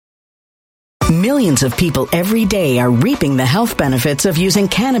Millions of people every day are reaping the health benefits of using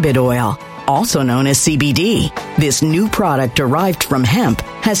cannabis oil, also known as CBD. This new product derived from hemp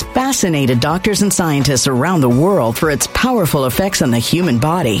has fascinated doctors and scientists around the world for its powerful effects on the human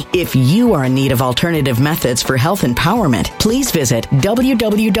body. If you are in need of alternative methods for health empowerment, please visit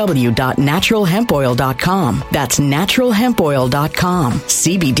www.naturalhempoil.com. That's naturalhempoil.com.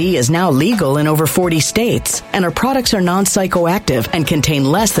 CBD is now legal in over 40 states, and our products are non-psychoactive and contain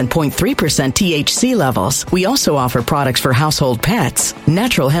less than 0.3% THC levels. We also offer products for household pets.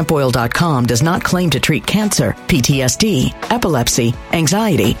 Naturalhempoil.com does not claim to treat cancer, PTSD, epilepsy,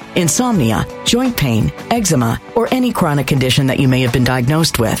 anxiety, insomnia, joint pain, eczema, or any chronic condition that you may have been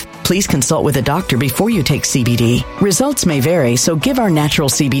diagnosed with. Please consult with a doctor before you take CBD. Results may vary, so give our natural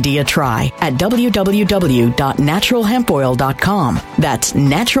CBD a try at www.naturalhempoil.com. That's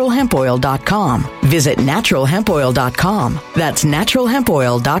naturalhempoil.com. Visit naturalhempoil.com. That's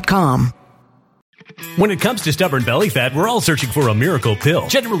naturalhempoil.com. When it comes to stubborn belly fat, we're all searching for a miracle pill.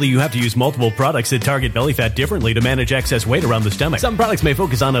 Generally, you have to use multiple products that target belly fat differently to manage excess weight around the stomach. Some products may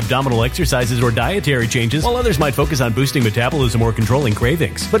focus on abdominal exercises or dietary changes, while others might focus on boosting metabolism or controlling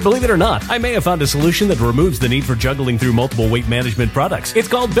cravings. But believe it or not, I may have found a solution that removes the need for juggling through multiple weight management products. It's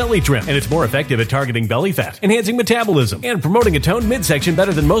called Belly Trim, and it's more effective at targeting belly fat, enhancing metabolism, and promoting a toned midsection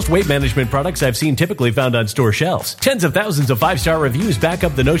better than most weight management products I've seen typically found on store shelves. Tens of thousands of 5-star reviews back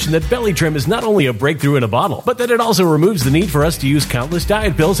up the notion that Belly Trim is not only a breakthrough in a bottle, but that it also removes the need for us to use countless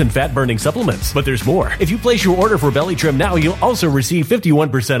diet pills and fat-burning supplements. But there's more. If you place your order for Belly Trim now, you'll also receive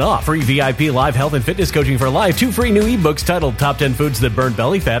 51% off, free VIP live health and fitness coaching for life, 2 free new ebooks titled Top 10 Foods That Burn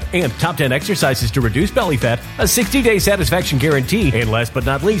Belly Fat and Top 10 Exercises to Reduce Belly Fat, a 60-day satisfaction guarantee, and last but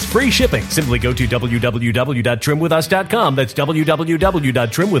not least, free shipping. Simply go to www.trimwithus.com. That's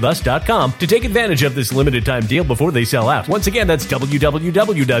www.trimwithus.com to take advantage of this limited time deal before they sell out. Once again, that's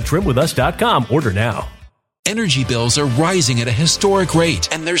www.trimwithus.com. Order now. Energy bills are rising at a historic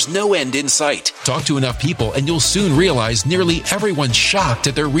rate, and there's no end in sight. Talk to enough people, and you'll soon realize nearly everyone's shocked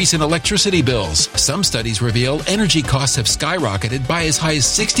at their recent electricity bills. Some studies reveal energy costs have skyrocketed by as high as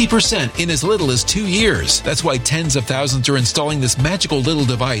 60% in as little as 2 years. That's why tens of thousands are installing this magical little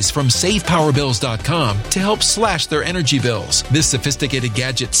device from SavePowerBills.com to help slash their energy bills. This sophisticated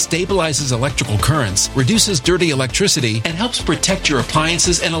gadget stabilizes electrical currents, reduces dirty electricity, and helps protect your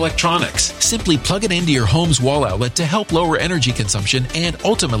appliances and electronics. Simply plug it into your home's wall outlet to help lower energy consumption and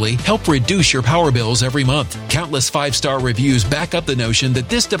ultimately help reduce your power bills every month. Countless 5-star reviews back up the notion that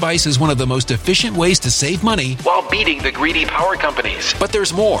this device is one of the most efficient ways to save money while beating the greedy power companies. But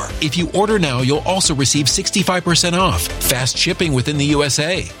there's more. If you order now, you'll also receive 65% off, fast shipping within the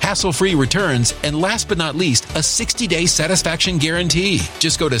USA, hassle-free returns, and last but not least, a 60-day satisfaction guarantee.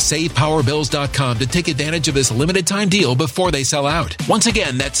 Just go to SavePowerBills.com to take advantage of this limited time deal before they sell out. Once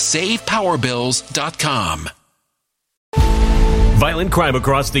again, that's SavePowerBills.com. Violent crime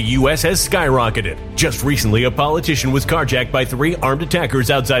across the U.S. has skyrocketed. Just recently, a politician was carjacked by 3 armed attackers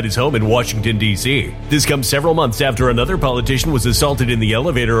outside his home in Washington, D.C. This comes several months after another politician was assaulted in the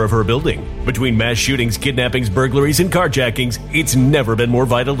elevator of her building. Between mass shootings, kidnappings, burglaries, and carjackings, it's never been more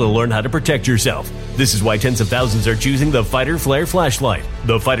vital to learn how to protect yourself. This is why tens of thousands are choosing the Fighter Flare flashlight.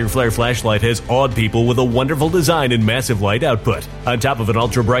 The Fighter Flare flashlight has awed people with a wonderful design and massive light output. On top of an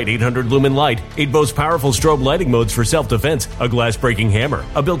ultra-bright 800-lumen light, it boasts powerful strobe lighting modes for self-defense, a glass-breaking hammer,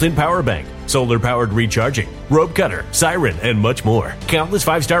 a built-in power bank, solar-powered recharging, rope cutter, siren, and much more. Countless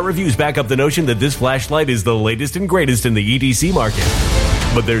 5-star reviews back up the notion that this flashlight is the latest and greatest in the EDC market.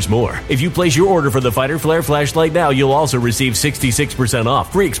 But there's more. If you place your order for the Fighter Flare flashlight now, you'll also receive 66%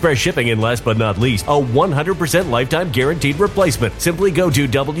 off, free express shipping, and last but not least, a 100% lifetime guaranteed replacement. Simply go to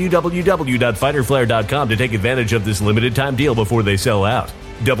www.fighterflare.com to take advantage of this limited time deal before they sell out.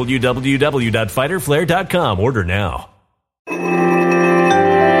 www.fighterflare.com. Order now.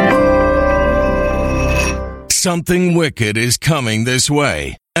 Something wicked is coming this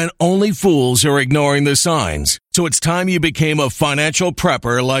way, and only fools are ignoring the signs. So it's time you became a financial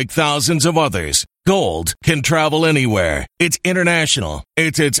prepper like thousands of others. Gold can travel anywhere. It's international.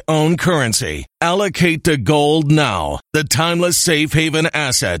 It's its own currency. Allocate to gold now, the timeless safe haven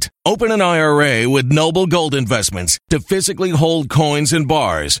asset. Open an IRA with Noble Gold Investments to physically hold coins and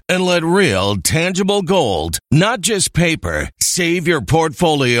bars and let real, tangible gold, not just paper, Save your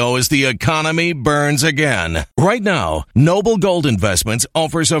portfolio as the economy burns again. Right now, Noble Gold Investments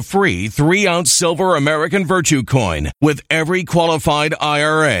offers a free 3-ounce silver American Virtue coin with every qualified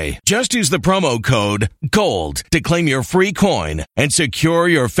IRA. Just use the promo code GOLD to claim your free coin and secure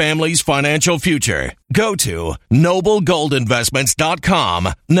your family's financial future. Go to noblegoldinvestments.com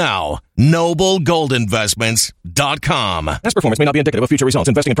now. noblegoldinvestments.com. Past performance may not be indicative of future results.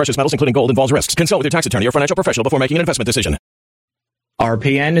 Investing in precious metals, including gold, involves risks. Consult with your tax attorney or financial professional before making an investment decision.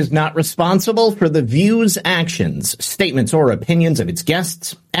 RPN is not responsible for the views, actions, statements, or opinions of its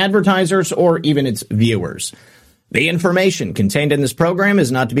guests, advertisers, or even its viewers. The information contained in this program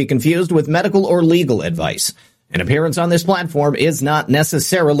is not to be confused with medical or legal advice. An appearance on this platform is not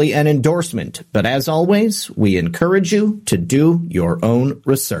necessarily an endorsement, but as always, we encourage you to do your own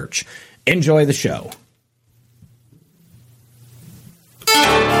research. Enjoy the show.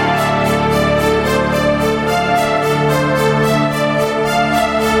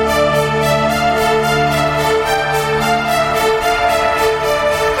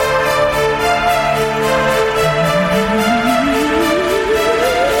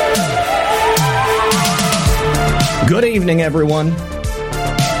 Good evening, everyone,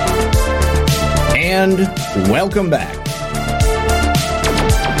 and welcome back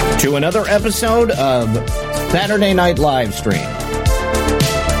to another episode of Saturday Night Livestream.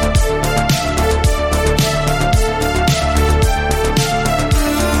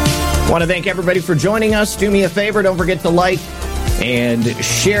 Want to thank everybody for joining us. Do me a favor, don't forget to like and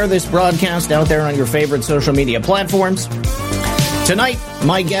share this broadcast out there on your favorite social media platforms. Tonight,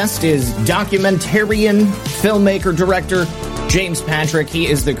 my guest is documentarian, filmmaker, director James Patrick. He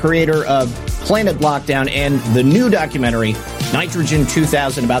is the creator of Planet Lockdown and the new documentary, Nitrogen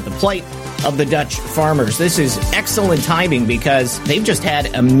 2000, about the plight of the Dutch farmers. This is excellent timing because they've just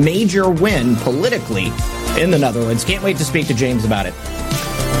had a major win politically in the Netherlands. Can't wait to speak to James about it.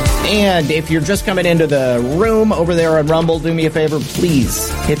 And if you're just coming into the room over there on Rumble, do me a favor, please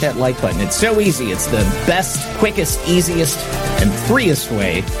hit that like button. It's so easy. It's the best, quickest, easiest, and freest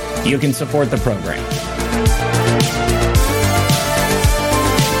way you can support the program.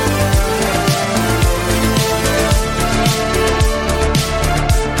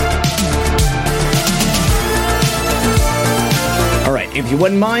 All right, if you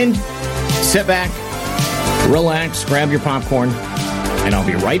wouldn't mind, sit back, relax, grab your popcorn, and I'll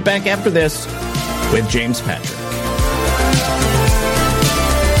be right back after this with James Patrick.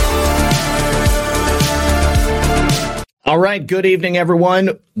 All right, good evening,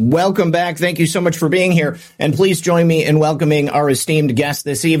 everyone. Welcome back. Thank you so much for being here. And please join me in welcoming our esteemed guest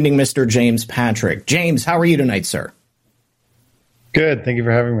this evening, Mr. James Patrick. James, how are you tonight, sir? Good. Thank you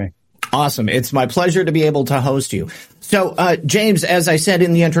for having me. Awesome. It's my pleasure to be able to host you. So, James, as I said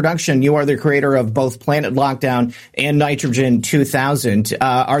in the introduction, you are the creator of both Planet Lockdown and Nitrogen 2000.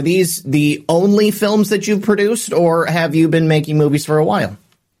 Are these the only films that you've produced, or have you been making movies for a while?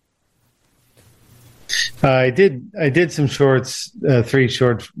 I did some shorts, 3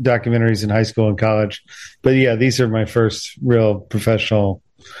 short documentaries in high school and college. But yeah, these are my first real professional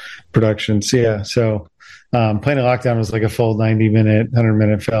productions. Yeah. So Planet Lockdown was like a full 90-minute,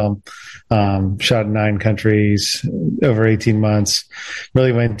 100-minute film, shot in 9 countries over 18 months.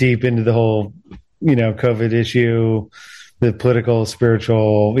 Really went deep into the whole, COVID issue, the political,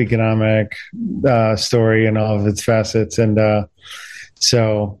 spiritual, economic story and all of its facets. And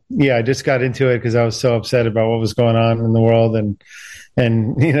so, yeah, I just got into it because I was so upset about what was going on in the world and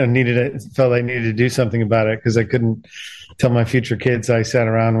felt I needed to do something about it because I couldn't tell my future kids I sat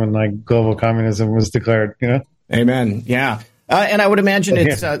around when like global communism was declared, Amen. Yeah. And I would imagine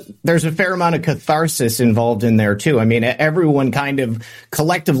there's a fair amount of catharsis involved in there, too. I mean, everyone kind of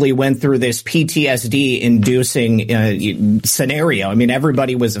collectively went through this PTSD-inducing scenario. I mean,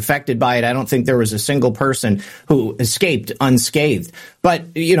 everybody was affected by it. I don't think there was a single person who escaped unscathed. But,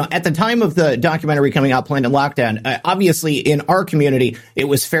 at the time of the documentary coming out, Planet Lockdown, obviously in our community, it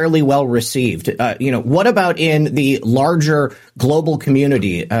was fairly well received. What about in the larger global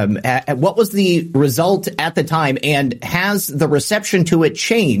community? What was the result at the time? And has the reception to it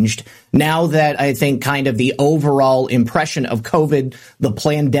changed now that I think kind of the overall impression of COVID, the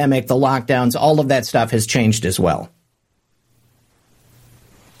pandemic, the lockdowns, all of that stuff has changed as well?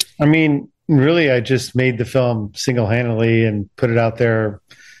 I mean, really, I just made the film single-handedly and put it out there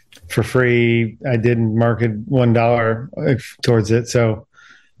for free. I didn't market $1 towards it. So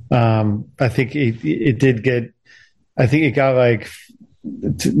I think it did get, I think it got like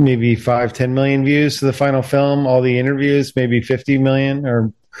maybe 5-10 million views to the final film. All the interviews, maybe 50 million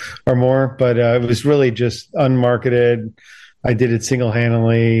or more. But it was really just unmarketed, I did it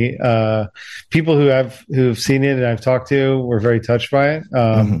single-handedly. People who've seen it and I've talked to were very touched by it.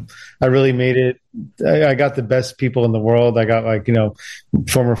 I really made it. I got the best people in the world. I got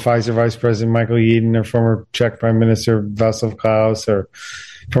former Pfizer Vice President Michael Yeadon, or former Czech Prime Minister Václav Klaus, or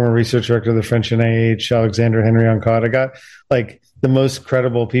former research director of the French NIH, Alexander Henry Oncat. I got the most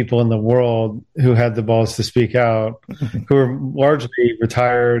credible people in the world who had the balls to speak out, who were largely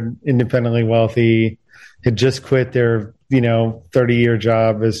retired, independently wealthy, had just quit their 30-year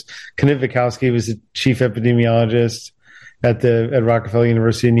job. As Knut Vikowski was the chief epidemiologist at Rockefeller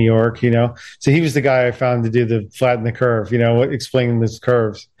University in New York, So he was the guy I found to do the flatten the curve, explaining these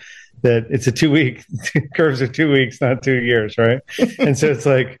curves, that it's a 2-week, curves are 2 weeks, not 2 years, right? And so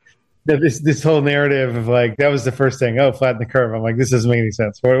it's this whole narrative of that was the first thing. Oh, flatten the curve. I'm like, this doesn't make any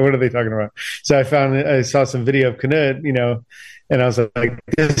sense. What are they talking about? So I saw some video of Knut, and I was like,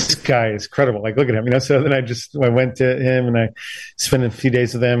 this guy is credible. Look at him, So then I went to him and I spent a few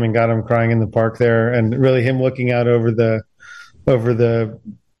days with him and got him crying in the park there. And really him looking out over the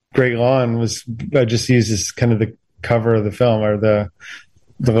Great Lawn I just used as kind of the cover of the film, or the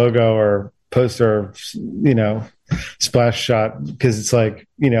logo or poster, splash shot, because it's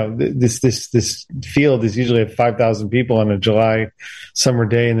this field is usually at 5,000 people on a July summer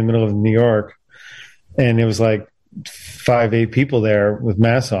day in the middle of New York, and it was 5-8 people there with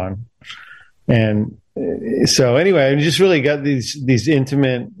masks on. And so anyway, I just really got these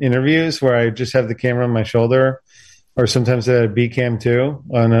intimate interviews where I just have the camera on my shoulder, or sometimes I had a B cam too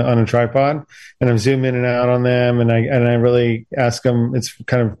on a tripod, and I'm zooming in and out on them, and I really ask them. It's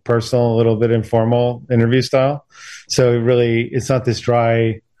kind of personal, a little bit informal interview style. So it's not this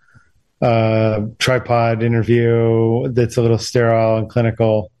dry tripod interview that's a little sterile and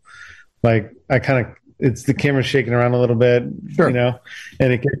clinical. It's the camera shaking around a little bit, sure.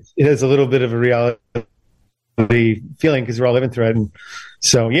 And it has a little bit of a reality feeling because we're all living through it. And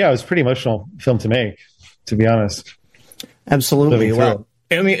so, yeah, it was a pretty emotional film to make, to be honest. Absolutely. Well,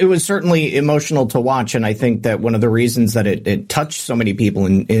 I mean, it was certainly emotional to watch, and I think that one of the reasons that it touched so many people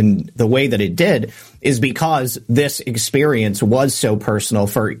in the way that it did is because this experience was so personal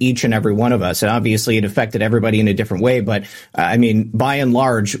for each and every one of us. And obviously it affected everybody in a different way. But I mean, by and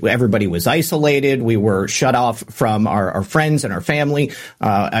large, everybody was isolated. We were shut off from our friends and our family.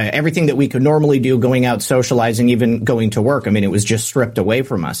 Everything that we could normally do, going out, socializing, even going to work. I mean, it was just stripped away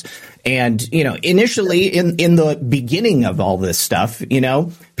from us. And, initially in the beginning of all this stuff,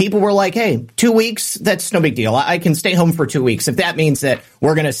 people were like, hey, 2 weeks, that's no big deal. I can stay home for 2 weeks. If that means that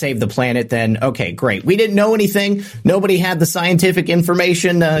we're going to save the planet, then okay, great. We didn't know anything. Nobody had the scientific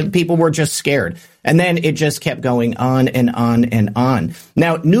information. People were just scared. And then it just kept going on and on and on.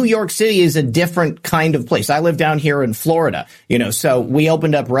 Now, New York City is a different kind of place. I live down here in Florida, so we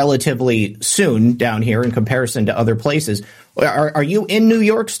opened up relatively soon down here in comparison to other places. Are you in New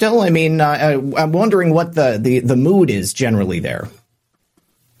York still? I mean, I'm wondering what the mood is generally there.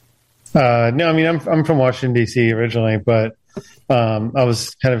 No, I mean, I'm from Washington, D.C. originally, but I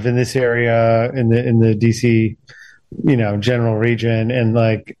was kind of in this area in the D.C., general region.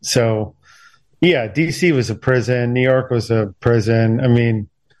 And so, yeah, D.C. was a prison. New York was a prison. I mean,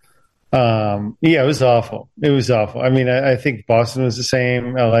 yeah, it was awful. It was awful. I mean, I think Boston was the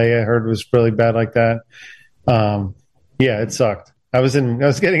same. L.A. I heard was really bad like that. Yeah, it sucked. I was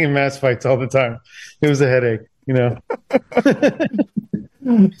getting in mass fights all the time. It was a headache,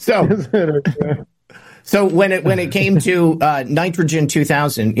 So when it came to Nitrogen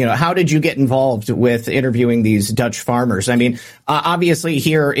 2000, how did you get involved with interviewing these Dutch farmers? I mean, obviously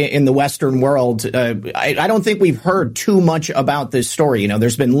here in the Western world, I don't think we've heard too much about this story.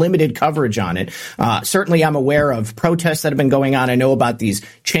 There's been limited coverage on it. Certainly I'm aware of protests that have been going on. I know about these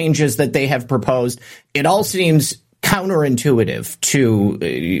changes that they have proposed. It all seems counterintuitive to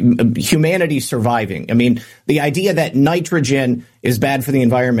humanity surviving. I mean, the idea that nitrogen is bad for the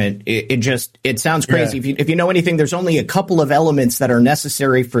environment, it sounds crazy. Yeah. If you know anything, there's only a couple of elements that are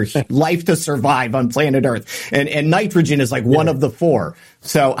necessary for life to survive on planet Earth. And nitrogen is one of the four.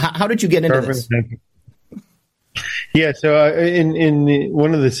 So how did you get into this? Yeah. So in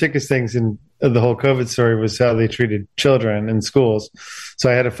one of the sickest things in the whole COVID story was how they treated children in schools. So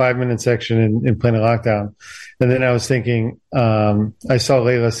I had a 5-minute section in Planet Lockdown. And then I was thinking, I saw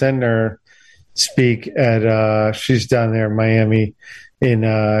Layla Sendner speak at, she's down there in Miami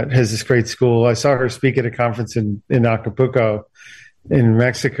has this great school. I saw her speak at a conference in Acapulco in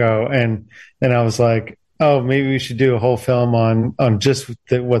Mexico. And I was like, oh, maybe we should do a whole film on just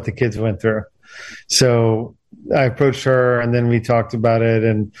what the kids went through. So I approached her and then we talked about it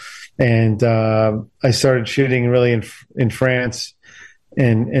and I started shooting really in France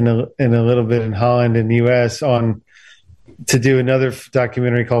and a little bit in Holland and the US on to do another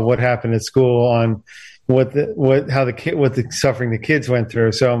documentary called "What Happened at School" on what the suffering the kids went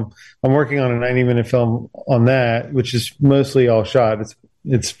through. So I'm working on a 90-minute film on that, which is mostly all shot.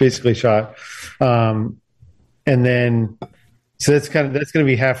 It's basically shot, and then so that's going to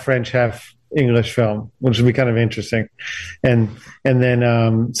be half French, half English film, which will be kind of interesting. And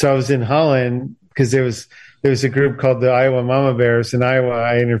then so I was in Holland because there was a group called the Iowa Mama Bears in Iowa.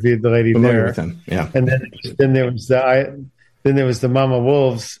 I interviewed the lady there. With them. Yeah. And then there was the Mama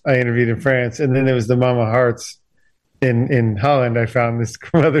Wolves I interviewed in France, and then there was the Mama Hearts in Holland. I found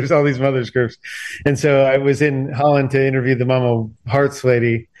all these mothers groups, and so I was in Holland to interview the Mama Hearts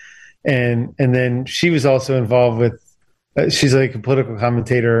lady, and then she was also involved with. She's like a political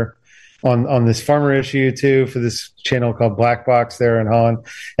commentator on this farmer issue too for this channel called Black Box there in Holland,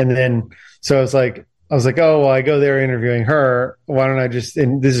 and then so I was like, oh, well, I go there interviewing her. Why don't I just,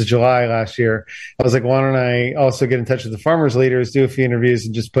 and this is July last year, I was like, why don't I also get in touch with the farmers leaders, do a few interviews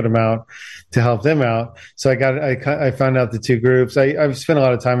and just put them out to help them out. So I found out the two groups. I've spent a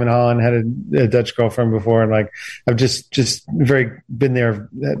lot of time in Holland, had a Dutch girlfriend before, and like, I've just been there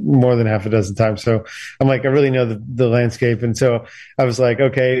more than half a dozen times. So I'm like, I really know the landscape. And so I was like,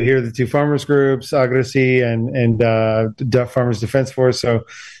 okay, here are the two farmers groups, Agrassi and Farmers Defense Force. So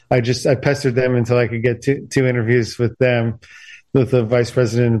I pestered them until I could get two interviews with them, with the vice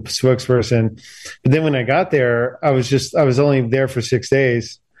president and spokesperson. But then when I got there, I was only there for 6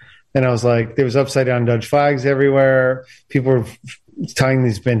 days. And I was like, there was upside down Dutch flags everywhere. People were tying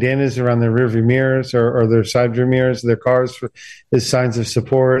these bandanas around their rearview mirrors or their side view mirrors of their cars as signs of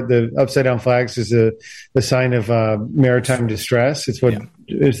support. The upside down flags is a sign of maritime distress. It's what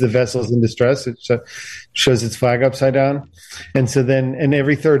is the vessels in distress. It shows its flag upside down. And so and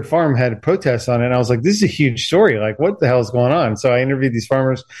every third farm had protests on it. And I was like, this is a huge story. Like, what the hell is going on? So I interviewed these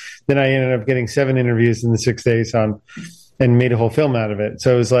farmers. Then I ended up getting 7 interviews in the 6 days and made a whole film out of it.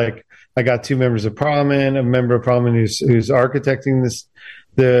 So it was like, I got 2 members of parliament, a member of parliament who's architecting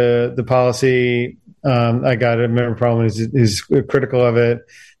the policy. I got a member of parliament who's critical of it.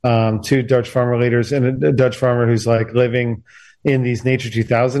 2 Dutch farmer leaders and a Dutch farmer who's like living in these Nature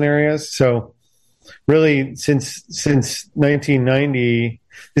 2000 areas. So really since 1990,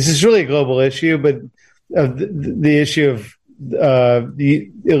 this is really a global issue, but the issue of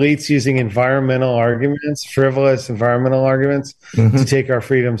the elites using environmental arguments, frivolous environmental arguments, to take our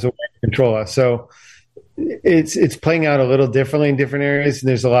freedoms away and control us. So it's playing out a little differently in different areas. And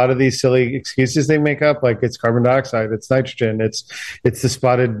there's a lot of these silly excuses they make up, like it's carbon dioxide, it's nitrogen, it's the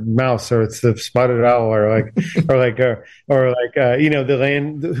spotted mouse, or it's the spotted owl, or the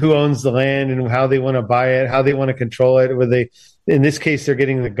land, who owns the land and how they want to buy it, how they want to control it. In this case, they're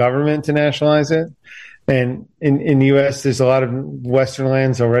getting the government to nationalize it. And in the U.S., there's a lot of Western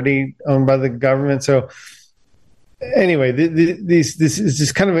lands already owned by the government. So anyway, this is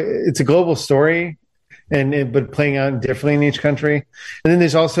just kind of it's a global story, but playing out differently in each country. And then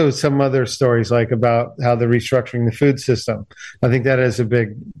there's also some other stories, like about how they're restructuring the food system. I think that is a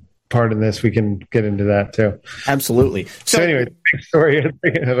big part in this. We can get into that too. Absolutely. So anyway, big story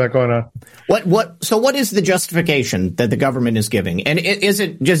about going on. What is the justification that the government is giving? And is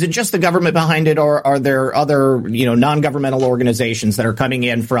it just the government behind it, or are there other, non-governmental organizations that are coming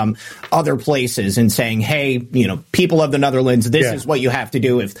in from other places and saying, hey, people of the Netherlands, this is what you have to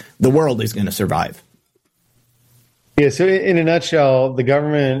do if the world is going to survive? Yeah. So in a nutshell, the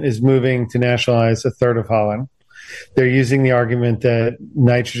government is moving to nationalize a third of Holland. They're using the argument that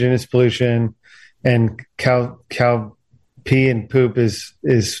nitrogen is pollution, and cow pee and poop is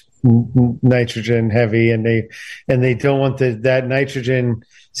nitrogen heavy, and they don't want that nitrogen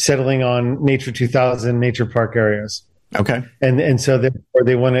settling on Nature 2000 nature park areas. Okay, and so therefore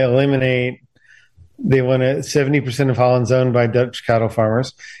they want to eliminate. They want 70% of Holland's owned by Dutch cattle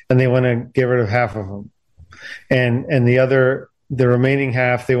farmers, and they want to get rid of half of them, and the remaining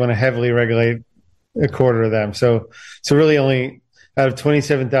half they want to heavily regulate. A quarter of them. So really only out of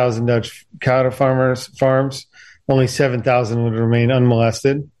 27,000 Dutch cattle farms, only 7,000 would remain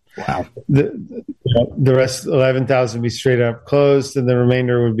unmolested. Wow. The rest, 11,000 would be straight up closed, and the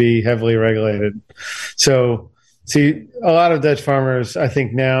remainder would be heavily regulated. So see, a lot of Dutch farmers, I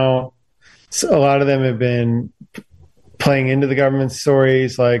think now, a lot of them have been playing into the government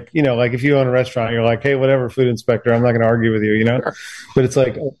stories. Like if you own a restaurant, you're like, hey, whatever, food inspector, I'm not going to argue with you, Sure. But it's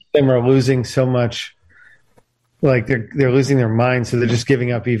like them are losing so much, like they're losing their minds. So they're just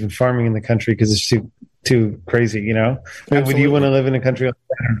giving up even farming in the country because it's too crazy, Would you want to live in a country like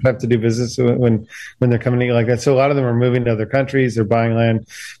that and have to do business when they're coming in like that? So a lot of them are moving to other countries. They're buying land.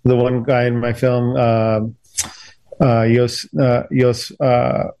 The one guy in my film, Jos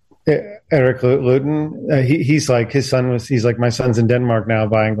Eric Luton, he's like, he's like, my son's in Denmark now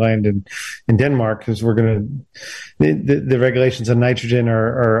buying land in Denmark because we're going to, the regulations on nitrogen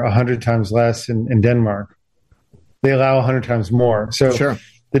are 100 times less in Denmark. They allow 100 times more. So sure.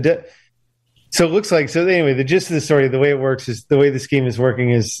 So it looks like, so anyway, the gist of the story, the way it works is, the way the scheme is working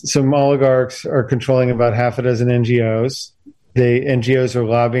is some oligarchs are controlling about half a dozen NGOs. The NGOs are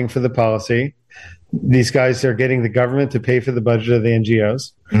lobbying for the policy. These guys are getting the government to pay for the budget of the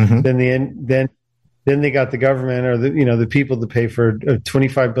NGOs. Mm-hmm. Then they got the government or the people to pay for a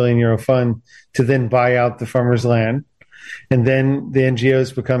 25 billion euro fund to then buy out the farmers' land. And then the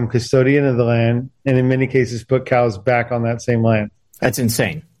NGOs become custodian of the land, and in many cases put cows back on that same land. That's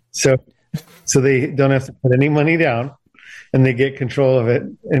insane. So they don't have to put any money down, and they get control of it,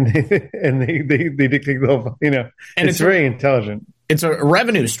 and they dictate the whole, and it's very intelligent. It's a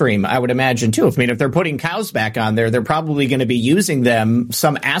revenue stream, I would imagine, too. If they're putting cows back on there, they're probably going to be using them,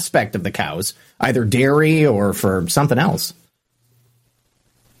 some aspect of the cows, either dairy or for something else.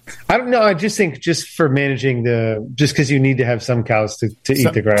 I don't know. I just think just for managing just because you need to have some cows to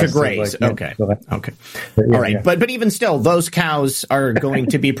eat the grass. To graze. Okay. Okay. All right. Yeah. But even still, those cows are going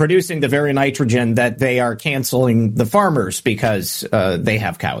to be producing the very nitrogen that they are canceling the farmers because they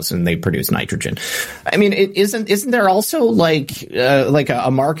have cows and they produce nitrogen. I mean, isn't there also like a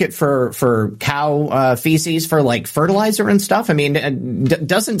market for cow feces for like fertilizer and stuff? I mean,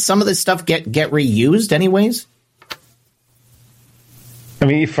 doesn't some of this stuff get reused anyways? I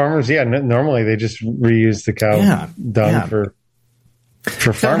mean, farmers, normally they just reuse the cow dung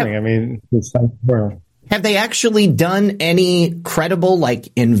for farming. I mean, it's not farming. Have they actually done any credible,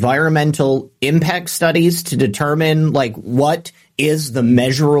 like, environmental impact studies to determine, like, what is the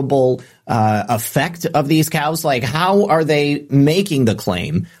measurable effect of these cows? Like, how are they making the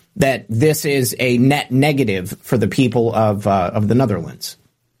claim that this is a net negative for the people of the Netherlands?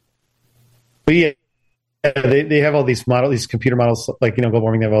 But yeah. They have all these these computer models, like, global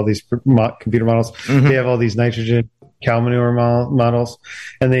warming. They have all these computer models. Mm-hmm. They have all these nitrogen cow manure models,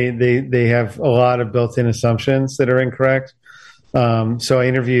 and they have a lot of built-in assumptions that are incorrect. So I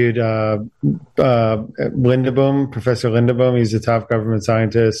interviewed Lindeboom, Professor Lindeboom. He's a top government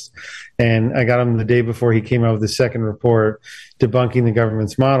scientist, and I got him the day before he came out with the second report debunking the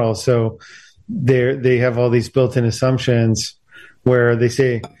government's model. So they have all these built-in assumptions where they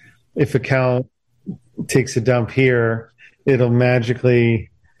say if a cow takes a dump here, it'll magically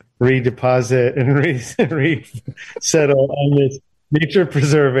redeposit and resettle on this nature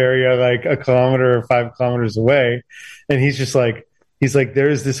preserve area like a kilometer or 5 kilometers away. And he's like,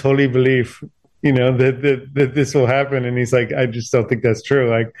 there's this holy belief, that this will happen. And he's like, I just don't think that's true.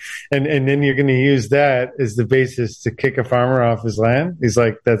 Like, and then you're going to use that as the basis to kick a farmer off his land. He's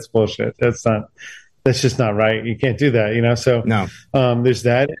like, that's bullshit. That's just not right. You can't do that, So no. There's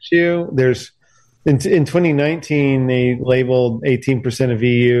that issue. In 2019, they labeled 18% of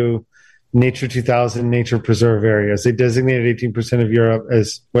EU Nature 2000 nature preserve areas. They designated 18% of Europe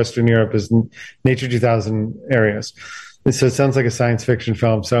as Western Europe as Nature 2000 areas. And so it sounds like a science fiction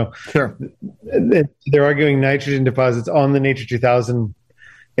film. So sure. They're arguing nitrogen deposits on the Nature 2000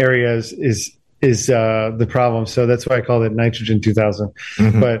 areas is the problem. So that's why I call it Nitrogen 2000.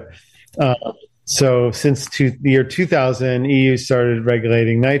 Mm-hmm. But so since the year 2000, EU started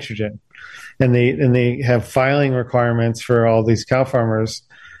regulating nitrogen. And they have filing requirements for all these cow farmers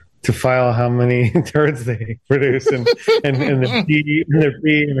to file how many turds they produce and the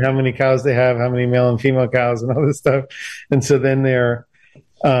feed and how many cows they have, how many male and female cows and all this stuff. And so then they're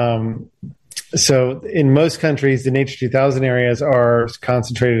so in most countries, the Nature 2000 areas are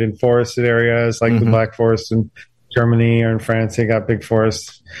concentrated in forested areas like the Black Forest in Germany or in France. They got big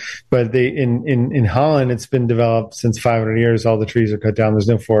forests. But in Holland, it's been developed since 500 years. All the trees are cut down. There's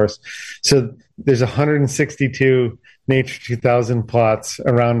no forest. So there's 162 Nature 2000 plots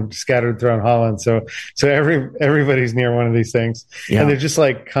scattered throughout Holland. So everybody's near one of these things, and they're just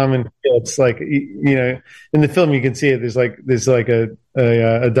like common fields. Like in the film you can see it. There's like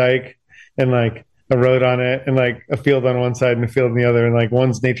a dike and like a road on it, and like a field on one side and a field on the other, and like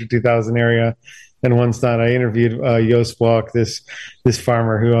one's Nature 2000 area and one's not. I interviewed Joost Block, this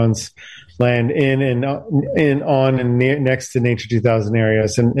farmer who owns land in and on and next to Nature 2000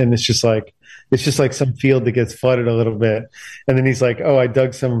 areas, and it's just like some field that gets flooded a little bit, and then he's like, "Oh, I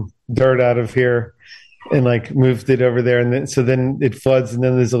dug some dirt out of here and like moved it over there, and then it floods, and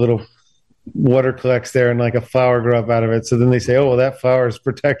then there's a little water collects there, and like a flower grew up out of it. So then they say, "Oh, well, that flower is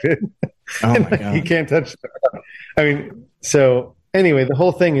protected. Oh my God. You can't touch that." I mean, so anyway, the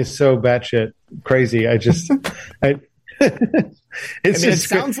whole thing is so batshit crazy. It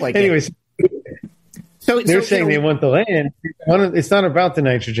sounds like anyways. They're saying they want the land. It's not about the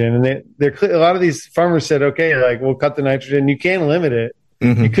nitrogen, and they're a lot of these farmers said, okay, like we'll cut the nitrogen. You can limit it.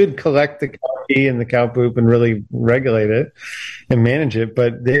 Mm-hmm. You could collect the cow pee and the cow poop and really regulate it and manage it,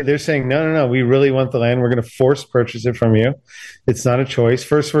 but they're saying no. We really want the land. We're going to force purchase it from you. It's not a choice.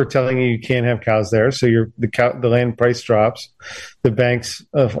 First, we're telling you can't have cows there, so the land price drops. The banks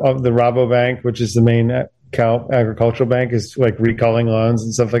of the Rabobank, which is the main cow agricultural bank, is like recalling loans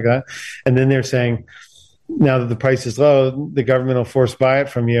and stuff like that. And then they're saying, now that the price is low, the government will force buy it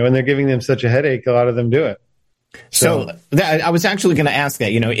from you, and they're giving them such a headache. A lot of them do it. So I was actually going to ask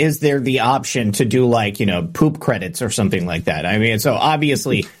that, is there the option to do like, poop credits or something like that? I mean, so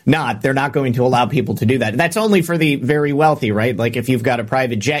obviously not. They're not going to allow people to do that. That's only for the very wealthy, right? Like if you've got a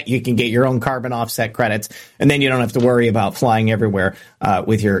private jet, you can get your own carbon offset credits, and then you don't have to worry about flying everywhere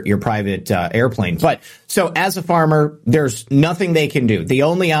with your private airplane. But so as a farmer, there's nothing they can do. The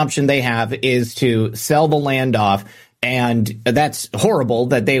only option they have is to sell the land off. And that's horrible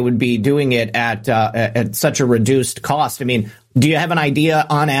that they would be doing it at such a reduced cost. I mean, do you have an idea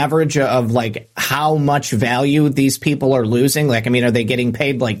on average of like how much value these people are losing? Like, I mean, are they getting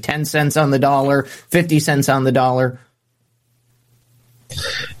paid like 10 cents on the dollar, 50 cents on the dollar?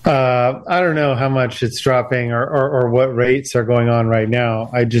 I don't know how much it's dropping or what rates are going on right now.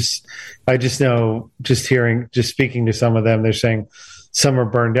 I just know, just speaking to some of them, they're saying some are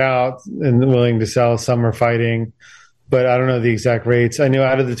burned out and willing to sell, some are fighting. But I don't know the exact rates. I know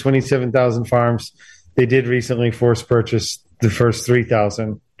out of the 27,000 farms, they did recently force purchase the first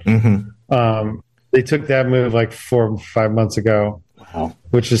 3,000. Mm-hmm. They took that move like 4 or 5 months ago, wow,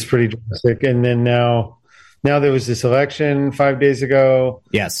 which is pretty drastic. And then now there was this election 5 days ago.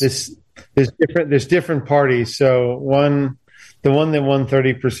 Yes, there's different parties. So the one that won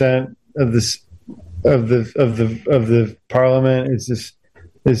 30% of the parliament is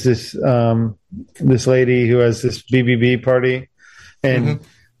this lady who has this BBB party, and mm-hmm.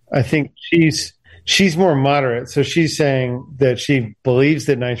 I think she's more moderate. So she's saying that she believes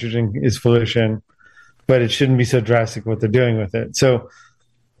that nitrogen is pollution, but it shouldn't be so drastic what they're doing with it. So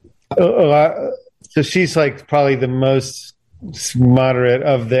so she's like probably the most moderate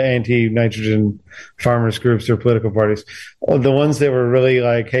of the anti-nitrogen farmers groups or political parties. The ones that were really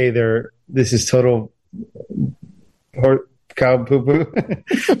like, hey, this is total cow poo-poo.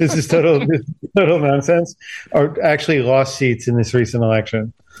 This is total nonsense, are actually lost seats in this recent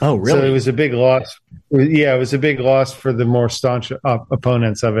election. Oh, really? So it was a big loss. Yeah, it was a big loss for the more staunch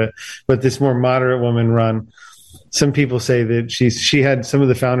opponents of it. But this more moderate woman run. Some people say that she had some of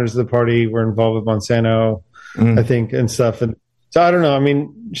the founders of the party were involved with Monsanto, I think, and stuff. And so I don't know. I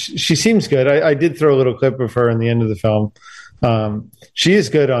mean, she seems good. I did throw a little clip of her in the end of the film. She is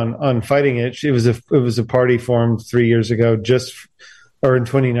good on fighting it. It was a party formed 3 years ago, or in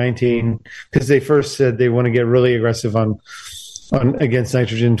 2019, because they first said they want to get really aggressive on against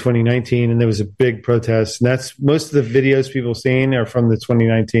nitrogen in 2019, and there was a big protest. And that's most of the videos people seen are from the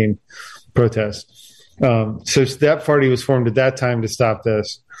 2019 protest. So that party was formed at that time to stop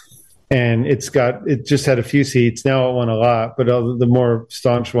this, and it just had a few seats. Now it won a lot, but the more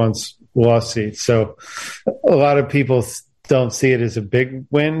staunch ones lost seats. So a lot of people don't see it as a big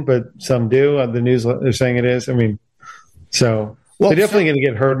win, but some do. The news are saying it is. I mean, so they're definitely going to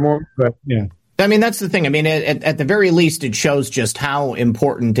get heard more, but yeah. I mean, that's the thing. I mean, at the very least, it shows just how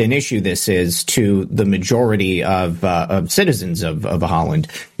important an issue this is to the majority of citizens of Holland.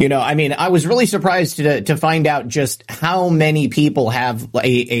 I mean, I was really surprised to find out just how many people have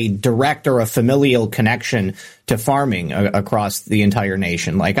a direct or a familial connection to farming across the entire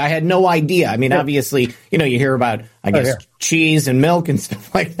nation. Like, I had no idea. I mean, obviously, you hear about, I guess, cheese and milk and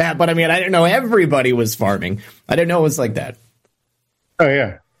stuff like that. But I mean, I didn't know everybody was farming. I didn't know it was like that. Oh,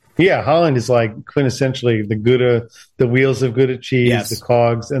 yeah. Yeah, Holland is like quintessentially the Gouda, the wheels of Gouda cheese, yes, the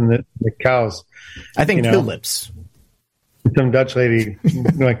cogs, and the cows. I think tulips. Some Dutch lady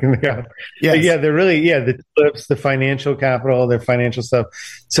like in the cow. Yes. Yeah, they're really the tulips, the financial capital, their financial stuff.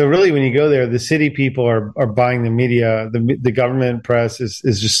 So really, when you go there, the city people are buying the media. The government press is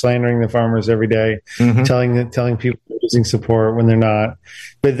just slandering the farmers every day, mm-hmm, telling people they're losing support when they're not.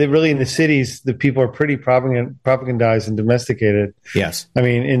 But really, in the cities, the people are pretty propagandized and domesticated. Yes, I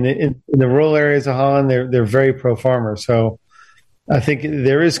mean, in the rural areas of Holland, they're very pro farmer. So I think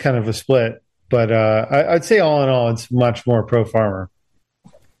there is kind of a split. But I'd say all in all, it's much more pro farmer.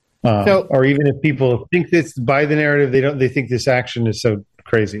 Or even if people think this, by the narrative, they think this action is so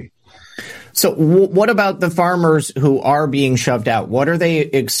crazy. So what about the farmers who are being shoved out? What are they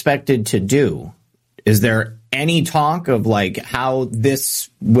expected to do? Is there any talk of like how this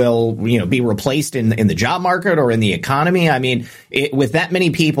will, be replaced in the job market or in the economy? I mean, with that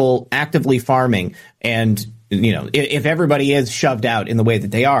many people actively farming and, if everybody is shoved out in the way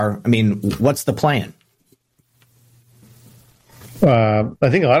that they are, I mean, what's the plan? I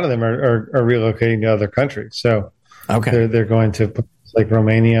think a lot of them are relocating to other countries. So they're going to like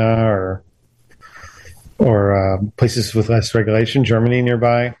Romania or places with less regulation, Germany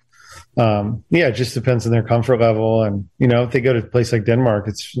nearby. It just depends on their comfort level. And, if they go to a place like Denmark,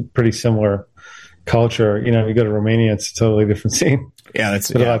 it's a pretty similar culture. You go to Romania, it's a totally different scene. Yeah, it's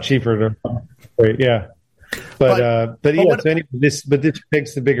a lot cheaper to wait. Yeah. But this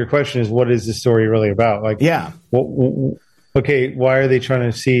begs the bigger question is, what is the story really about? Like, okay, why are they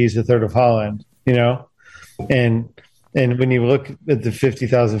trying to seize a third of Holland? And when you look at the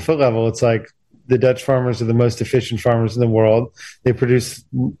 50,000 foot level, it's like the Dutch farmers are the most efficient farmers in the world. They produce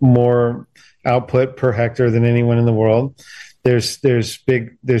more output per hectare than anyone in the world. There's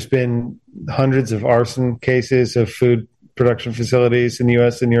been hundreds of arson cases of food production facilities in the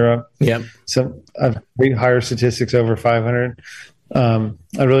U.S. and Europe. Yeah, some higher statistics, over 500. I'd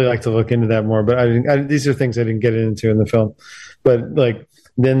really like to look into that more, but these are things I didn't get into in the film. But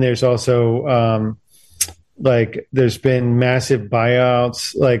then there's also there's been massive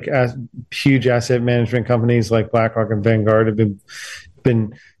buyouts, huge asset management companies like BlackRock and Vanguard have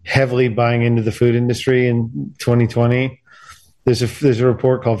been heavily buying into the food industry in 2020. There's a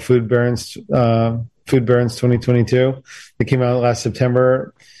report called Food Barons 2022 that came out last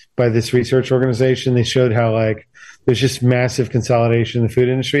September by this research organization. They showed how there's just massive consolidation in the food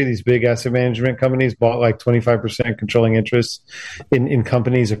industry. These big asset management companies bought 25% controlling interests in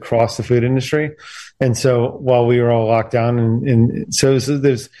companies across the food industry. And so while we were all locked down, and so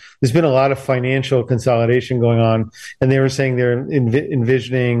there's been a lot of financial consolidation going on. And they were saying they're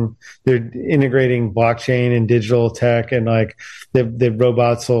envisioning, they're integrating blockchain and digital tech, and the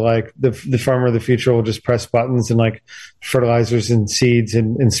robots will the farmer of the future will just press buttons, and fertilizers and seeds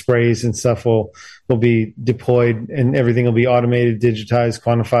and sprays and stuff will be deployed, and everything will be automated, digitized,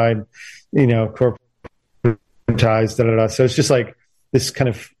 quantified, corporatized, So it's just this kind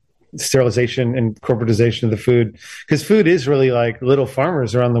of sterilization and corporatization of the food, because food is really little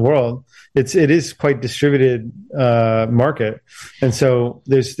farmers around the world. It is quite distributed market, and so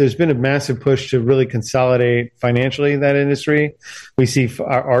there's been a massive push to really consolidate financially that industry. We see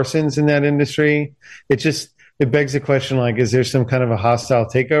arsons in that industry. It begs the question, is there some kind of a hostile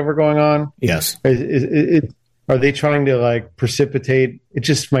takeover going on? Yes. Are they trying to precipitate? It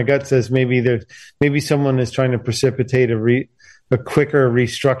just, my gut says maybe someone is trying to precipitate a quicker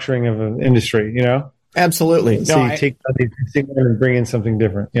restructuring of an industry, Absolutely. So you take these and bring in something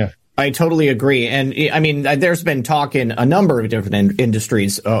different. Yeah. I totally agree. And I mean, there's been talk in a number of different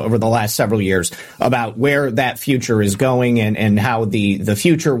industries over the last several years about where that future is going, and how the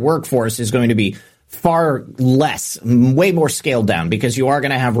future workforce is going to be far less, way more scaled down, because you are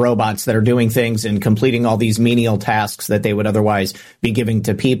going to have robots that are doing things and completing all these menial tasks that they would otherwise be giving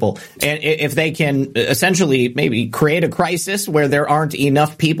to people. And if they can essentially maybe create a crisis where there aren't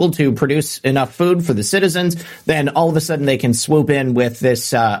enough people to produce enough food for the citizens, then all of a sudden they can swoop in with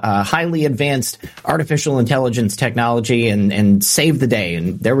this highly advanced artificial intelligence technology and save the day.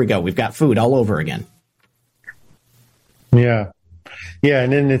 And there we go. We've got food all over again. Yeah. Yeah,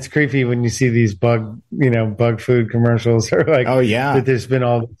 and then it's creepy when you see these bug food commercials, or that there's been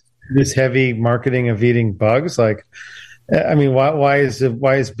all this heavy marketing of eating bugs. Why is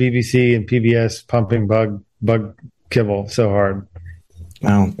BBC and PBS pumping bug kibble so hard?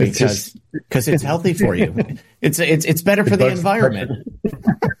 Well, because it's healthy for you. It's better for the environment.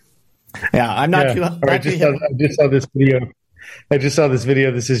 Yeah, I'm not too. I just saw this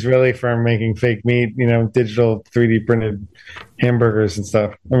video. This Israeli firm making fake meat, digital 3D printed hamburgers and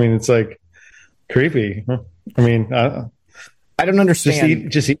stuff. I mean, it's creepy. I mean, I don't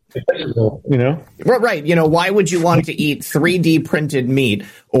understand. Just eat vegetable, Right. Why would you want to eat 3D printed meat,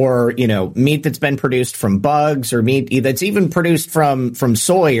 or, meat that's been produced from bugs, or meat that's even produced from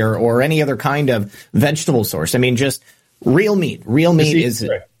soy or any other kind of vegetable source? I mean, just real meat. Real meat is,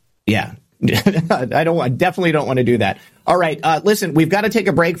 yeah. I definitely don't want to do that. All right. Listen, we've got to take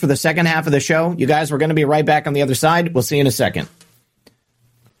a break for the second half of the show. You guys, we're going to be right back on the other side. We'll see you in a second.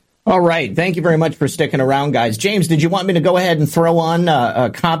 All right. Thank you very much for sticking around, guys. James, did you want me to go ahead and throw on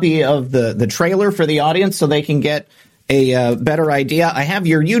a copy of the trailer for the audience so they can get a better idea? I have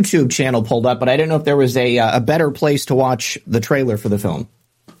your YouTube channel pulled up, but I didn't know if there was a better place to watch the trailer for the film.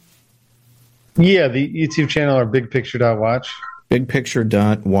 Yeah, the YouTube channel or bigpicture.watch.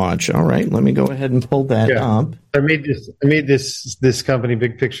 Bigpicture.watch. All right, let me go ahead and pull that up. I made this company,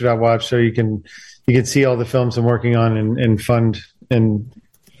 bigpicture.watch, so you can you can see all the films I'm working on and fund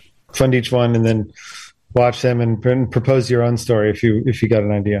each one, and then watch them and propose your own story if you got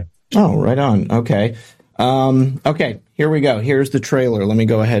an idea. Oh, right on. Okay. Okay, here we go. Here's the trailer. Let me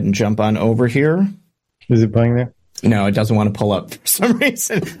go ahead and jump on over here. Is it playing there? No, it doesn't want to pull up for some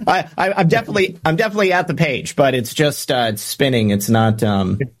reason. I'm definitely at the page, but it's just it's spinning. It's not.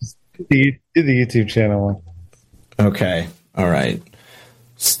 Do the YouTube channel one. Okay. All right.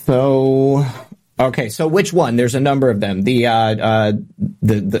 So which one? There's a number of them. There's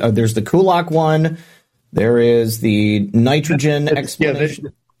the Kulak one. There is the nitrogen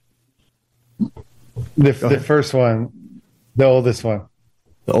explanation. The first one, the oldest one.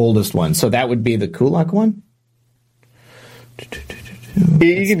 The oldest one. So that would be the Kulak one?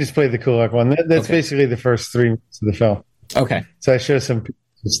 You can just play the Kulak one. That's basically the first 3 minutes of the film. Okay. So I show some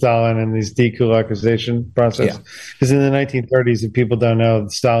Stalin and these dekulakization process. Because in the 1930s, if people don't know,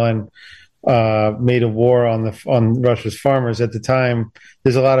 Stalin made a war on Russia's farmers. At the time,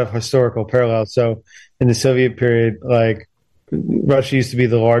 there's a lot of historical parallels. So in the Soviet period, like, Russia used to be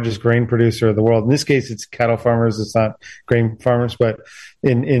the largest grain producer of the world. In this case, it's cattle farmers. It's not grain farmers. But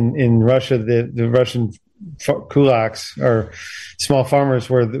in Russia, the Russian kulaks, or small farmers,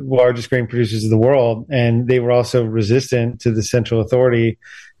 were the largest grain producers of the world, and they were also resistant to the central authority.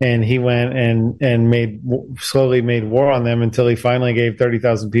 And he went and slowly made war on them until he finally gave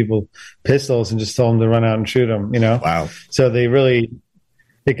 30,000 people pistols and just told them to run out and shoot them. Wow. So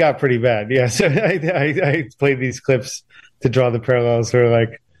it got pretty bad. Yeah. So I played these clips to draw the parallels for,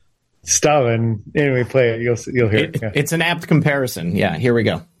 like, Stalin. Anyway, play it. You'll hear it. Yeah. It's an apt comparison. Yeah, here we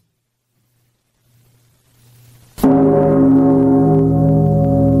go.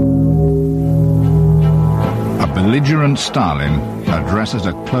 A belligerent Stalin addresses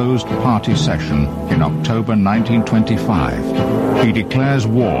a closed party session in October 1925. He declares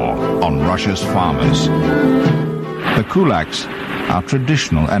war on Russia's farmers. The kulaks are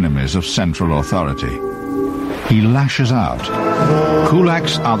traditional enemies of central authority. He lashes out.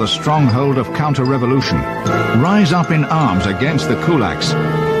 Kulaks are the stronghold of counter-revolution. Rise up in arms against the kulaks.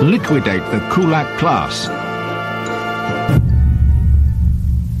 Liquidate the kulak class.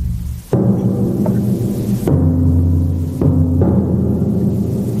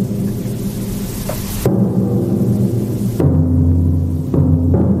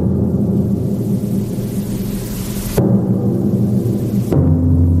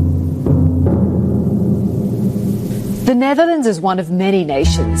 The Netherlands is one of many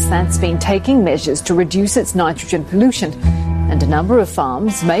nations that's been taking measures to reduce its nitrogen pollution, and a number of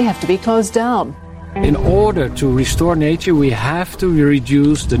farms may have to be closed down. In order to restore nature, we have to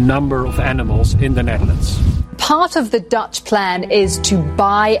reduce the number of animals in the Netherlands. Part of the Dutch plan is to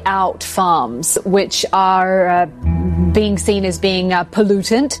buy out farms, which are being seen as being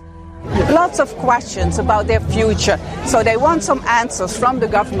pollutant. Lots of questions about their future, so they want some answers from the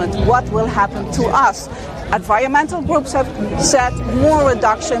government. What will happen to us? Environmental groups have said more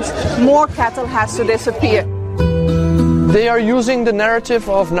reductions, more cattle has to disappear. They are using the narrative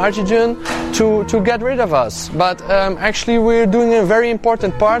of nitrogen to get rid of us. But actually we're doing a very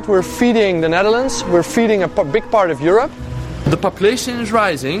important part. We're feeding the Netherlands. We're feeding a big part of Europe. The population is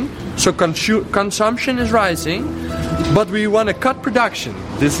rising, so consumption is rising. But we want to cut production.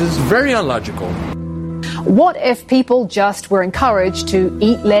 This is very illogical. What if people just were encouraged to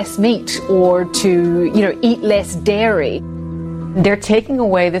eat less meat or to, eat less dairy? They're taking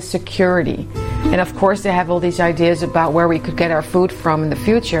away the security. And of course they have all these ideas about where we could get our food from in the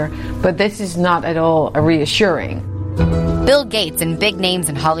future, but this is not at all reassuring. Bill Gates and big names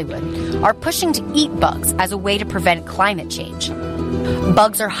in Hollywood are pushing to eat bugs as a way to prevent climate change.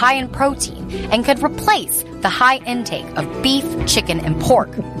 Bugs are high in protein and could replace the high intake of beef, chicken, and pork.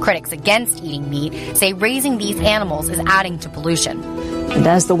 Critics against eating meat say raising these animals is adding to pollution. And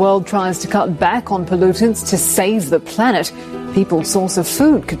as the world tries to cut back on pollutants to save the planet, people's source of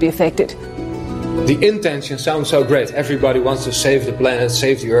food could be affected. The intention sounds so great. Everybody wants to save the planet,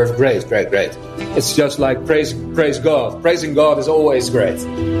 save the earth. Great. It's just like praise God. Praising God is always great.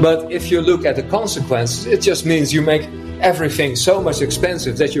 But if you look at the consequences, it just means you make everything so much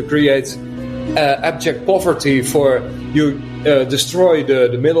expensive that you create abject poverty you destroy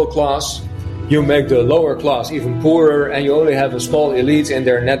the middle class, you make the lower class even poorer, and you only have a small elite in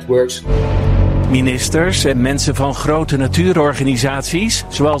their networks. Ministers en mensen van grote natuurorganisaties,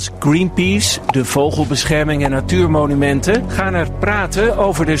 zoals Greenpeace, de Vogelbescherming en Natuurmonumenten, gaan er praten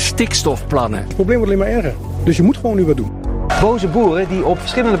over de stikstofplannen. Het probleem wordt alleen maar erger, dus je moet gewoon nu wat doen. Boze boeren die op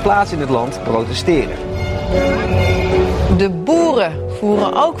verschillende plaatsen in het land protesteren. De boeren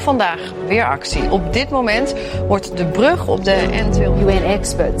voeren ook vandaag weer actie. Op dit moment wordt de brug op de N200... UN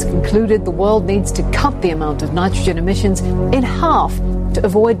experts concluded the world needs to cut the amount of nitrogen emissions in half to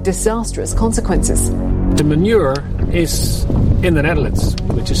avoid disastrous consequences. The manure is in the Netherlands,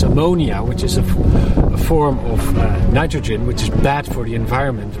 which is ammonia, which is a form of nitrogen, which is bad for the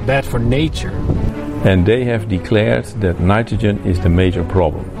environment, bad for nature. And they have declared that nitrogen is the major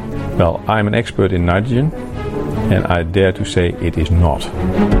problem. Well, I'm an expert in nitrogen, and I dare to say it is not.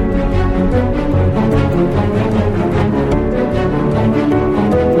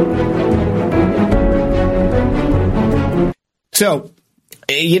 So,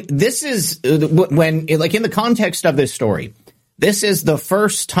 this is when, like, in the context of this story, this is the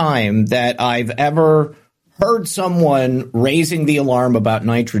first time that I've ever heard someone raising the alarm about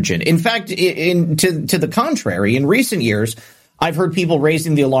nitrogen. In fact, to the contrary, in recent years, I've heard people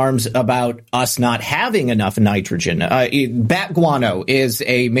raising the alarms about us not having enough nitrogen. Bat guano is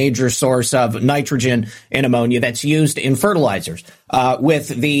a major source of nitrogen and ammonia that's used in fertilizers. With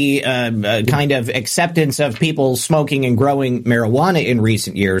the kind of acceptance of people smoking and growing marijuana in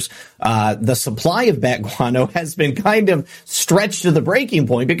recent years, the supply of bat guano has been kind of stretched to the breaking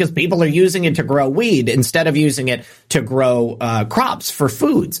point because people are using it to grow weed instead of using it to grow crops for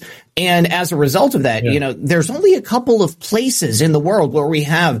foods. And as a result of that, there's only a couple of places in the world where we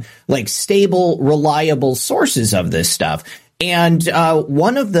have like stable, reliable sources of this stuff. And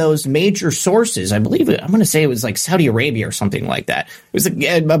one of those major sources, I believe, I'm going to say it was like Saudi Arabia or something like that. It was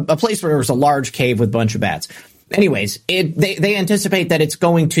a place where there was a large cave with a bunch of bats. Anyways, they anticipate that it's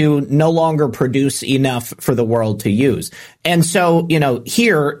going to no longer produce enough for the world to use. And so,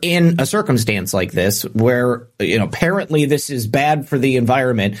 here in a circumstance like this, where, apparently this is bad for the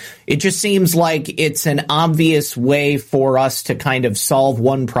environment, it just seems like it's an obvious way for us to kind of solve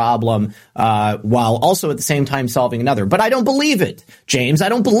one problem, while also at the same time solving another. But I don't believe it, James. I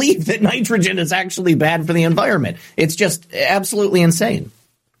don't believe that nitrogen is actually bad for the environment. It's just absolutely insane.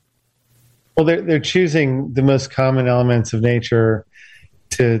 Well, they're choosing the most common elements of nature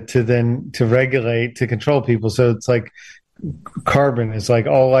to regulate, to control people. So it's like carbon is like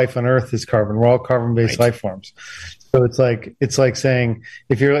all life on Earth is carbon. We're all carbon-based life forms. So it's like saying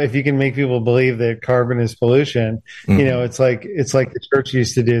if you can make people believe that carbon is pollution, it's like the church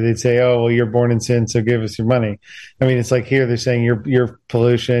used to do. They'd say, "Oh, well, you're born in sin, so give us your money." I mean, it's like here they're saying you're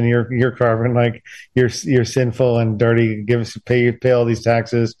pollution, you're carbon, like you're sinful and dirty. Pay all these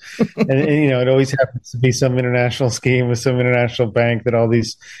taxes, and it always happens to be some international scheme with some international bank that all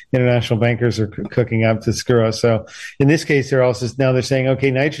these international bankers are cooking up to screw us. So in this case, they're saying,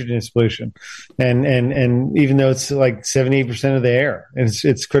 okay, nitrogen is pollution, and even though it's like 78% of the air, and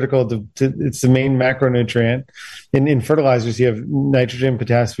it's critical to it's the main macronutrient. In fertilizers, you have nitrogen,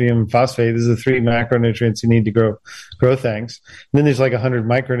 potassium, phosphate. These are the three macronutrients you need to grow things. And then there's like 100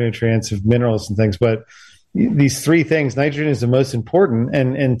 micronutrients of minerals and things. But these three things, nitrogen is the most important.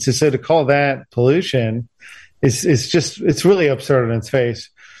 And to call that pollution it's really absurd on its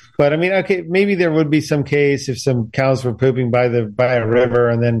face. But I mean, okay, maybe there would be some case if some cows were pooping by a river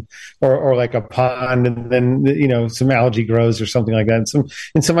and then, or like a pond, and then, some algae grows or something like that. And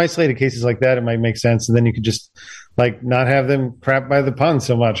in some isolated cases like that, it might make sense. And then you could just like not have them crap by the pond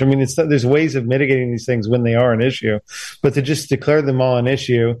so much. I mean, there's ways of mitigating these things when they are an issue, but to just declare them all an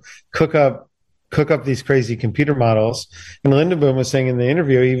issue, cook up these crazy computer models. And Lindenboom was saying in the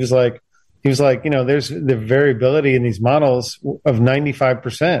interview, he was like, there's the variability in these models of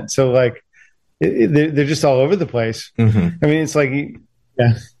 95%. So like they're just all over the place. Mm-hmm. I mean, it's like,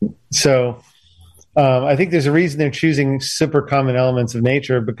 yeah. So I think there's a reason they're choosing super common elements of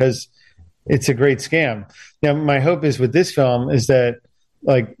nature, because it's a great scam. Now, my hope is with this film is that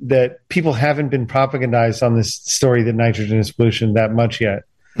people haven't been propagandized on this story that nitrogen is pollution that much yet.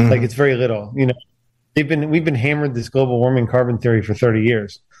 Mm-hmm. Like it's very little, we've been hammered this global warming carbon theory for 30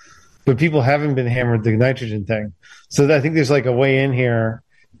 years. But people haven't been hammered the nitrogen thing. So I think there's like a way in here,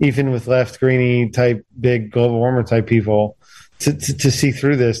 even with left greeny type, big global warmer type people, to see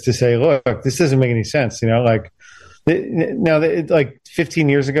through this, to say, look, this doesn't make any sense. Like 15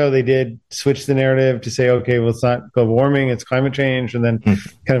 years ago, they did switch the narrative to say, okay, well, it's not global warming, it's climate change. And then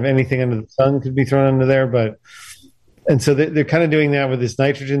kind of anything under the sun could be thrown under there. And so they're kind of doing that with this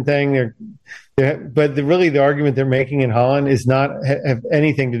nitrogen thing. But the argument they're making in Holland is not have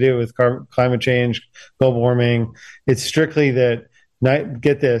anything to do with climate change, global warming. It's strictly that.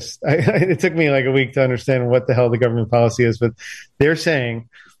 Get this. It took me like a week to understand what the hell the government policy is, but they're saying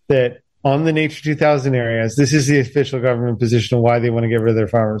that on the Nature 2000 areas, this is the official government position of why they want to get rid of their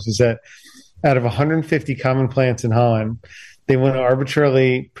farmers, is that out of 150 common plants in Holland, they want to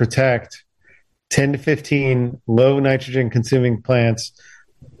arbitrarily protect 10 to 15 low nitrogen consuming plants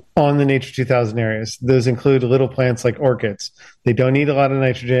on the Nature 2000 areas. Those include little plants like orchids. They don't need a lot of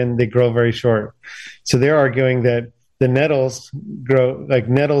nitrogen. They grow very short. So they're arguing that the nettles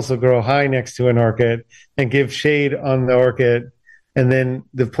will grow high next to an orchid and give shade on the orchid. And then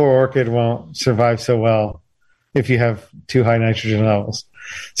the poor orchid won't survive so well if you have too high nitrogen levels.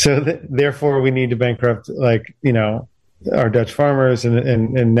 So therefore we need to bankrupt, our Dutch farmers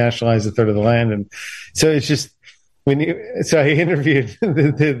and nationalize a third of the land. And so it's just, so I interviewed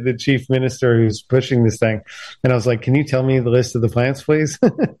the chief minister who's pushing this thing, and I was like, "Can you tell me the list of the plants, please?"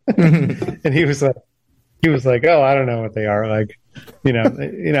 And he was like, "Oh, I don't know what they are. I don't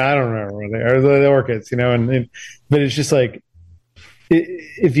remember what they are. The orchids, but it's just like,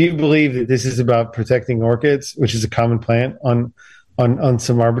 if you believe that this is about protecting orchids, which is a common plant on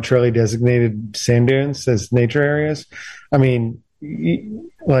some arbitrarily designated sand dunes as nature areas, I mean, you'll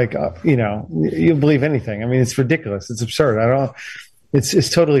believe anything. I mean, it's ridiculous. It's absurd. It's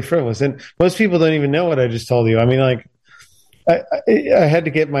totally frivolous. And most people don't even know what I just told you. I mean, I had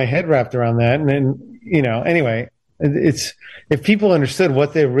to get my head wrapped around that. And then, anyway, if people understood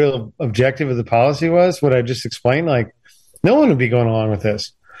what the real objective of the policy was, what I just explained, no one would be going along with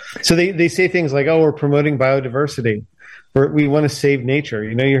this. So they say things like, "Oh, we're promoting biodiversity. We want to save nature."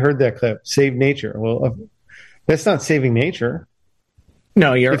 You heard that clip, save nature. Well, that's not saving nature.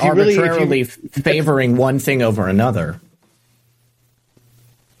 No, you're arbitrarily favoring one thing over another.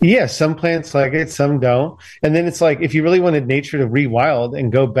 Yeah, some plants like it, some don't. And then it's like, if you really wanted nature to rewild and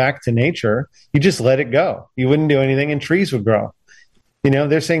go back to nature, you just let it go. You wouldn't do anything and trees would grow.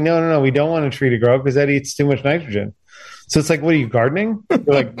 They're saying, no, we don't want a tree to grow because that eats too much nitrogen. So it's like, what are you, gardening?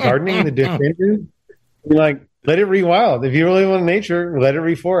 You're gardening the different. You're let it rewild. If you really want nature, let it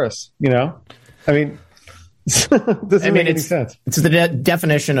reforest, I mean, doesn't make any sense. It's the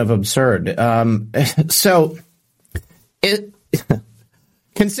definition of absurd.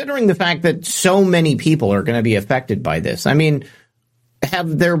 Considering the fact that so many people are going to be affected by this, I mean,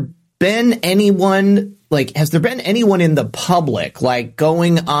 has there been anyone in the public,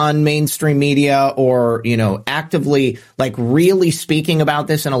 going on mainstream media or, actively, really speaking about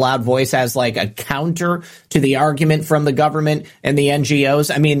this in a loud voice as a counter to the argument from the government and the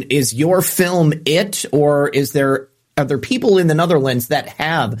NGOs? I mean, is your film it, or are there people in the Netherlands that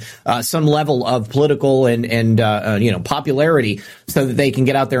have some level of political and popularity so that they can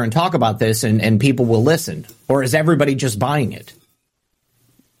get out there and talk about this and people will listen? Or is everybody just buying it?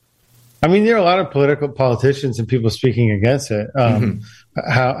 I mean, there are a lot of politicians and people speaking against it.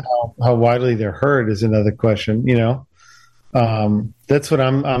 How widely they're heard is another question. That's what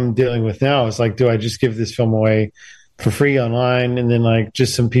I'm dealing with now. Is do I just give this film away for free online, and then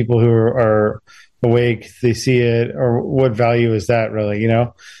just some people who are awake, they see it, or what value is that really?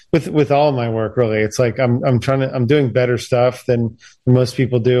 With all of my work, really, it's I'm doing better stuff than most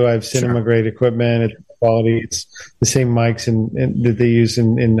people do. I have cinema grade equipment. It's quality. It's the same mics and that they use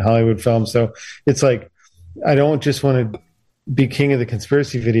in Hollywood films. So it's I don't just want to be king of the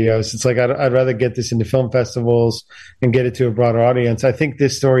conspiracy videos. It's I'd rather get this into film festivals and get it to a broader audience. I think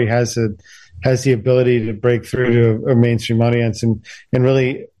this story has the ability to break through to a mainstream audience, and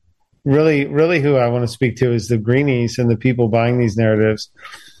really who I want to speak to is the greenies and the people buying these narratives,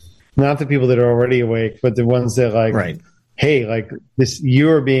 not the people that are already awake, but the ones that hey, this,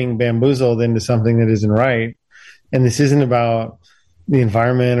 you're being bamboozled into something that isn't right. And this isn't about the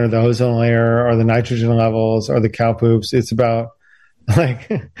environment or the ozone layer or the nitrogen levels or the cow poops. It's about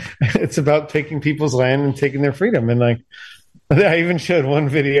it's about taking people's land and taking their freedom. And I even showed one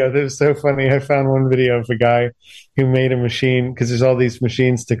video that was so funny. I found one video of a guy who made a machine, because there's all these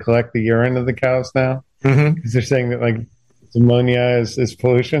machines to collect the urine of the cows now, because they're saying that ammonia is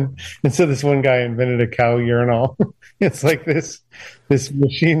pollution. And so this one guy invented a cow urinal. It's this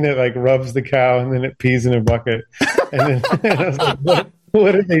machine that rubs the cow and then it pees in a bucket. And then I was like,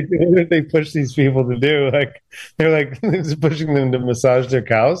 what did they do? What did they push these people to do? They're pushing them to massage their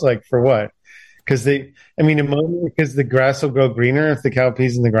cows. For what? Because ammonia, because the grass will grow greener if the cow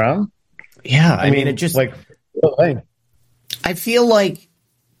pees in the ground. Yeah, I mean, it just I feel like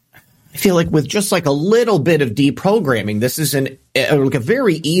with just a little bit of deprogramming, this is a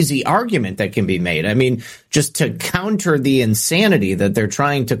very easy argument that can be made. I mean, just to counter the insanity that they're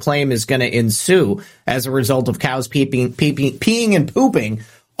trying to claim is going to ensue as a result of cows peeing and pooping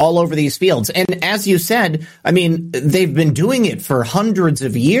all over these fields. And as you said, I mean, they've been doing it for hundreds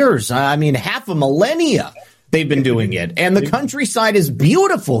of years. I mean, half a millennia they've been doing it. And the countryside is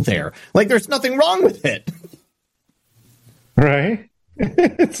beautiful there. There's nothing wrong with it. Right?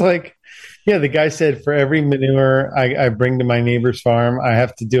 It's Yeah, the guy said for every manure I bring to my neighbor's farm, I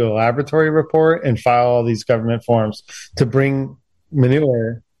have to do a laboratory report and file all these government forms to bring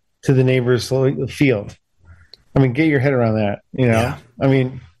manure to the neighbor's field. I mean, get your head around that, Yeah. I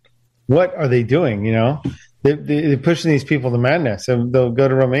mean, what are they doing, They're pushing these people to madness, and they'll go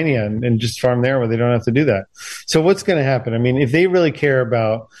to Romania and just farm there where they don't have to do that. So what's going to happen? I mean, if they really care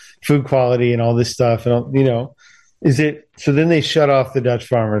about food quality and all this stuff, and so then they shut off the Dutch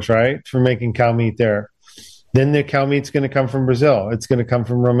farmers, right, for making cow meat there. Then the cow meat's going to come from Brazil. It's going to come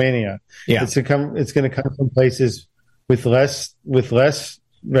from Romania. Yeah. It's going to come from places with less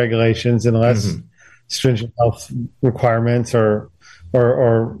regulations and less stringent health requirements or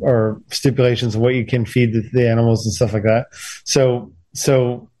stipulations of what you can feed the animals and stuff like that.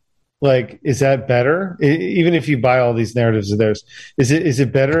 So like, is that better? Even if you buy all these narratives of theirs, is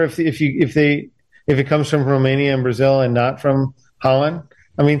it better if it comes from Romania and Brazil and not from Holland?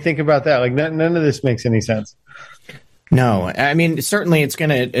 I mean, think about that. Like, none of this makes any sense. No, I mean, certainly it's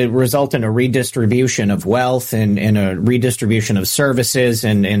going to result in a redistribution of wealth and a redistribution of services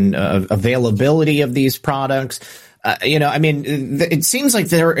and availability of these products. I mean, it seems like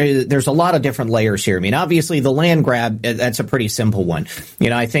there's a lot of different layers here. I mean, obviously the land grab, that's a pretty simple one.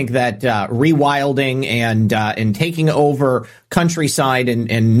 I think that rewilding and taking over countryside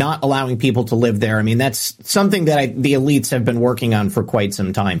and not allowing people to live there, I mean, that's something that the elites have been working on for quite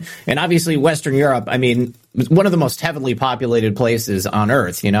some time. And obviously Western Europe, I mean, one of the most heavily populated places on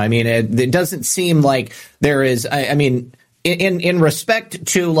earth. I mean, it doesn't seem like there is, I mean, in respect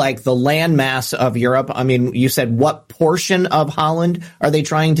to like the land mass of Europe, I mean, you said what portion of Holland are they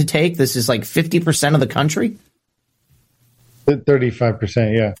trying to take? This is like 50% of the country?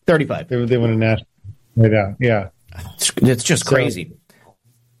 35%, yeah. 35. They want to national right out, yeah. It's just crazy.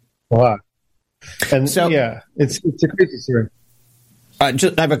 A lot. And so, yeah, it's a crazy story. I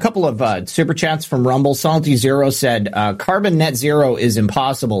have a couple of super chats from Rumble. Salty Zero said, carbon net zero is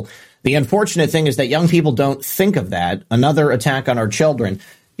impossible. The unfortunate thing is that young people don't think of that. Another attack on our children.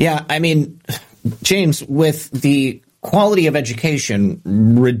 Yeah, I mean, James, with the quality of education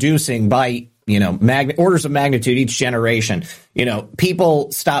reducing by, orders of magnitude each generation,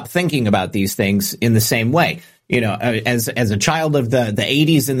 people stop thinking about these things in the same way. As a child of the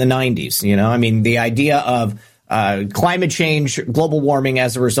 80s and the 90s, I mean, the idea of climate change, global warming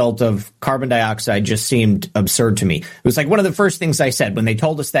as a result of carbon dioxide just seemed absurd to me. It was like one of the first things I said when they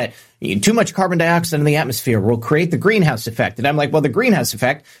told us that too much carbon dioxide in the atmosphere will create the greenhouse effect. And I'm like, well, the greenhouse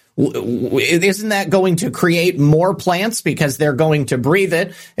effect, isn't that going to create more plants because they're going to breathe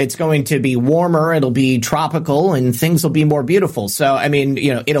it? It's going to be warmer. It'll be tropical and things will be more beautiful. So, I mean,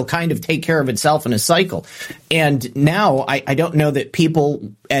 it'll kind of take care of itself in a cycle. And now I don't know that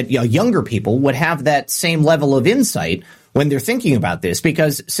people younger people would have that same level of insight when they're thinking about this,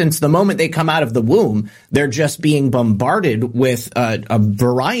 because since the moment they come out of the womb, they're just being bombarded with a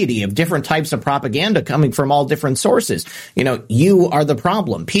variety of different types of propaganda coming from all different sources. You are the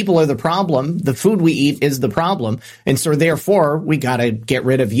problem. People are the problem. The food we eat is the problem. And so therefore, we got to get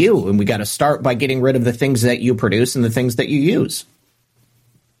rid of you. And we got to start by getting rid of the things that you produce and the things that you use.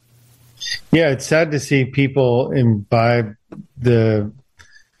 Yeah, it's sad to see people imbibe the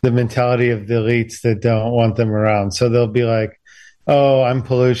mentality of the elites that don't want them around. So they'll be like, oh, I'm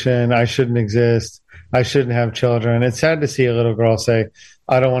pollution. I shouldn't exist. I shouldn't have children. It's sad to see a little girl say,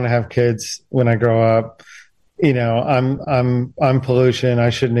 I don't want to have kids when I grow up. I'm pollution.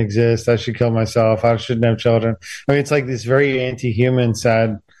 I shouldn't exist. I should kill myself. I shouldn't have children. I mean, it's like this very anti-human,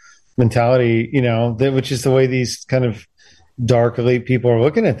 sad mentality, which is the way these kind of dark elite people are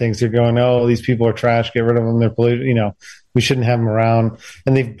looking at things. They're going, oh, these people are trash. Get rid of them. They're polluted. We shouldn't have them around.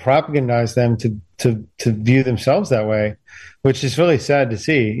 And they've propagandized them to view themselves that way, which is really sad to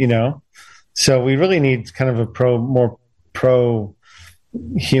see, So we really need kind of a more pro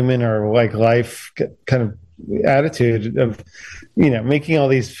human or like life kind of attitude of, making all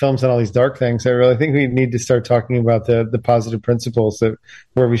these films and all these dark things. I really think we need to start talking about the positive principles that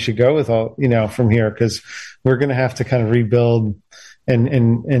where we should go with all, from here, because we're going to have to kind of rebuild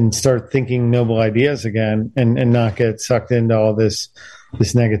and start thinking noble ideas again and not get sucked into all this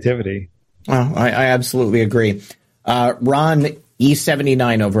negativity. Oh, I absolutely agree. Ron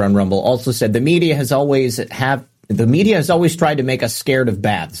E79 over on Rumble also said the media has always tried to make us scared of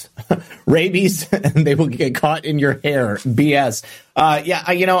bats. Rabies, and they will get caught in your hair. BS.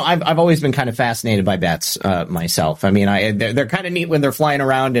 I've always been kind of fascinated by bats myself. I mean, they're kind of neat when they're flying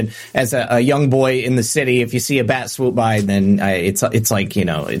around. And as a young boy in the city, if you see a bat swoop by, then it's like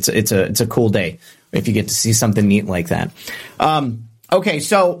it's a cool day if you get to see something neat like that. Okay,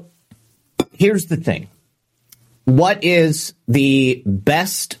 so here's the thing. what is the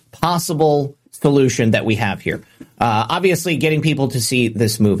best possible solution that we have here? Obviously, getting people to see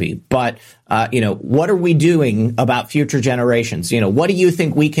this movie, but what are we doing about future generations? What do you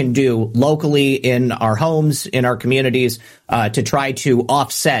think we can do locally in our homes, in our communities, to try to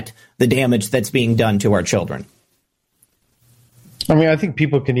offset the damage that's being done to our children? I mean, I think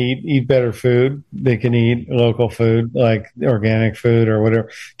people can eat better food. They can eat local food, like organic food or whatever.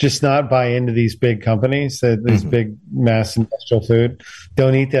 Just not buy into these big companies, these big mass industrial food.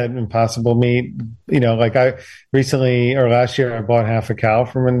 Don't eat that Impossible meat. Like I recently or last year, I bought half a cow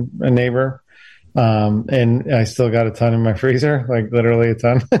from a neighbor. And I still got a ton in my freezer, like literally a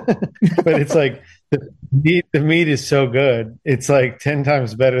ton. But it's like the meat is so good. It's like 10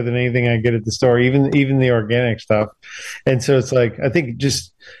 times better than anything I get at the store, even the organic stuff. And so it's like, I think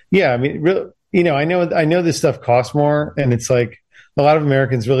I mean, I know this stuff costs more, and it's like a lot of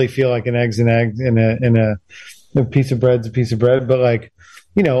Americans really feel like an egg's an egg and a piece of bread's a piece of bread. But like,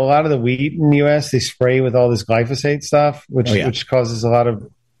 a lot of the wheat in the US, they spray with all this glyphosate stuff, which causes a lot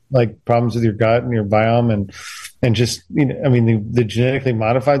of like problems with your gut and your biome and just, I mean, the genetically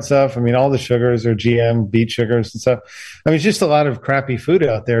modified stuff. I mean, all the sugars are GM, beet sugars and stuff. I mean, it's just a lot of crappy food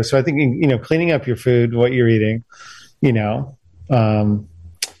out there. So I think, cleaning up your food, what you're eating,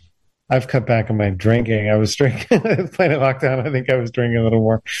 I've cut back on my drinking. I was drinking playing at lockdown. I think I was drinking a little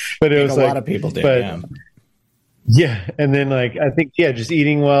more, but it was a lot of people did. Yeah. And then like, I think, just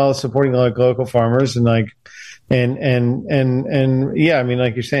eating well, supporting like local farmers and like, and yeah, I mean,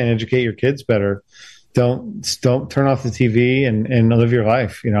 like you're saying, educate your kids better. Don't turn off the TV and live your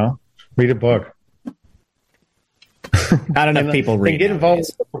life, read a book. Not enough people read. And get involved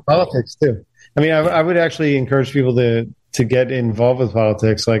with politics too. I mean, I would actually encourage people to get involved with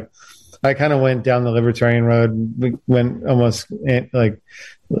politics. Like I kind of went down the libertarian road. We went almost like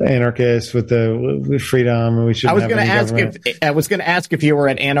anarchist with freedom, and we should. I was going to ask if you were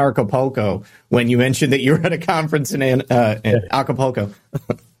at Anarchapulco when you mentioned that you were at a conference in Acapulco.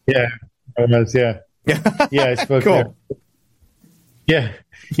 Yeah, I was. Yeah, I spoke cool. there.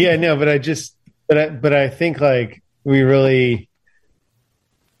 Yeah, no, but I think like we really.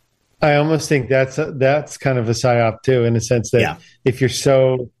 I almost think that's kind of a psyop too, in the sense that if you're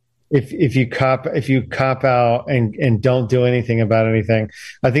so. If you cop out and don't do anything about anything,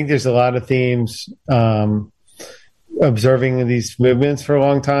 I think there's a lot of themes observing these movements for a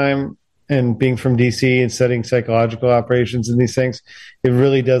long time and being from DC and studying psychological operations and these things. It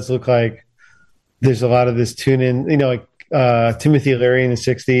really does look like there's a lot of this tune in, like Timothy Leary in the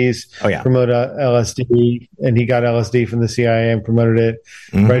 60s promoted LSD, and he got LSD from the CIA and promoted it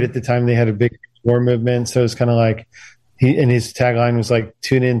right at the time they had a big war movement. So it's kind of like, and his tagline was like,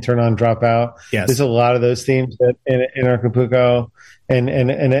 tune in, turn on, drop out. Yes. There's a lot of those themes in Acapulco and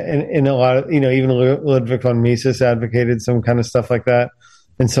a lot of, even Ludwig von Mises advocated some kind of stuff like that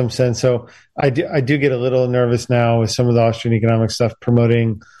in some sense. So I do get a little nervous now with some of the Austrian economic stuff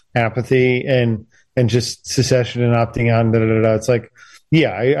promoting apathy and just secession and opting out. It's like,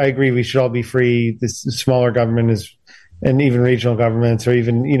 I agree. We should all be free. This smaller government is, and even regional governments, or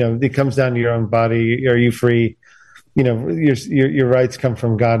even, it comes down to your own body. Are you free? Your rights come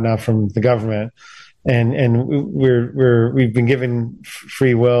from God, not from the government, and we've been given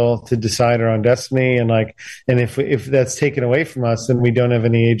free will to decide our own destiny, and if that's taken away from us, then we don't have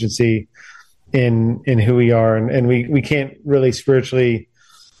any agency in who we are, and we can't really spiritually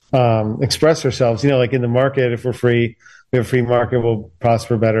express ourselves. Like in the market, if we're free, we have a free market, we'll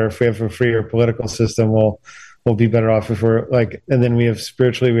prosper better. If we have a freer political system, we'll be better off if we're like, and then we have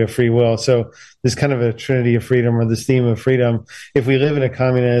spiritually, we have free will. So there's kind of a trinity of freedom, or this theme of freedom. If we live in a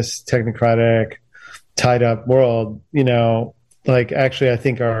communist, technocratic, tied up world, actually I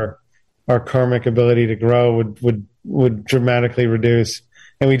think our karmic ability to grow would dramatically reduce,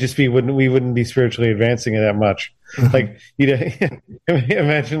 and we wouldn't be spiritually advancing it that much. Like,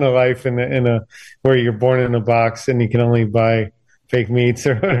 imagine a life in a where you're born in a box and you can only buy fake meats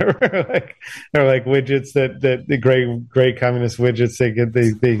or whatever, or widgets that the gray communist widgets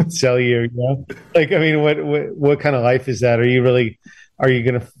they sell you. Like, I mean, what kind of life is that? Are you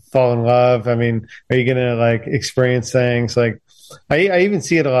going to fall in love? I mean, are you going to experience things? Like, I even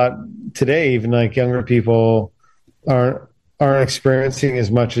see it a lot today. Even younger people aren't experiencing as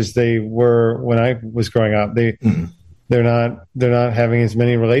much as they were when I was growing up. They're not having as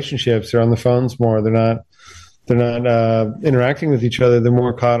many relationships. They're on the phones more. They're not interacting with each other. They're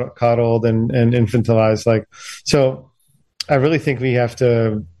more coddled and infantilized. So I really think we have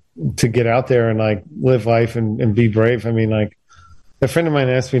to get out there and live life and be brave. I mean, a friend of mine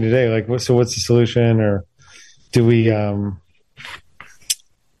asked me today, so what's the solution? Or do we,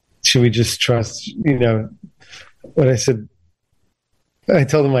 should we just trust, what I said. I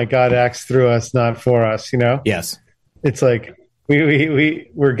told him, like, God acts through us, not for us. Yes. It's like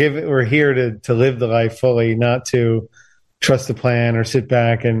we're here to live the life fully, not to trust the plan or sit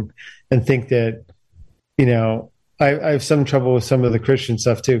back and think that, I have some trouble with some of the Christian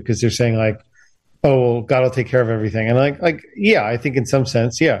stuff too, because they're saying like, oh, well, God will take care of everything. And like, yeah, I think in some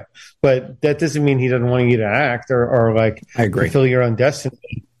sense, yeah, but that doesn't mean he doesn't want you to act or like, I agree, fulfill your own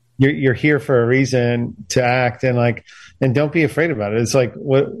destiny. You're here for a reason to act, and don't be afraid about it. It's like,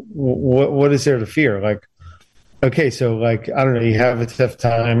 what is there to fear? Like, okay, so like, I don't know, you have a tough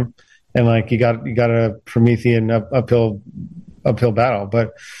time and like, you got a Promethean uphill battle,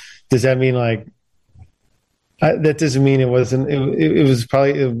 but does that mean like, that doesn't mean it wasn't. It was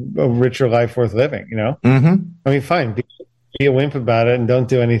probably a richer life worth living. Mm-hmm. I mean, fine, be a wimp about it and don't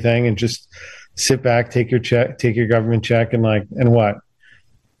do anything and just sit back, take your check, take your government check, and what?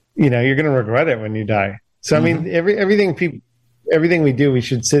 You're going to regret it when you die. So I mean, everything we do, we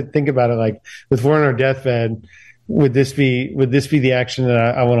should think about it like, if we're on our deathbed, would this be the action that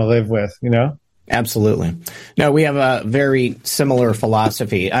I want to live with? Absolutely. No, we have a very similar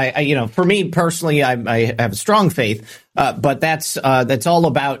philosophy. I for me personally, I have a strong faith, but that's all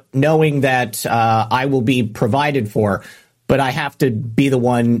about knowing that I will be provided for, but I have to be the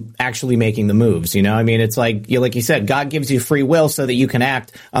one actually making the moves. I mean, it's like you said, God gives you free will so that you can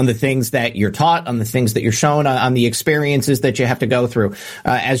act on the things that you're taught, on the things that you're shown, on the experiences that you have to go through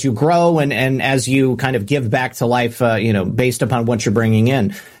as you grow and as you kind of give back to life, based upon what you're bringing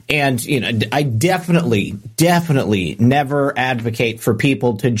in. And, I definitely never advocate for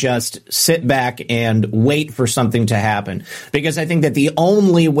people to just sit back and wait for something to happen, because I think that the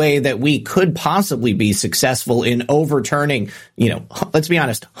only way that we could possibly be successful in overturning, let's be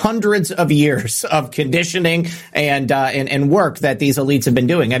honest, hundreds of years of conditioning and work that these elites have been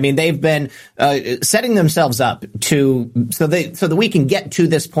doing. I mean, they've been setting themselves up so that we can get to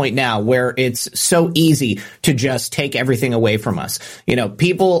this point now where it's so easy to just take everything away from us.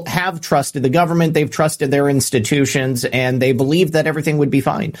 People have trusted the government, they've trusted their institutions, and they believe that everything would be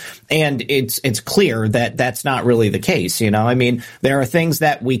fine. And it's clear that that's not really the case. I mean, there are things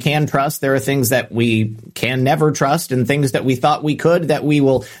that we can trust, there are things that we can never trust, and things that we thought we could that we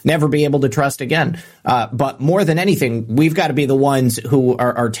will never be able to trust again. But more than anything, we've got to be the ones who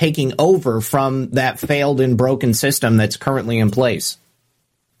are taking over from that failed and broken system that's currently in place.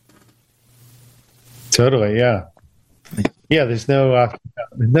 Totally, yeah. Yeah, there's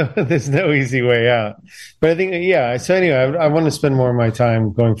no easy way out. But I think, yeah. So anyway, I want to spend more of my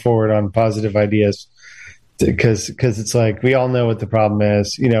time going forward on positive ideas, because it's like, we all know what the problem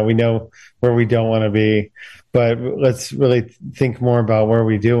is. We know where we don't want to be, but let's really think more about where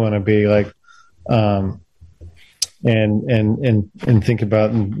we do want to be, like, and think about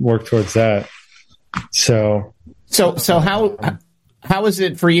and work towards that. So how is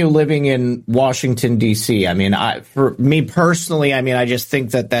it for you living in Washington, D.C.? I mean, for me personally, I mean, I just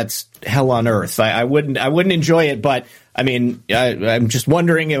think that that's hell on earth. I wouldn't enjoy it, but I mean, I'm just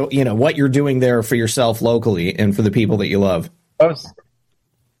wondering, what you're doing there for yourself locally and for the people that you love.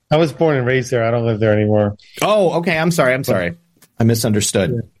 I was born and raised there. I don't live there anymore. Oh, okay. I'm sorry. I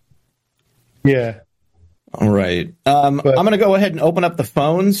misunderstood. Yeah. All right. I'm going to go ahead and open up the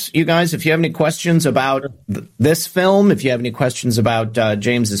phones, you guys. If you have any questions about this film, if you have any questions about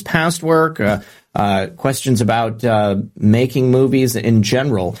James's past work, questions about making movies in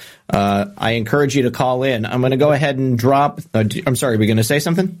general, I encourage you to call in. I'm going to go ahead and drop. I'm sorry, are we going to say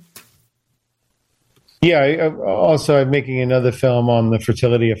something? Yeah. I'm making another film on the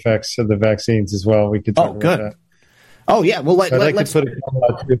fertility effects of the vaccines as well. We could talk about that. Oh, yeah. Well, let's put it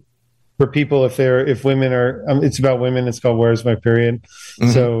out for people, if women are, it's about women. It's called "Where's My Period?" Mm-hmm.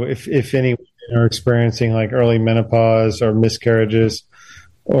 So if any women are experiencing like early menopause or miscarriages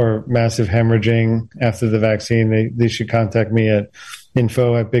or massive hemorrhaging after the vaccine, they should contact me at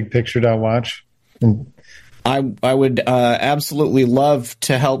info@bigpicture.watch. And I would absolutely love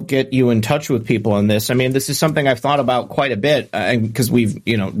to help get you in touch with people on this. I mean, this is something I've thought about quite a bit, because we've,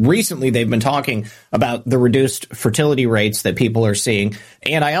 recently they've been talking about the reduced fertility rates that people are seeing.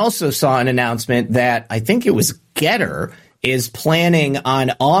 And I also saw an announcement that I think it was Getter is planning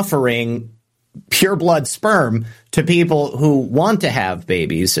on offering pure blood sperm to people who want to have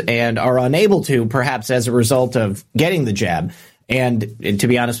babies and are unable to, perhaps as a result of getting the jab. And to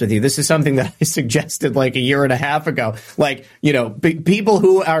be honest with you, this is something that I suggested like a year and a half ago. Like, people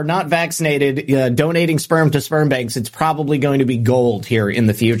who are not vaccinated, donating sperm to sperm banks, it's probably going to be gold here in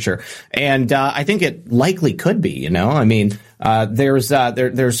the future. And I think it likely could be, I mean, there's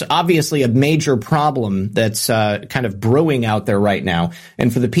obviously a major problem that's kind of brewing out there right now.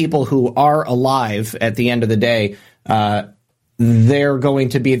 And for the people who are alive at the end of the day, they're going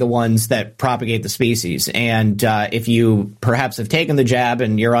to be the ones that propagate the species. And if you perhaps have taken the jab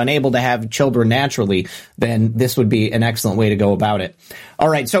and you're unable to have children naturally, then this would be an excellent way to go about it. All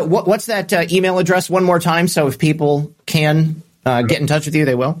right. So what's that email address one more time? So if people can get in touch with you,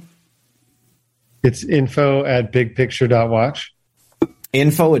 they will. It's info@bigpicture.watch.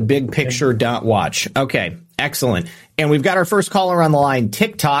 Info@bigpicture.watch. Okay. Excellent. And we've got our first caller on the line.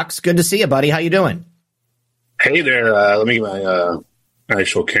 TikToks. Good to see you, buddy. How you doing? Hey there. Let me get my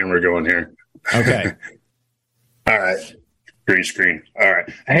actual camera going here. Okay. All right. Green screen. All right.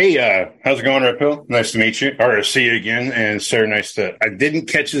 Hey, how's it going, Red Pill? Nice to meet you. Or to see you again. And Sarah, I didn't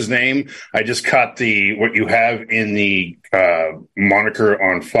catch his name. I just caught what you have in the moniker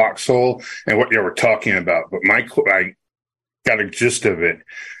on Foxhole and what you were talking about. But I got a gist of it.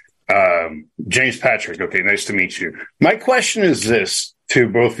 James Patrick. Okay. Nice to meet you. My question is this to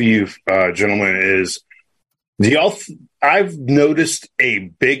both of you gentlemen is, I've noticed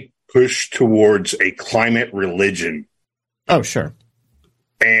a big push towards a climate religion. Oh, sure.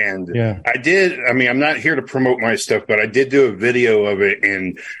 And I'm not here to promote my stuff, but I did do a video of it.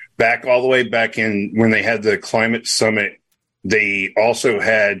 And all the way back in when they had the climate summit, they also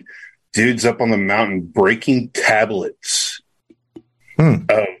had dudes up on the mountain breaking tablets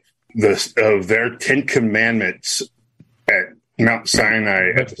of their 10 Commandments at Mount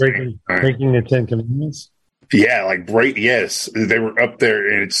Sinai. Breaking the 10 Commandments? Yeah, yes, they were up there,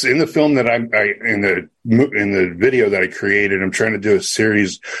 and it's in the film that in the video that I created. I'm trying to do a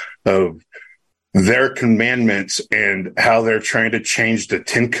series of their commandments and how they're trying to change the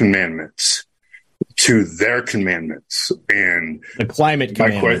 10 Commandments to their commandments and the climate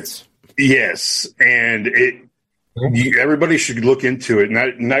commandments. Yes, and everybody should look into it.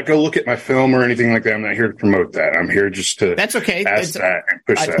 Not go look at my film or anything like that. I'm not here to promote that. I'm here just to That's okay. ask that and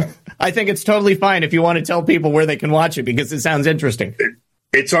push that. I think it's totally fine if you want to tell people where they can watch it because it sounds interesting.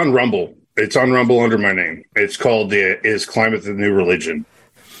 It's on Rumble. It's on Rumble under my name. It's called Is Climate the New Religion?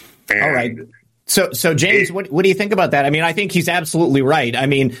 And all right. So James, what do you think about that? I mean, I think he's absolutely right. I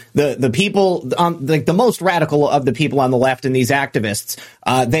mean, the people, the most radical of the people on the left and these activists,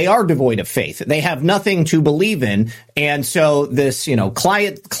 they are devoid of faith. They have nothing to believe in. And so this,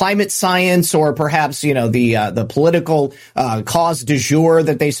 climate science or perhaps, the political cause du jour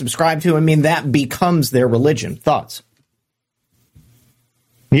that they subscribe to, I mean, that becomes their religion. Thoughts?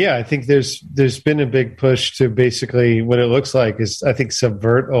 Yeah, I think there's been a big push to basically what it looks like is I think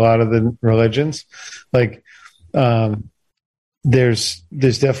subvert a lot of the religions. Like there's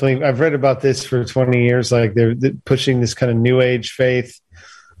definitely I've read about this for 20 years. Like they're pushing this kind of new age faith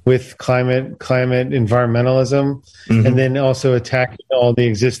with climate environmentalism, and then also attacking all the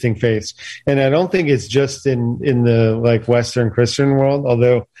existing faiths. And I don't think it's just in the like Western Christian world,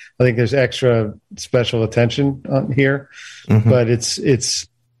 although I think there's extra special attention on here. But it's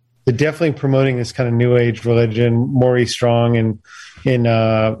definitely promoting this kind of new age religion. Maurice Strong in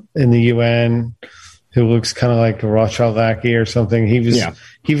the UN, who looks kind of like a Rothschild lackey or something. He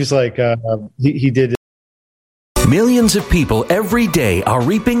was like he did. Millions of people every day are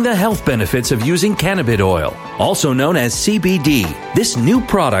reaping the health benefits of using cannabis oil, also known as CBD. This new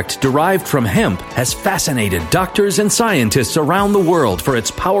product derived from hemp has fascinated doctors and scientists around the world for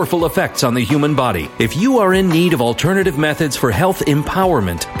its powerful effects on the human body. If you are in need of alternative methods for health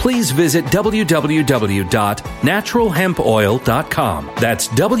empowerment, please visit www.naturalhempoil.com. That's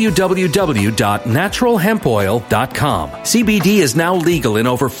www.naturalhempoil.com. CBD is now legal in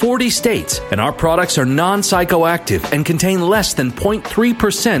over 40 states, and our products are non-psychoactive and contain less than 0.3%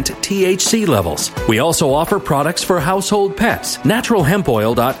 THC levels. We also offer products for household pets.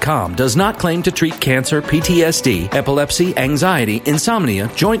 NaturalHempOil.com does not claim to treat cancer, PTSD, epilepsy, anxiety, insomnia,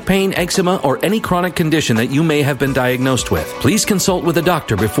 joint pain, eczema, or any chronic condition that you may have been diagnosed with. Please consult with a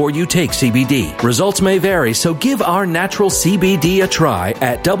doctor before you take CBD. Results may vary, so give our natural CBD a try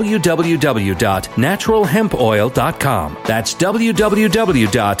at www.naturalhempoil.com. That's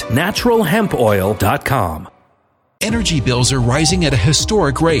www.naturalhempoil.com. Energy bills are rising at a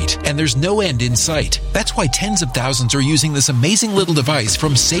historic rate, and there's no end in sight. That's why tens of thousands are using this amazing little device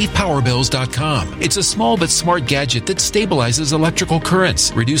from SavePowerBills.com. It's a small but smart gadget that stabilizes electrical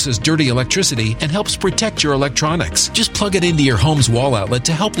currents, reduces dirty electricity, and helps protect your electronics. Just plug it into your home's wall outlet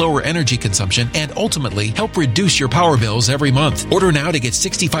to help lower energy consumption and ultimately help reduce your power bills every month. Order now to get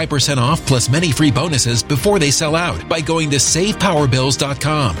 65% off plus many free bonuses before they sell out by going to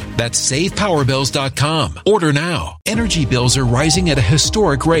SavePowerBills.com. That's SavePowerBills.com. Order now. Energy bills are rising at a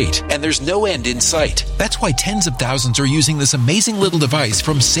historic rate, and there's no end in sight. That's why tens of thousands are using this amazing little device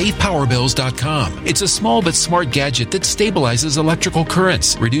from SavePowerBills.com. It's a small but smart gadget that stabilizes electrical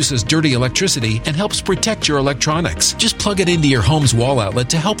currents, reduces dirty electricity, and helps protect your electronics. Just plug it into your home's wall outlet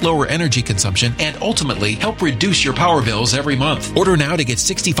to help lower energy consumption and ultimately help reduce your power bills every month. Order now to get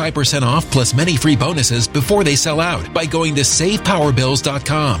 65% off plus many free bonuses before they sell out by going to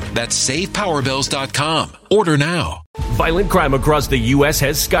SavePowerBills.com. That's SavePowerBills.com. Order now. Violent crime across the U.S.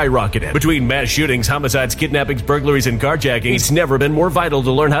 has skyrocketed. Between mass shootings, homicides, kidnappings, burglaries, and carjacking, it's never been more vital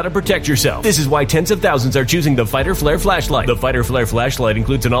to learn how to protect yourself. This is why tens of thousands are choosing the Fighter Flare flashlight. The Fighter Flare flashlight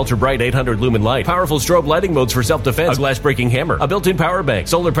includes an ultra-bright 800 lumen light, powerful strobe lighting modes for self-defense, a glass-breaking hammer, a built-in power bank,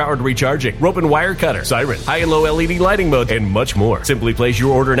 solar-powered recharging, rope and wire cutter, siren, high and low LED lighting mode, and much more. Simply place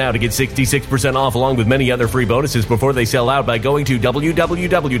your order now to get 66% off along with many other free bonuses before they sell out by going to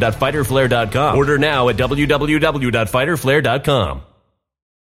www.fighterflare.com. Order now at www.fighterflare.com.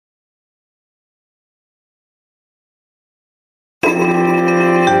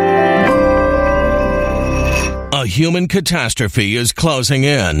 A human catastrophe is closing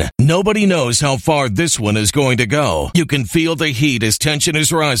in. Nobody knows how far this one is going to go. You can feel the heat as tension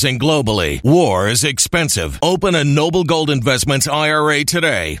is rising globally. War is expensive. Open a Noble Gold Investments IRA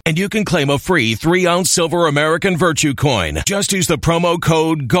today, and you can claim a free 3-ounce silver American Virtue coin. Just use the promo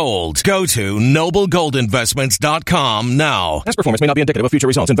code GOLD. Go to noblegoldinvestments.com now. Past performance may not be indicative of future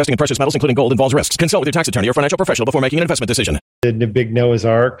results. Investing in precious metals, including gold, involves risks. Consult with your tax attorney or financial professional before making an investment decision. Did the big Noah's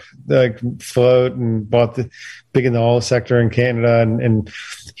Ark float and bought the big in the oil sector in Canada, and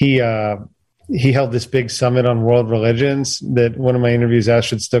he held this big summit on world religions that one of my interviews,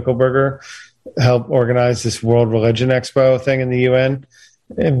 Astrid Stuckelberger, helped organize this World Religion Expo thing in the UN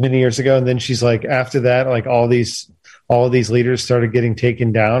many years ago. And then she's like, after that, like all these leaders started getting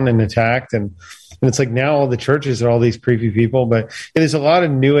taken down and attacked, and it's like now all the churches are all these creepy people. But there's a lot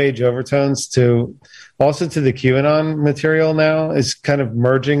of new age overtones to the QAnon material now is kind of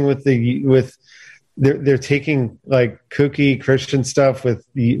merging with they're taking like kooky Christian stuff with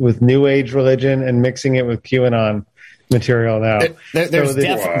new age religion and mixing it with QAnon material now. There's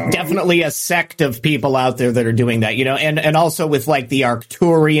definitely a sect of people out there that are doing that, and also with like the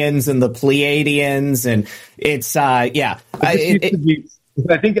Arcturians and the Pleiadians, and it's I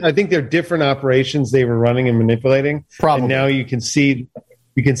think they're different operations they were running and manipulating. Probably. And now you can see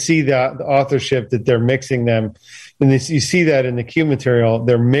the authorship that they're mixing them, and you see that in the Q material.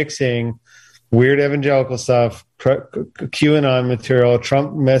 They're mixing weird evangelical stuff, QAnon material,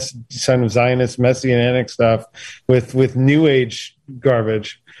 Trump son of Zionist messianic stuff with new age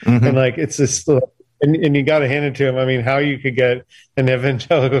garbage, and like it's this. And you got to hand it to him. I mean, how you could get an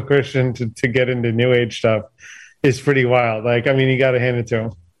evangelical Christian to get into new age stuff is pretty wild. Like, I mean, you got to hand it to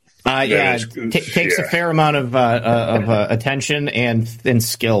him. Takes a fair amount of attention and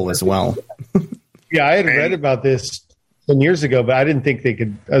skill as well. Yeah, I had read about this 10 years ago, but I didn't think they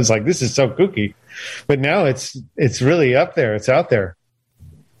could. I was like, this is so kooky. But now it's really up there. It's out there.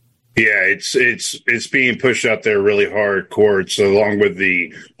 Yeah, it's being pushed out there really hardcore. So along with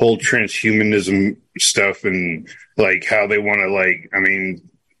the whole transhumanism stuff and like how they want to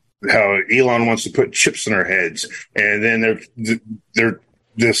how Elon wants to put chips in our heads, and then they're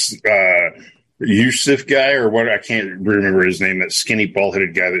this Yusuf guy or what, I can't remember his name, that skinny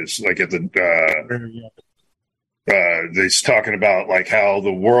bald-headed guy that's like at the that's talking about like how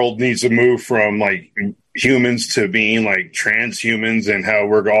the world needs to move from like humans to being like transhumans, and how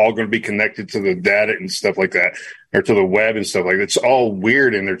we're all going to be connected to the data and stuff like that, or to the web and stuff like that. It's all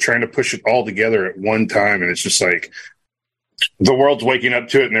weird, and they're trying to push it all together at one time, and it's just like the world's waking up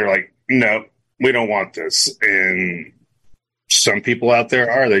to it, and they're like, no, we don't want this. And some people out there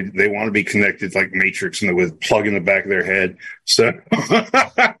they want to be connected like Matrix and with plug in the back of their head. So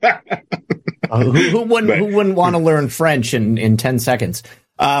who wouldn't want to learn French in 10 seconds?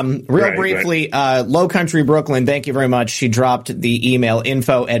 Briefly, Low Country Brooklyn, thank you very much. She dropped the email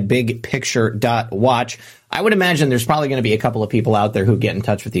info@bigpicture.watch. I would imagine there's probably going to be a couple of people out there who get in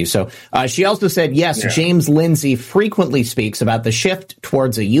touch with you. So she also said, yes, James Lindsay frequently speaks about the shift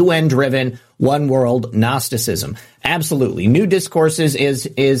towards a UN-driven one world Gnosticism. Absolutely. New Discourses is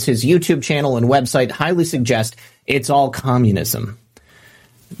his YouTube channel and website. Highly suggest it's all communism.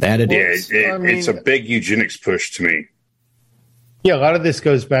 That it is. It's a big eugenics push to me. Yeah, a lot of this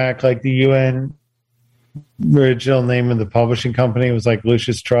goes back, like the UN original name of the publishing company was like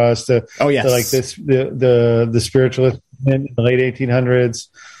Lucis Trust. The spiritualist in the late 1800s.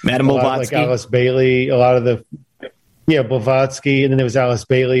 Madame Blavatsky. Like Alice Bailey, a lot of the Blavatsky, and then there was Alice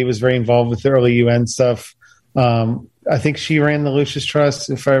Bailey, who was very involved with the early UN stuff. I think she ran the Lucis Trust,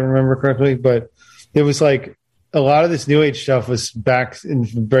 if I remember correctly. But it was like a lot of this New Age stuff was back in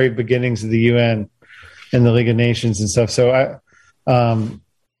the very beginnings of the UN and the League of Nations and stuff. So I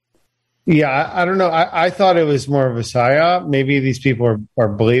don't know. I thought it was more of a psyop. Maybe these people are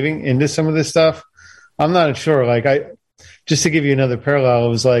believing into some of this stuff. I'm not sure. Just to give you another parallel, it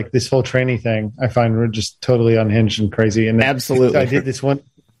was like this whole tranny thing. I find we're just totally unhinged and crazy. And absolutely, I did this one.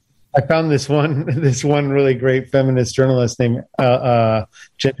 I found this one really great feminist journalist named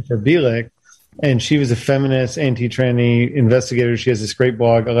Jennifer Bielik, and she was a feminist, anti-tranny investigator. She has this great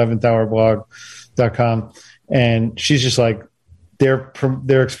blog, 11thhourblog.com, and she's just like, they're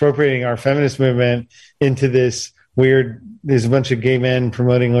expropriating our feminist movement into this weird. There's a bunch of gay men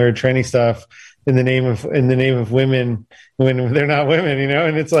promoting weird tranny stuff in the name of women when they're not women,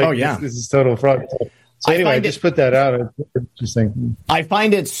 and it's like, this is total fraud. So anyway, I just put that out. It's interesting. I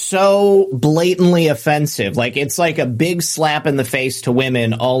find it so blatantly offensive. Like, it's like a big slap in the face to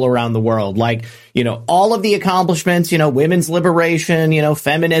women all around the world. Like, all of the accomplishments, women's liberation,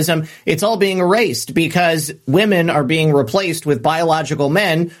 feminism, it's all being erased because women are being replaced with biological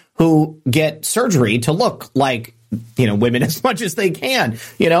men who get surgery to look like women as much as they can.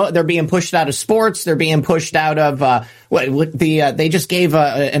 They're being pushed out of sports. They're being pushed out of they just gave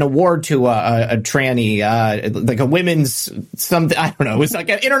an award to a tranny, like a women's something. I don't know. It was like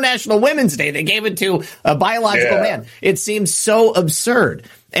an International Women's Day. They gave it to a biological man. It seems so absurd.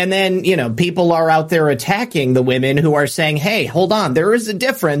 And then, people are out there attacking the women who are saying, hey, hold on, there is a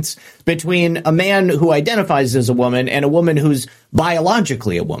difference between a man who identifies as a woman and a woman who's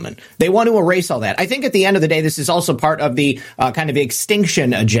biologically a woman. They want to erase all that. I think at the end of the day, this is also part of the kind of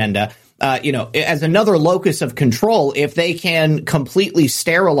extinction agenda. As another locus of control, if they can completely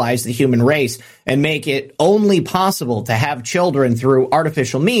sterilize the human race and make it only possible to have children through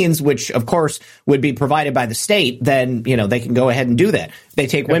artificial means, which, of course, would be provided by the state, then, they can go ahead and do that. They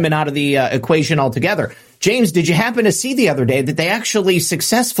take women out of the equation altogether. James, did you happen to see the other day that they actually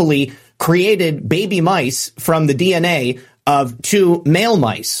successfully created baby mice from the DNA of 2 male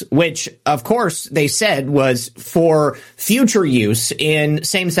mice, which, of course, they said was for future use in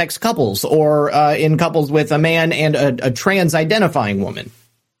same-sex couples or in couples with a man and a trans-identifying woman?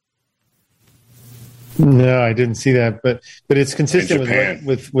 No, I didn't see that, but it's consistent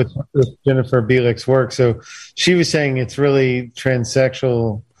with Jennifer Bielik's work. So she was saying it's really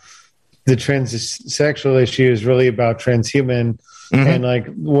transsexual. The transsexual issue is really about transhuman, and like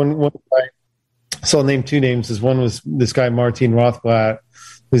one so I'll name 2 names. One was this guy, Martin Rothblatt,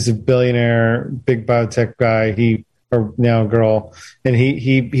 who's a billionaire, big biotech guy. Or now a girl, and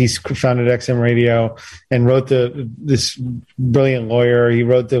he's founded XM Radio and wrote this brilliant lawyer. He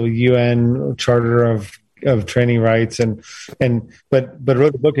wrote the UN Charter of Tranny Rights, but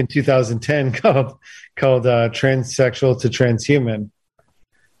wrote a book in 2010 called Transsexual to Transhuman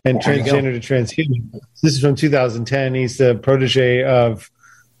and Transgender to Transhuman. This is from 2010. He's the protege of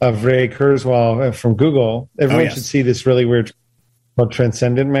Ray Kurzweil from Google. Everyone should see this really weird called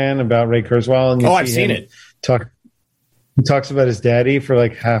Transcendent Man about Ray Kurzweil. And I've seen it. He talks about his daddy for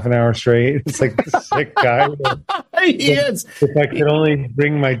like half an hour straight. It's like this sick guy. He is. If I could only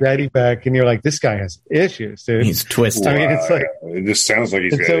bring my daddy back, and you're like, this guy has issues, dude. He's twisted. I mean, it's like it just sounds like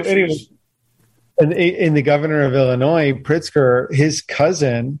he's got issues. Anyway, and the governor of Illinois, Pritzker, his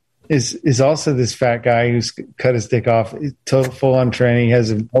cousin is also this fat guy who's cut his dick off. Total full on tranny. He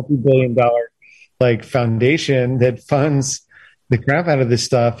has a multi-billion-dollar foundation that funds the crap out of this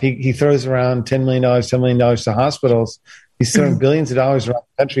stuff. He throws around $10 million to hospitals. He's throwing billions of dollars around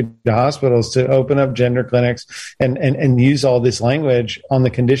the country to hospitals to open up gender clinics and use all this language on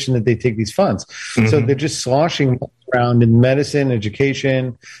the condition that they take these funds. So they're just sloshing around in medicine,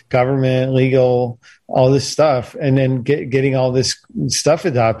 education, government, legal, all this stuff, and then getting all this stuff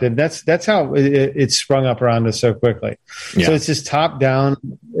adopted. That's how it sprung up around us so quickly. Yeah. So it's this top-down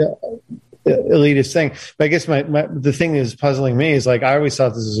elitist thing. But I guess the thing that is puzzling me is like I always thought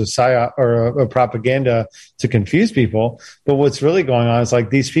this was a psyop or a propaganda to confuse people. But what's really going on is like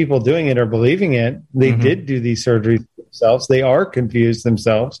these people doing it are believing it. They did do these surgeries themselves. They are confused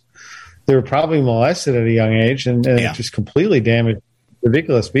themselves. They were probably molested at a young age and just completely damaged,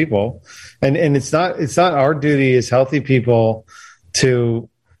 ridiculous people. And it's not our duty as healthy people to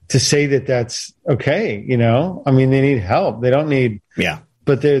to say that that's okay. You know, I mean, they need help. They don't need. Yeah.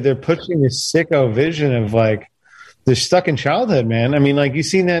 But they're pushing this sicko vision of like they're stuck in childhood, man. I mean, like you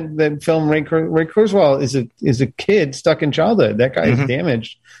seen that film Ray Kurzweil is a kid stuck in childhood. That guy is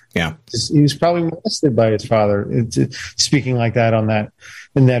damaged. Yeah, he was probably molested by his father. Speaking like that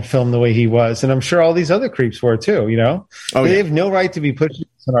in that film, the way he was, and I'm sure all these other creeps were too. You know, they have no right to be pushing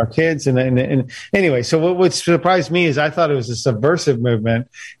this on our kids. And anyway, so what surprised me is I thought it was a subversive movement,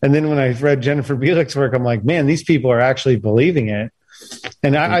 and then when I read Jennifer Bielek's work, I'm like, man, these people are actually believing it.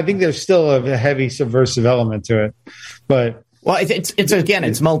 And I think there's still a heavy subversive element to it, but. Well,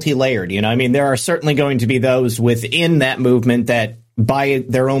 it's multi-layered. You know, I mean, there are certainly going to be those within that movement that buy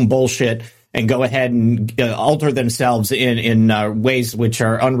their own bullshit and go ahead and alter themselves in ways which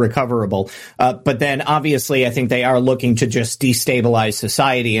are unrecoverable. But then, obviously, I think they are looking to just destabilize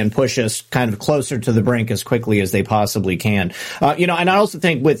society and push us kind of closer to the brink as quickly as they possibly can. And I also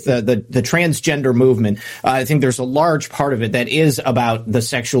think with the transgender movement, I think there's a large part of it that is about the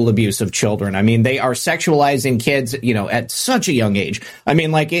sexual abuse of children. I mean, they are sexualizing kids, at such a young age. I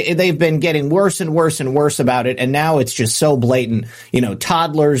mean, like they've been getting worse and worse and worse about it. And now it's just so blatant,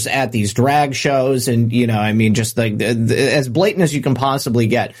 toddlers at these drag shows and, just like as blatant as you can possibly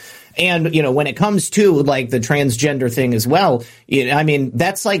get. And, when it comes to like the transgender thing as well,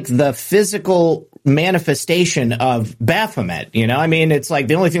 that's like the physical manifestation of Baphomet. It's like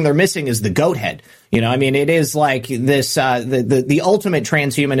the only thing they're missing is the goat head. It is like this, the ultimate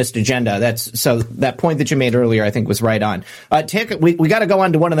transhumanist agenda. So that point that you made earlier, I think was right on. Tick, we got to go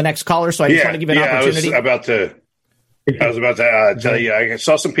on to one of the next callers. So I just want to give you an opportunity. I was about to tell you, I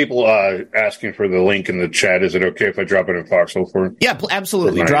saw some people asking for the link in the chat. Is it okay if I drop it in Foxhole for them? Yeah,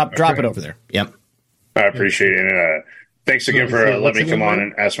 absolutely. Drop it over there. Yep. I appreciate it. And, thanks again for letting me come on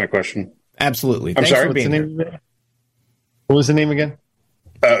and ask my question. Absolutely. I'm sorry. What's the name? What was the name again?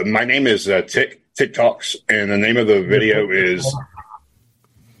 My name is TikToks, and the name of the video is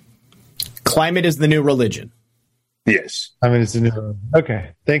Climate is the New Religion. Yes. It's the new.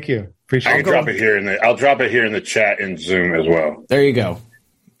 Okay. Thank you. I'll drop it here in the chat in Zoom as well. There you go.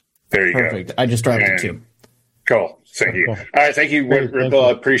 Perfect. I just dropped it too. Cool. Thank you. All right. Thank you, Ripple.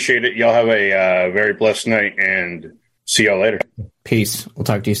 I appreciate it. Y'all have a very blessed night and see y'all later. Peace. We'll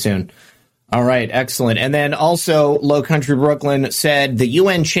talk to you soon. All right. Excellent. And then also Low Country Brooklyn said the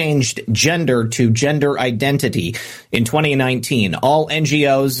UN changed gender to gender identity in 2019. All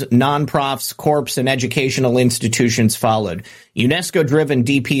NGOs, nonprofits, corps, and educational institutions followed. UNESCO-driven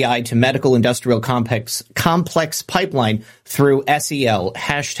DPI to medical industrial complex pipeline through SEL,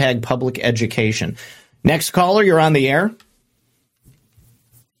 #public education. Next caller, you're on the air.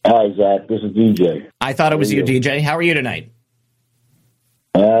 Hi, Zach. This is DJ. I thought it was you, DJ. How are you tonight?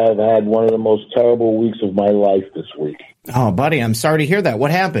 I've had one of the most terrible weeks of my life this week. Oh, buddy, I'm sorry to hear that. What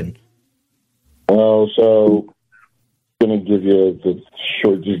happened? Well, so I'm going to give you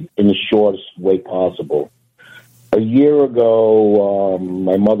in the shortest way possible. A year ago,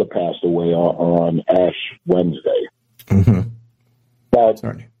 my mother passed away on Ash Wednesday. Mm-hmm. About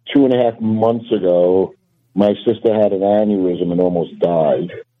 2.5 months ago, my sister had an aneurysm and almost died.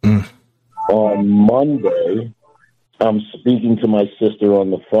 On Monday, I'm speaking to my sister on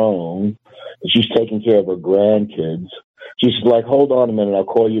the phone, and she's taking care of her grandkids. She's like, hold on a minute, I'll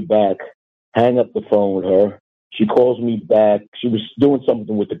call you back. Hang up the phone with her. She calls me back. She was doing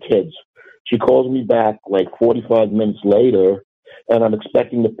something with the kids. She calls me back like 45 minutes later, and I'm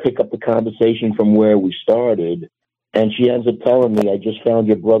expecting to pick up the conversation from where we started. And she ends up telling me, I just found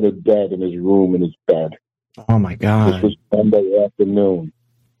your brother dead in his room in his bed. Oh, my God. This was Sunday afternoon.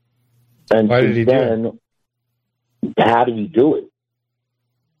 And why did he do it? How did he do it?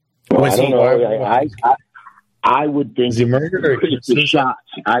 Well, I don't know. I would think it's the shots.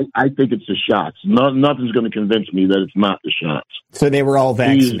 I think it's the shots. Nothing's going to convince me that it's not the shots. So they were all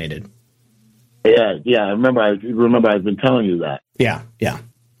vaccinated. Yeah. I remember I've been telling you that. Yeah.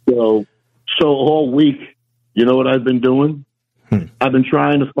 So all week, you know what I've been doing? I've been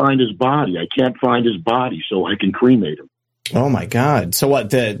trying to find his body. I can't find his body, so I can cremate him. Oh my God! So what?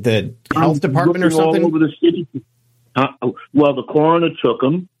 The health department or something? All over the city. Well, the coroner took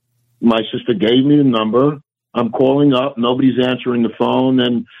him. My sister gave me the number. I'm calling up. Nobody's answering the phone.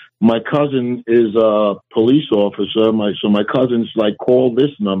 And my cousin is a police officer. So my cousin's like, call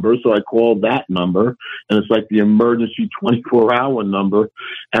this number. So I called that number. And it's like the emergency 24-hour number.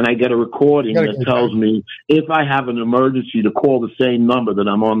 And I get a recording that tells me if I have an emergency to call the same number that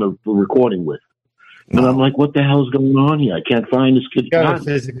I'm on the recording with. And I'm like, what the hell's going on here? I can't find this kid. You gotta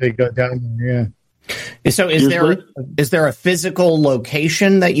physically go down there, yeah. So is there a physical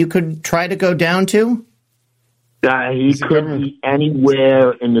location that you could try to go down to? He could be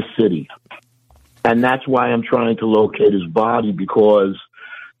anywhere in the city. And that's why I'm trying to locate his body, because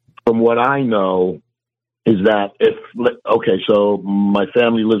from what I know is that so my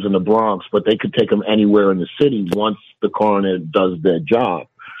family lives in the Bronx, but they could take him anywhere in the city once the coroner does their job.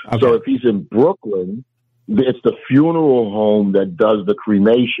 Okay. So if he's in Brooklyn, it's the funeral home that does the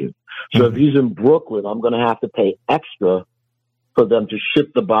cremation. So if he's in Brooklyn, I'm going to have to pay extra for them to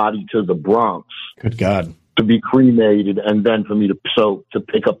ship the body to the Bronx. Good God. To be cremated, and then for me to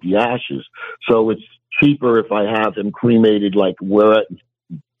pick up the ashes. So it's cheaper if I have him cremated like where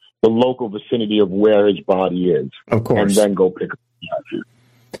the local vicinity of where his body is. Of course. And then go pick up the ashes.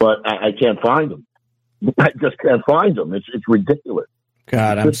 But I can't find them. I just can't find them. It's ridiculous.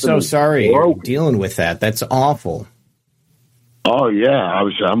 God, I'm so sorry you're dealing with that. That's awful. Oh yeah,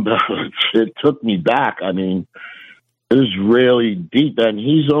 it took me back. I mean, it was really deep, and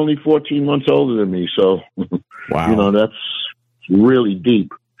he's only 14 months older than me, so wow. That's really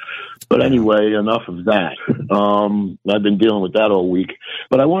deep. But anyway, enough of that. I've been dealing with that all week.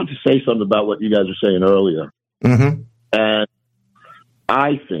 But I wanted to say something about what you guys were saying earlier. Mm-hmm. And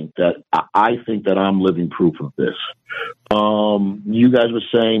I think that I'm living proof of this. You guys were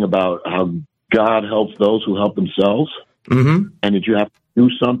saying about how God helps those who help themselves, mm-hmm. and that you have to do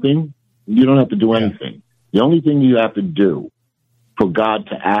something. You don't have to do anything. The only thing you have to do for God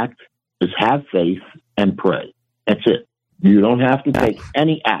to act is have faith and pray. That's it. You don't have to take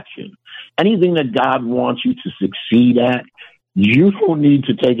any action. Anything that God wants you to succeed at, you don't need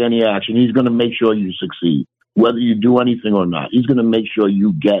to take any action. He's going to make sure you succeed, whether you do anything or not. He's going to make sure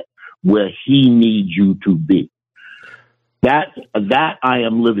you get where he needs you to be. That I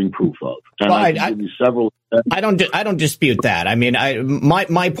am living proof of. And well, I can give you several. I don't dispute that. I mean,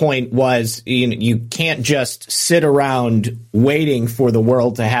 my point was, you can't just sit around waiting for the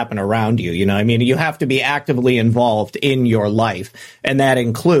world to happen around you. I mean, you have to be actively involved in your life, and that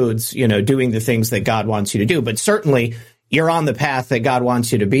includes, doing the things that God wants you to do. But certainly, you're on the path that God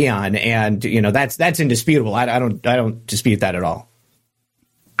wants you to be on, and that's indisputable. I don't dispute that at all.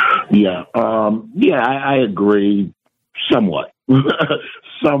 Yeah, I agree. Somewhat.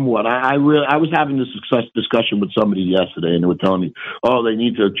 Somewhat. I was having this discussion with somebody yesterday, and they were telling me, they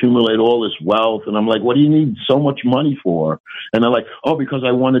need to accumulate all this wealth. And I'm like, what do you need so much money for? And they're like, because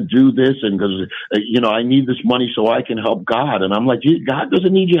I want to do this, and because, I need this money so I can help God. And I'm like, God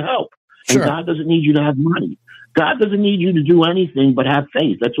doesn't need your help. Sure. And God doesn't need you to have money. God doesn't need you to do anything but have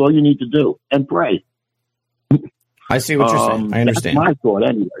faith. That's all you need to do. And pray. I see what you're saying. I understand. That's my thought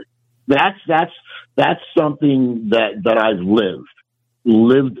anyway. That's something that I've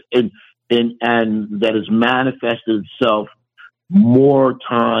lived in, and that has manifested itself more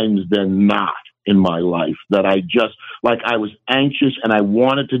times than not in my life. That I was anxious and I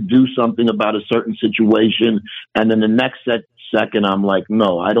wanted to do something about a certain situation, and then the next second I'm like,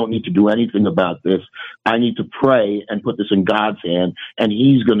 no, I don't need to do anything about this. I need to pray and put this in God's hand, and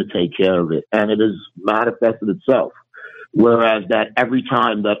he's going to take care of it. And it has manifested itself. Whereas that every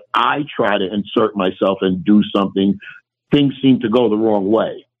time that I try to insert myself and do something, things seem to go the wrong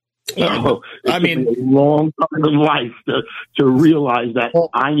way. So a long time in life to realize that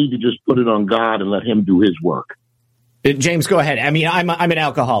I need to just put it on God and let him do his work. James, go ahead. I mean, I'm an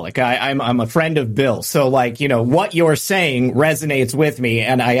alcoholic. I'm a friend of Bill. So what you're saying resonates with me,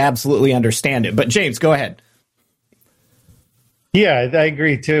 and I absolutely understand it. But James, go ahead. Yeah, I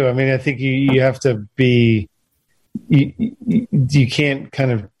agree too. I mean, I think you have to be, you can't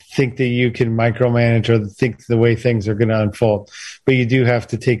kind of think that you can micromanage or think the way things are going to unfold, but you do have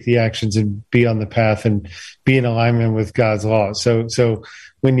to take the actions and be on the path and be in alignment with God's law. So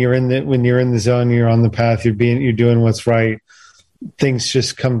when you're in the zone, you're on the path, you're doing what's right. Things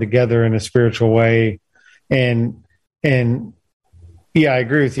just come together in a spiritual way. And yeah, I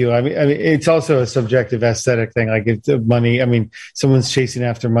agree with you. I mean, it's also a subjective aesthetic thing. Like it's money. I mean, someone's chasing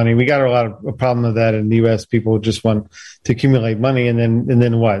after money. We got a problem with that in the U.S. People just want to accumulate money, and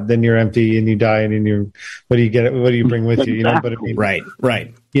then what? Then you're empty and you die, and then what do you get? What do you bring with you? But I mean,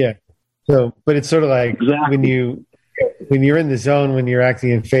 right. Yeah. So, but it's sort of like when you're in the zone, when you're acting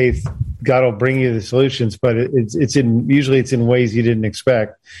in faith, God will bring you the solutions. But usually it's in ways you didn't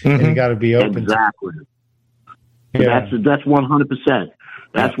expect, and you got to be open. Exactly. Yeah. That's 100%.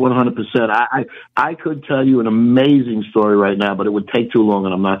 That's 100%. I could tell you an amazing story right now, but it would take too long,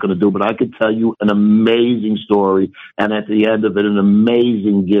 and I'm not going to do it. But I could tell you an amazing story, and at the end of it, an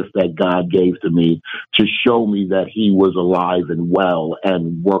amazing gift that God gave to me to show me that he was alive and well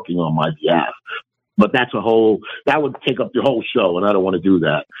and working on my behalf. But that would take up the whole show, and I don't want to do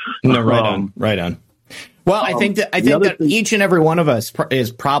that. No, right on. Well, I think that each and every one of us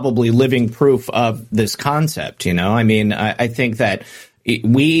is probably living proof of this concept. I mean, I think that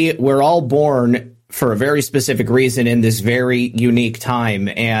we're all born for a very specific reason in this very unique time,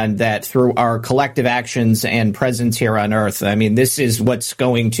 and that through our collective actions and presence here on Earth, I mean, this is what's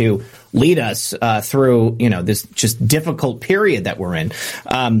going to lead us through, this just difficult period that we're in.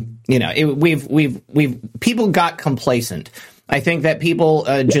 People got complacent. I think that people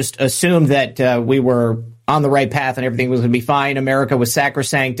just assumed that we were on the right path and everything was going to be fine. America was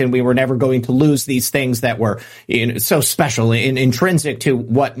sacrosanct, and we were never going to lose these things that were so special and intrinsic to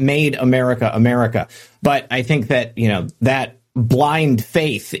what made America America. But I think that, that blind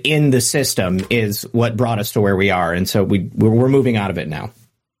faith in the system is what brought us to where we are. And so we're moving out of it now.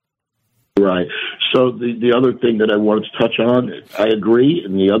 Right. So the other thing that I wanted to touch on, I agree.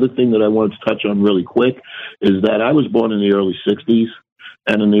 And the other thing that I wanted to touch on really quick is that I was born in the early 60s.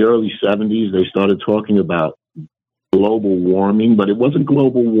 And in the early 70s, they started talking about global warming, but it wasn't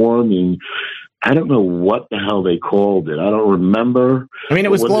global warming. I don't know what the hell they called it. I don't remember. I mean, it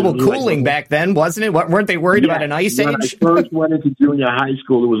was global cooling back then, wasn't it? Weren't they worried about an ice age? When I first went into junior high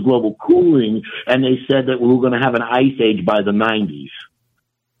school, it was global cooling, and they said that we were going to have an ice age by the 90s.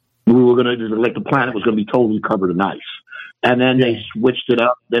 We were going to, like, the planet was going to be totally covered in ice. And then they switched it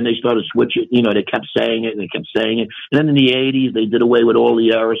up. Then they started switching. They kept saying it and they kept saying it. And then in the 80s, they did away with all the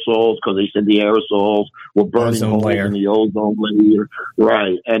aerosols because they said the aerosols were burning holes in the ozone layer.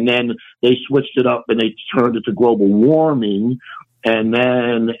 Right. And then they switched it up and they turned it to global warming. And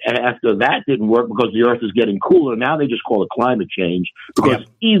then after that didn't work because the Earth is getting cooler, now they just call it climate change. Because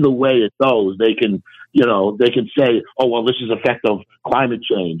either way it goes, they can, they can say, oh, well, this is effect of climate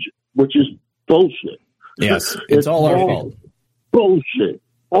change, which is bullshit. Yes, it's all our fault. Bullshit.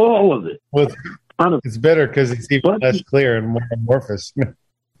 All of it. Well, it's better because it's even less clear and more amorphous.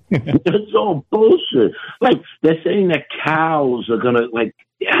 It's all bullshit. Like, they're saying that cows are going to,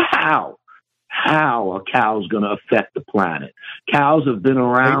 how are cows going to affect the planet? Cows have been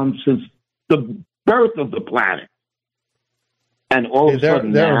around since the birth of the planet. And all of a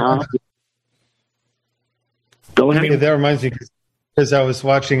sudden now... Go ahead. That reminds me... Because I was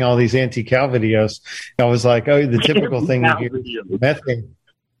watching all these anti-cow videos, I was like, "Oh, the typical thing you hear is methane."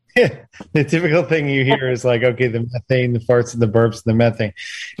 The typical thing you hear is like, "Okay, the methane, the farts, and the burps, and the methane,"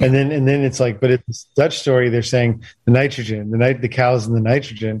 and then it's like, but in this Dutch story, they're saying the nitrogen, the cows and the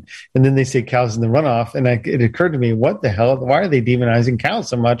nitrogen, and then they say cows in the runoff, and it occurred to me, what the hell? Why are they demonizing cows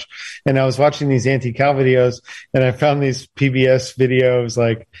so much? And I was watching these anti-cow videos, and I found these PBS videos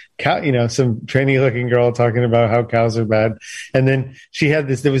like cow, some trainee looking girl talking about how cows are bad, and then she had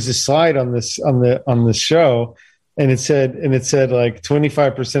this. There was a slide on the show. And it said like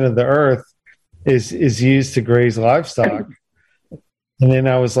 25% of the earth is used to graze livestock. And then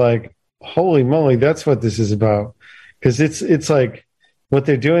I was like, holy moly, that's what this is about. Because it's like what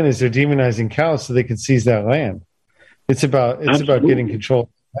they're doing is they're demonizing cows so they can seize that land. It's about getting control of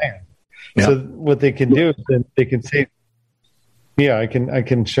the land. Yeah. So what they can do is then they can say, I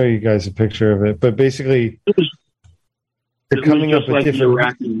can show you guys a picture of it. But basically they're coming up with different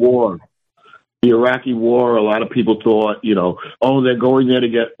Iraqi war. The Iraqi war, a lot of people thought, they're going there to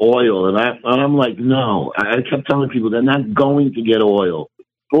get oil. And I'm like, no. I kept telling people they're not going to get oil.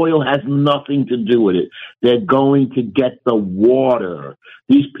 Oil has nothing to do with it. They're going to get the water.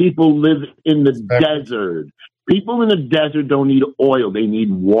 These people live in the desert. People in the desert don't need oil. They need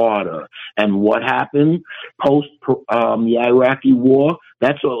water. And what happened post the Iraqi war?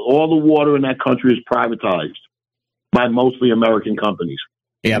 That's all the water in that country is privatized by mostly American companies.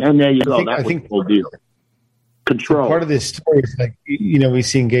 Yeah, and there you go. That's the whole deal. Control. Part of this story is like, we've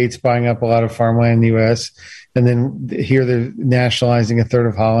seen Gates buying up a lot of farmland in the U.S., and then here they're nationalizing a third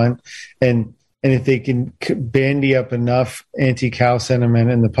of Holland. And if they can bandy up enough anti-cow sentiment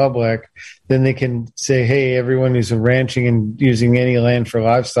in the public, then they can say, hey, everyone who's ranching and using any land for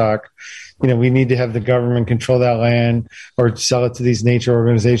livestock, we need to have the government control that land or sell it to these nature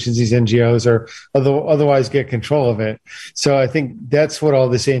organizations, these NGOs, or otherwise get control of it. So I think that's what all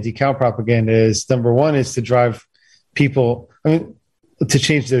this anti-cow propaganda is. Number one is to drive people, to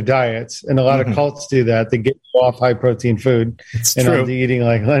change their diets. And a lot of cults do that. They get off high protein food onto eating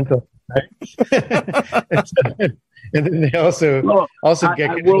like lentils. Right? And then they also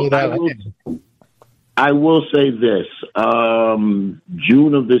get control of that land. I will say this.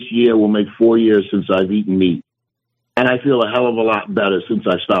 June of this year will make 4 years since I've eaten meat. And I feel a hell of a lot better since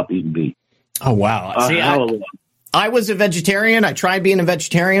I stopped eating meat. Oh, wow. I was a vegetarian. I tried being a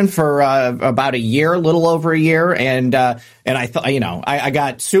vegetarian for about a year, a little over a year, and I thought, I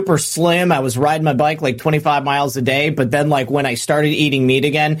got super slim. I was riding my bike like 25 miles a day, but then like when I started eating meat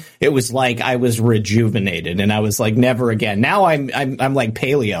again, it was like I was rejuvenated, and I was like, never again. Now I'm like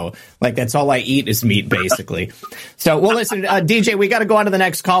paleo, like that's all I eat is meat basically. So, well, listen, DJ, we got to go on to the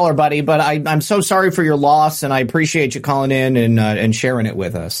next caller, buddy. But I'm so sorry for your loss, and I appreciate you calling in and sharing it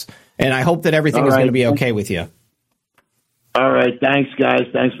with us. And I hope that everything is going to be okay with you. All right. Thanks, guys.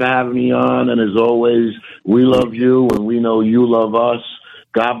 Thanks for having me on. And as always, we love you and we know you love us.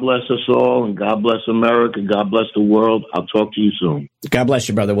 God bless us all, and God bless America. God bless the world. I'll talk to you soon. God bless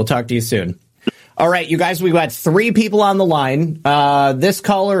you, brother. We'll talk to you soon. All right, you guys, we've got 3 people on the line. This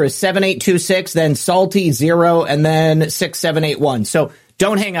caller is 7826, then Salty 0, and then 6781. So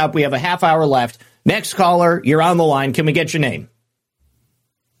don't hang up. We have a half hour left. Next caller, you're on the line. Can we get your name?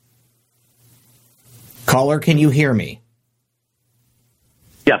 Caller, can you hear me?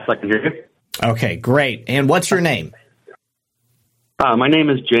 Yes, I can hear you. Okay, great. And what's your name? My name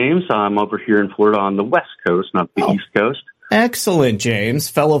is James. I'm over here in Florida on the West Coast, not the East Coast. Excellent,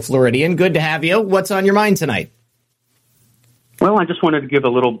 James. Fellow Floridian. Good to have you. What's on your mind tonight? Well, I just wanted to give a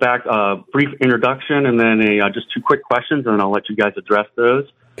little brief introduction and then just 2 quick questions, and then I'll let you guys address those.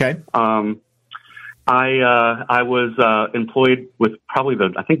 Okay. I was employed with probably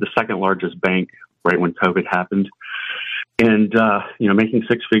the second largest bank right when COVID happened. And, making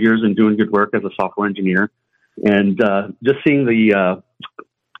 6 figures and doing good work as a software engineer. And just seeing the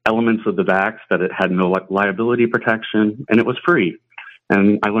elements of the vax, that it had no liability protection and it was free.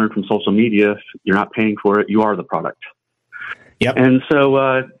 And I learned from social media, if you're not paying for it, you are the product. Yep. And so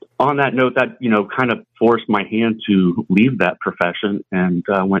on that note, that, kind of forced my hand to leave that profession and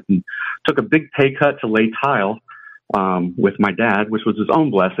went and took a big pay cut to lay tile with my dad, which was his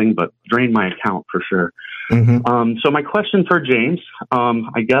own blessing, but drained my account for sure. Mm-hmm. So my question for James,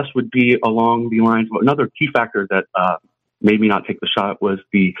 I guess, would be along the lines of another key factor that made me not take the shot was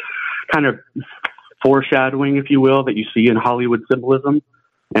the kind of foreshadowing, if you will, that you see in Hollywood symbolism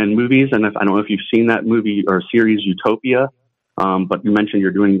and movies. And I don't know if you've seen that movie or series Utopia, but you mentioned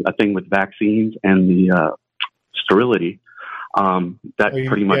you're doing a thing with vaccines and the sterility. That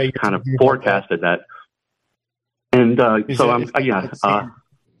pretty much kind of forecasted that. And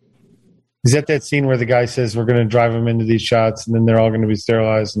is that scene where the guy says we're going to drive them into these shots and then they're all going to be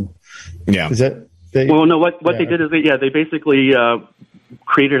sterilized? And is that? Well, no. What they did is they basically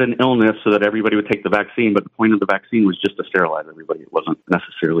created an illness so that everybody would take the vaccine. But the point of the vaccine was just to sterilize everybody. It wasn't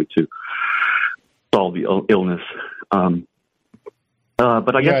necessarily to solve the illness.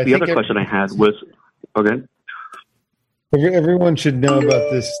 But I guess the other question I had was, okay. Everyone should know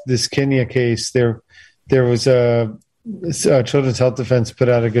about this Kenya case. There was Children's Health Defense put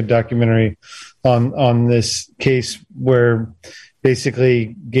out a good documentary on this case where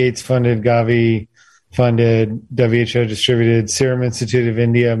basically Gates funded, Gavi funded, WHO distributed, Serum Institute of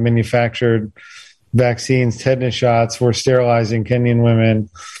India manufactured vaccines, tetanus shots were sterilizing Kenyan women,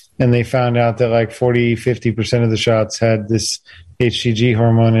 and they found out that like 40-50% of the shots had this HCG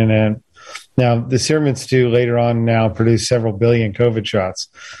hormone in it. Now, the Serum Institute later on now produced several billion COVID shots.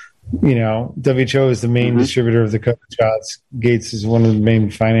 WHO is the main distributor of the COVID shots. Gates is one of the main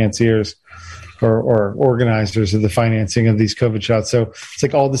financiers or organizers of the financing of these COVID shots. So it's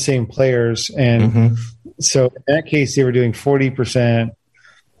like all the same players. And so in that case, they were doing 40%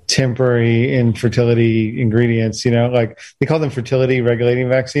 temporary infertility ingredients, like they call them fertility regulating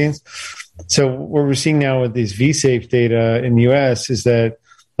vaccines. So what we're seeing now with these V-Safe data in the U.S. is that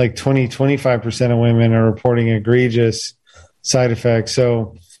like 20-25% of women are reporting egregious side effects.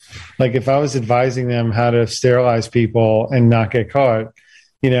 So like if I was advising them how to sterilize people and not get caught,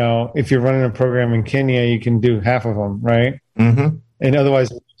 if you're running a program in Kenya, you can do half of them, right? Mm-hmm. And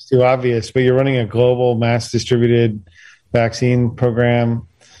otherwise it's too obvious. But you're running a global mass distributed vaccine program,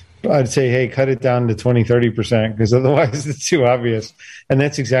 I'd say, hey, cut it down to 20-30% because otherwise it's too obvious. And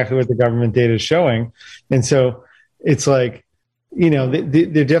that's exactly what the government data is showing. And so it's like,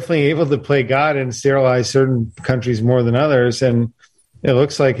 they're definitely able to play God and sterilize certain countries more than others. And it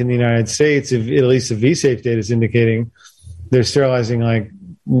looks like in the United States, at least the V-Safe data is indicating they're sterilizing like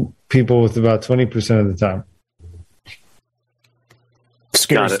people with about 20% of the time.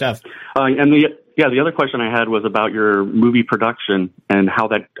 Scary stuff. And the other question I had was about your movie production and how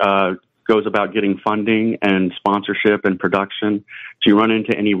that goes about getting funding and sponsorship and production. Do you run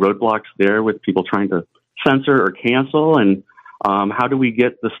into any roadblocks there with people trying to censor or cancel? And how do we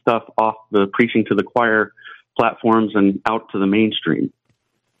get the stuff off the preaching to the choir platforms and out to the mainstream?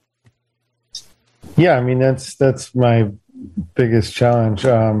 Yeah, I mean that's my biggest challenge.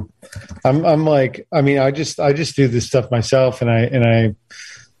 I'm like, I mean, I just do this stuff myself, and I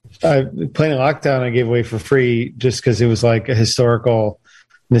playing lockdown I gave away for free just because it was like a historical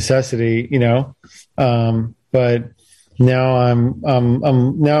necessity, you know. But now I'm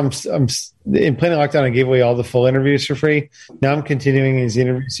in Planet Lockdown. I gave away all the full interviews for free. Now I'm continuing his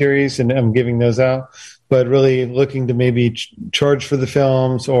interview series, and I'm giving those out. But really looking to maybe charge for the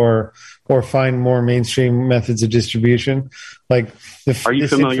films or find more mainstream methods of distribution. Like, are you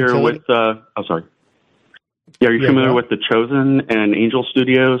familiar with? I'm sorry. Yeah, are you familiar with The Chosen and Angel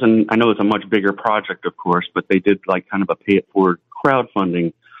Studios? And I know it's a much bigger project, of course, but they did like kind of a pay it forward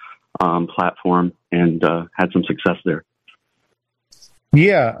crowdfunding platform and had some success there.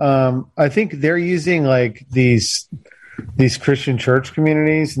 Yeah, I think they're using like these Christian church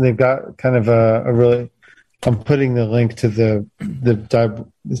communities, and they've got kind of a really. I'm putting the link to the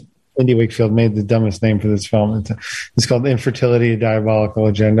Andy Wakefield made the dumbest name for this film. It's called Infertility: A Diabolical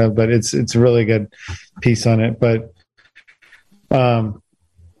Agenda, but it's a really good piece on it. But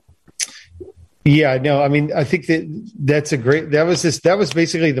yeah, no, I mean, I think that's a great. That was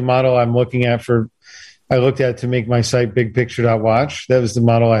basically the model I'm looking at I looked at to make my site bigpicture.watch. That was the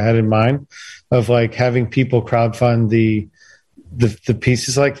model I had in mind of like having people crowdfund the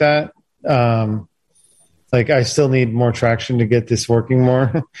pieces like that. Like I still need more traction to get this working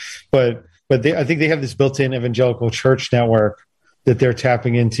more, but I think they have this built-in evangelical church network that they're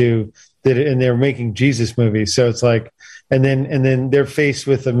tapping into and they're making Jesus movies. So it's like, and then they're faced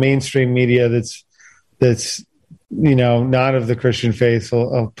with a mainstream media that's, you know, not of the Christian faith.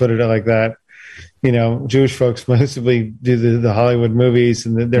 I'll put it like that. You know, Jewish folks mostly do the Hollywood movies,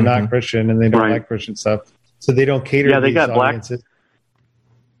 and they're not Christian, and they don't like Christian stuff. So they don't cater to these audiences.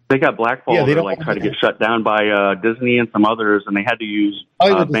 They got blackballed or like tried to get shut down by Disney and some others, and they had to use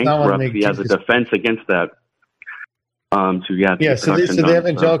bankruptcy as a defense against that. So the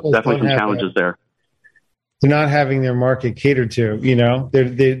evangelicals definitely some challenges there. They're not having their market catered to. You know,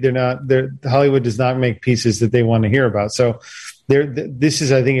 they're not. Hollywood does not make pieces that they want to hear about. So this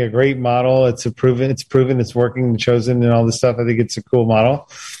is, I think, a great model. It's proven. It's working. The Chosen and all this stuff. I think it's a cool model.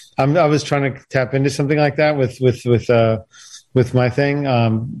 I was trying to tap into something like that with my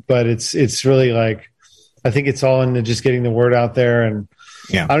thing. But it's really like, I think it's all into just getting the word out there. And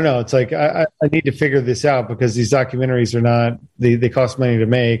I don't know. It's like, I need to figure this out because these documentaries are not, they cost money to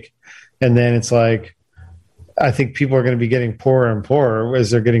make. And then it's like, I think people are going to be getting poorer and poorer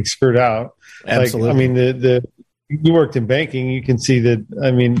as they're getting screwed out. Absolutely. Like, I mean, you worked in banking, you can see that, I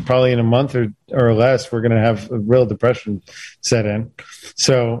mean, probably in a month or less, we're going to have a real depression set in.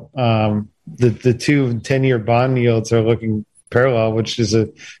 So the 2 and 10-year bond yields are looking parallel, which is a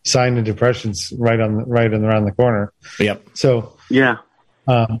sign of depression's right and around the corner. Yep. So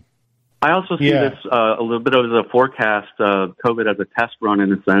I also see this a little bit as a forecast of COVID as a test run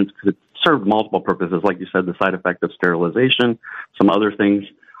in a sense, because it served multiple purposes, like you said, the side effect of sterilization, some other things,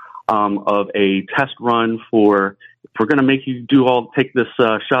 of a test run for, if we're going to make you take this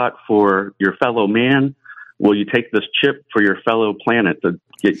shot for your fellow man, will you take this chip for your fellow planet to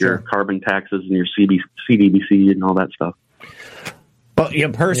get your carbon taxes and your CDBC and all that stuff?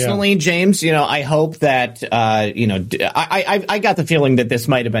 Well, personally, James, I hope that, I got the feeling that this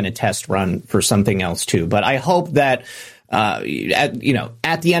might have been a test run for something else too, but I hope that, at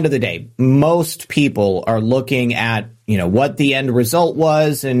the end of the day, most people are looking at, what the end result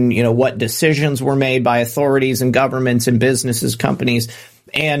was and, what decisions were made by authorities and governments and businesses, companies.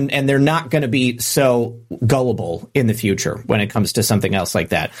 And they're not going to be so gullible in the future when it comes to something else like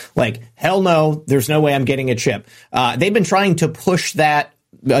that. Like, hell no, there's no way I'm getting a chip. They've been trying to push that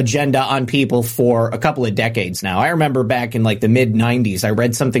agenda on people for a couple of decades now. I remember back in like the mid 90s, I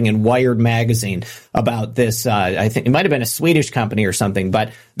read something in Wired magazine about this. I think it might have been a Swedish company or something,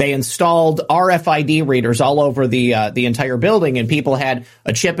 but they installed RFID readers all over the entire building, and people had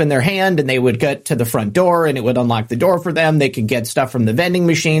a chip in their hand and they would get to the front door and it would unlock the door for them. They could get stuff from the vending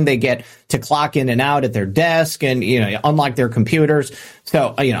machine. They get to clock in and out at their desk and, unlock their computers.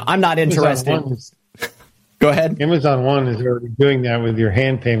 So, I'm not interested. Go ahead. Amazon One is already doing that with your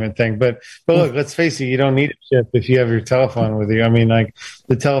hand payment thing. But look, let's face it, you don't need a chip if you have your telephone with you. I mean, like,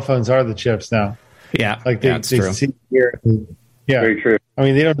 the telephones are the chips now. Yeah. Like they see here. Yeah. Very true. I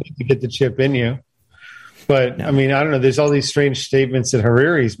mean, they don't need to get the chip in you. But no. I mean, I don't know. There's all these strange statements that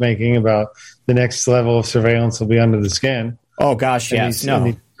Hariri's making about the next level of surveillance will be under the skin. Oh gosh, yes.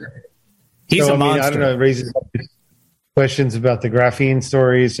 He's a monster. I don't know. It raises questions about the graphene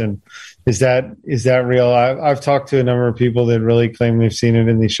stories, and is that real? I've talked to a number of people that really claim they've seen it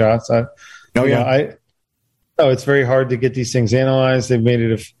in these shots. It's very hard to get these things analyzed. They've made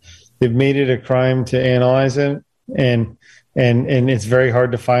it a crime to analyze it. and it's very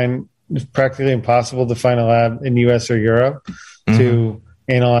hard to find. It's practically impossible to find a lab in U.S. or Europe to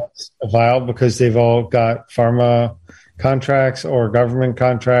analyze a vial because they've all got pharma contracts or government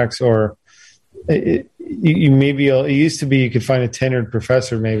contracts, or it used to be you could find a tenured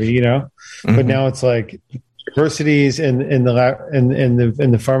professor maybe, but now it's like universities and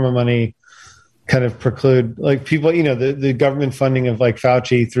the pharma money kind of preclude like people, the government funding of like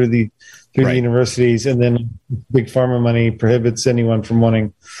Fauci through the universities, and then big pharma money prohibits anyone from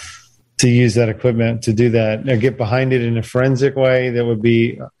wanting to use that equipment to do that. Now, get behind it in a forensic way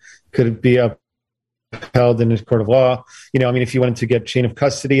that could it be upheld in a court of law? If you wanted to get chain of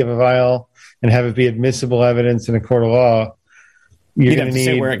custody of a vial and have it be admissible evidence in a court of law, you're going to need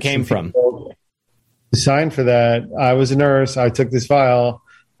say where it came from. To sign for that. I was a nurse. I took this vial.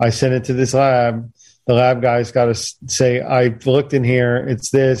 I sent it to this lab. The lab guy's got to say, I looked in here,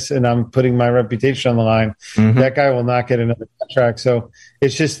 it's this, and I'm putting my reputation on the line. That guy will not get another contract. So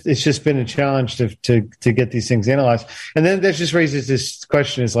it's just been a challenge to get these things analyzed. And then that just raises this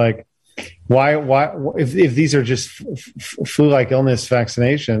question: is like, why if these are just flu-like illness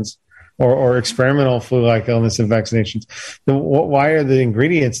vaccinations or experimental flu-like illness and vaccinations, then why are the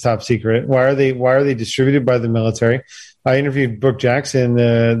ingredients top secret? Why are they distributed by the military? I interviewed Brooke Jackson,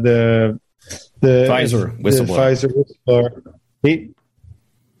 the Pfizer whistleblower.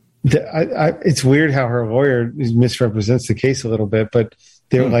 It's weird how her lawyer misrepresents the case a little bit, but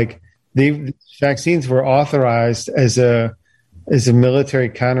they're like the vaccines were authorized as a military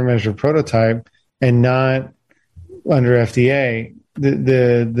countermeasure prototype and not under FDA.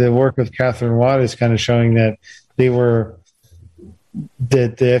 The work of Catherine Watt is kind of showing that the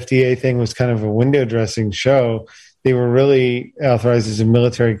FDA thing was kind of a window dressing show. They were really authorized as a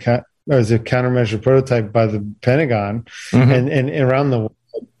military as a countermeasure prototype by the Pentagon, and around the world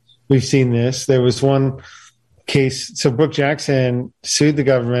we've seen this. There was one case. So Brooke Jackson sued the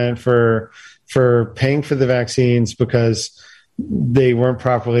government for paying for the vaccines because they weren't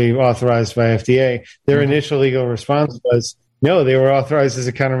properly authorized by FDA. Their initial legal response was, no, they were authorized as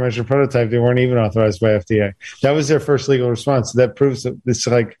a countermeasure prototype. They weren't even authorized by FDA. That was their first legal response. So that proves that this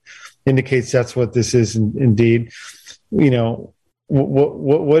indicates that's what this is indeed.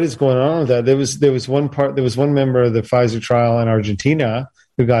 What is going on with that? There was one member of the Pfizer trial in Argentina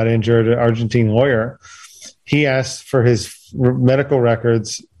who got injured, an Argentine lawyer. He asked for his medical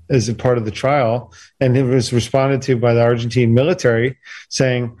records as a part of the trial, and it was responded to by the Argentine military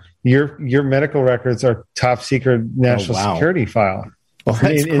saying, your medical records are top secret national security file. Well,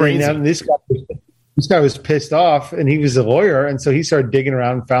 that's crazy. And this guy was pissed off, and he was a lawyer, and so he started digging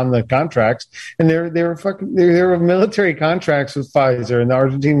around and found the contracts, and there were military contracts with Pfizer and the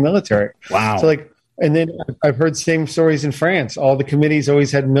Argentine military. Wow. So and then I've heard same stories in France. All the committees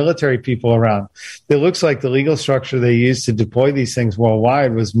always had military people around. It looks like the legal structure they used to deploy these things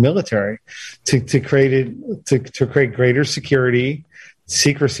worldwide was military to create greater security,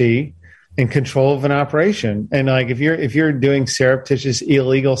 secrecy, and control of an operation. And if you're doing surreptitious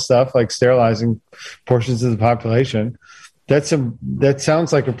illegal stuff like sterilizing portions of the population, that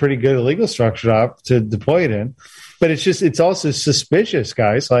sounds like a pretty good illegal structure to deploy it in. But it's also suspicious,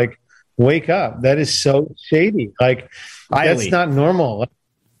 guys. Wake up. That is so shady. That's not normal.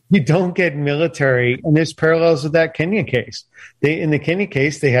 You don't get military, and there's parallels with that Kenya case. In the Kenya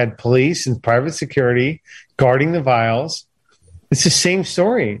case, they had police and private security guarding the vials. It's the same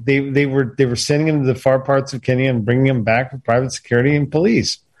story. They were sending them to the far parts of Kenya and bringing them back with private security and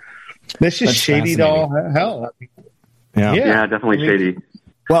police. That's shady to all hell. Yeah, definitely shady.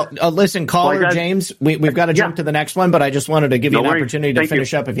 Well, listen, caller James, we've got to jump to the next one, but I just wanted to give you an opportunity to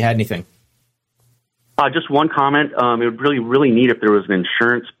finish up if you had anything. Just one comment. It would really, really neat if there was an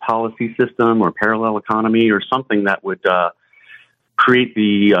insurance policy system or parallel economy or something that would create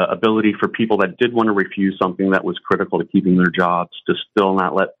the ability for people that did want to refuse something that was critical to keeping their jobs to still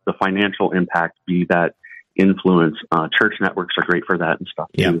not let the financial impact be that influence. Church networks are great for that and stuff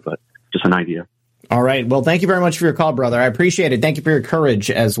too, but just an idea. All right. Well, thank you very much for your call, brother. I appreciate it. Thank you for your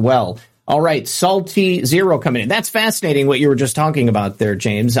courage as well. All right. Salty Zero coming in. That's fascinating what you were just talking about there,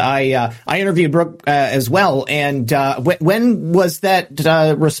 James. I interviewed Brooke as well. And when was that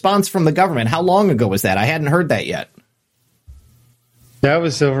response from the government? How long ago was that? I hadn't heard that yet. That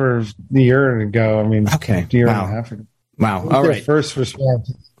was over a year ago. I mean, a year and a half ago. Wow. All right. First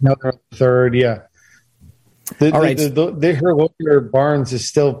response. Another third. Yeah. All right. Her lawyer Barnes is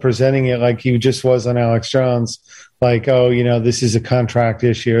still presenting it like he just was on Alex Jones. This is a contract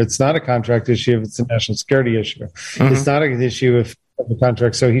issue. It's not a contract issue if it's a national security issue. It's not an issue of the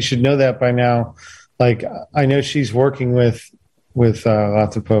contract. So he should know that by now. I know she's working with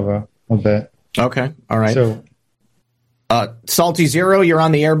Latipova a bit. Okay. All right. So Salty Zero, you're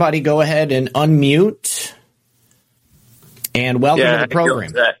on the air, buddy. Go ahead and unmute. And welcome to the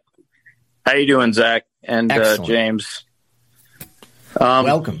program. How you doing, Zach and James?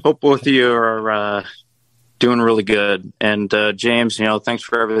 Welcome. Hope both of you are doing really good. And James, thanks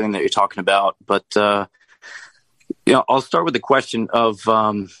for everything that you're talking about. But I'll start with the question of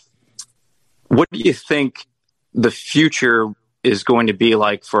what do you think the future is going to be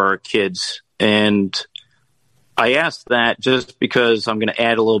like for our kids? And I asked that just because I'm going to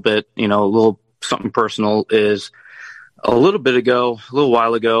add a little bit, a little something personal. Is a little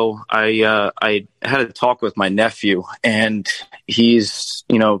while ago, I had a talk with my nephew, and he's,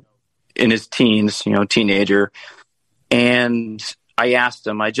 in his teens, teenager. And I asked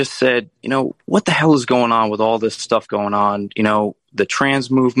him, I just said, what the hell is going on with all this stuff going on? The trans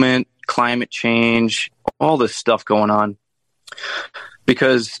movement, climate change, all this stuff going on.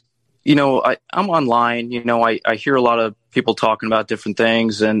 Because I'm online, I hear a lot of people talking about different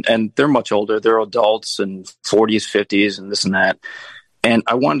things, and they're much older. They're adults and 40s, 50s, and this and that. And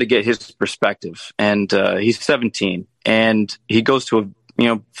I wanted to get his perspective. And he's 17, and he goes to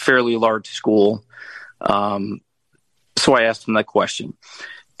a fairly large school. So I asked him that question.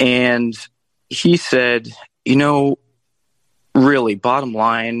 And he said, really, bottom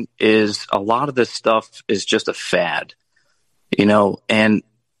line is a lot of this stuff is just a fad, and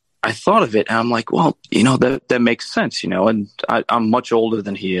I thought of it, and I'm like, well, that makes sense, and I'm much older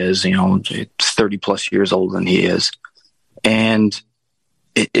than he is, 30 plus years older than he is. And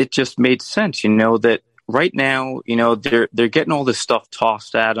it just made sense, that right now, they're getting all this stuff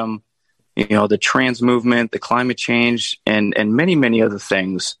tossed at them, the trans movement, the climate change, and many, many other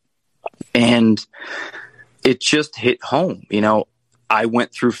things. And it just hit home. I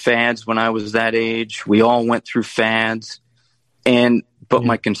went through fads when I was that age. We all went through fads. But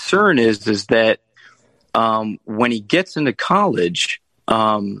my concern is that when he gets into college,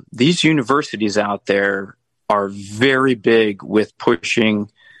 these universities out there are very big with pushing,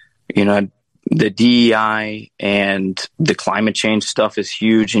 the DEI, and the climate change stuff is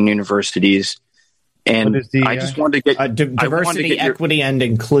huge in universities. And I just wanted to get diversity, equity, and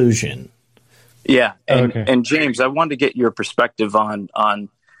inclusion. Yeah, and James, I wanted to get your perspective on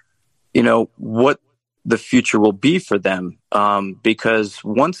what the future will be for them, because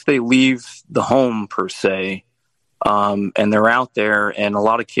once they leave the home per se, and they're out there, and a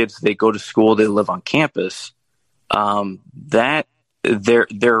lot of kids, they go to school, they live on campus, that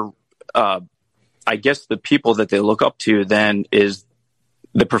they're I guess the people that they look up to then is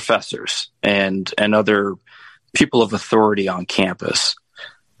the professors and other people of authority on campus.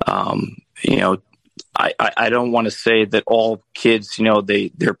 I don't want to say that all kids,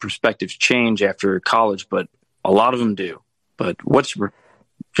 their perspectives change after college, but a lot of them do. But what's your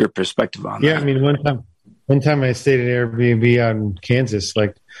perspective on that? Yeah, I mean, one time I stayed at Airbnb out in Kansas,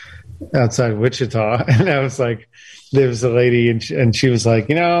 like outside Wichita, and I was like, there was a lady, and she was like,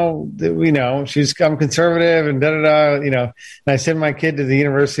 I'm conservative, and and I sent my kid to the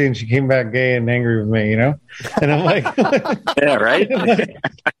university, and she came back gay and angry with me, and I'm like, yeah, right.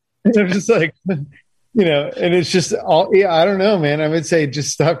 And I'm just like, and it's just all, I don't know, man. I would say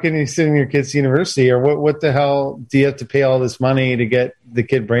just stop sending your kids to university, or what the hell do you have to pay all this money to get the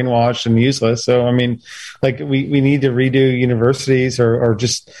kid brainwashed and useless? So, I mean, like we need to redo universities or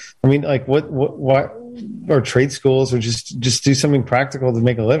just, I mean, like what, or trade schools, or just do something practical to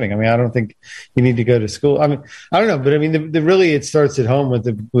make a living. I mean, I don't think you need to go to school. I mean, I don't know, but I mean, really it starts at home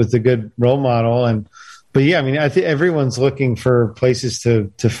with the good role model. But yeah, I mean, I think everyone's looking for places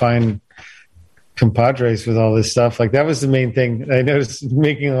to find compadres with all this stuff. Like that was the main thing I noticed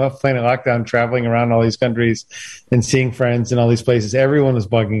playing a lockdown, traveling around all these countries and seeing friends in all these places. Everyone was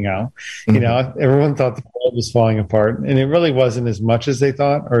bugging out. Mm-hmm. Everyone thought the world was falling apart, and it really wasn't as much as they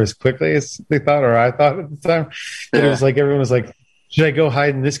thought, or as quickly as they thought, or I thought at the time. But it was like everyone was like, should I go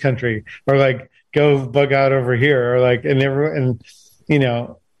hide in this country, or like go bug out over here, or like, and everyone,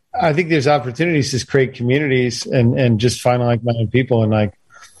 and I think there's opportunities to create communities and just find like-minded people and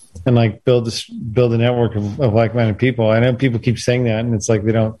build a network of like-minded people. I know people keep saying that, and it's like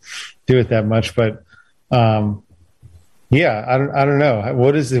they don't do it that much, but yeah, I don't know.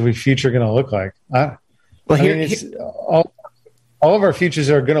 What is the future going to look like? It's all of our futures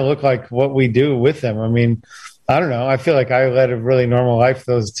are going to look like what we do with them. I mean, I don't know. I feel like I led a really normal life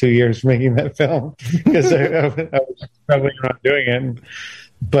those 2 years making that film because I was probably not doing it.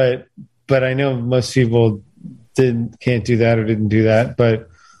 But I know most people can't do that or didn't do that. But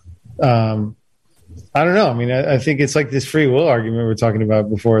I don't know. I mean, I think it's like this free will argument we were talking about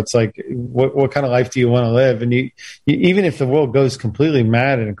before. It's like, what kind of life do you want to live? And you even if the world goes completely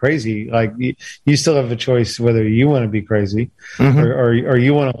mad and crazy, like you still have a choice whether you want to be crazy or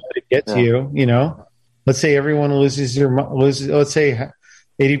you want to let it get to you. You know, let's say everyone loses. Let's say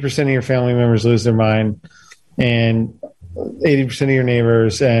 80% of your family members lose their mind, and 80% of your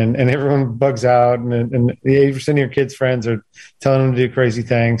neighbors, and everyone bugs out, and 80% of your kids' friends are telling them to do crazy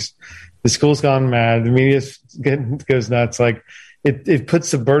things. The school's gone mad. The media goes nuts. Like it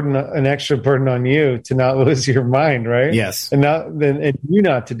puts an extra burden on you to not lose your mind, right? Yes, and you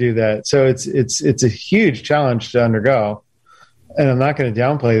not to do that. So it's a huge challenge to undergo, and I'm not going to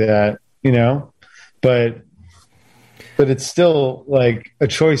downplay that, you know, but it's still like a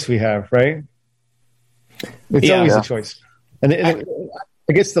choice we have, right? It's always a choice, and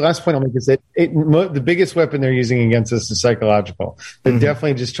I guess the last point I'll make is that the biggest weapon they're using against us is psychological. They're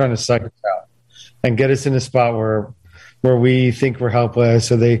definitely just trying to psych us out and get us in a spot where we think we're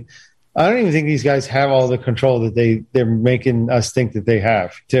helpless. I don't even think these guys have all the control that they're making us think that they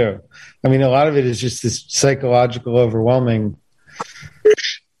have too. I mean, a lot of it is just this psychological overwhelming.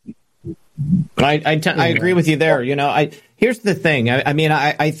 I agree with you there. You know, here's the thing.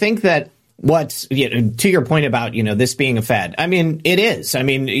 I think that to your point about, you know, this being a fad, I mean, it is. I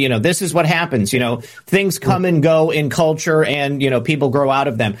mean, you know, this is what happens. You know, things come and go in culture and, you know, people grow out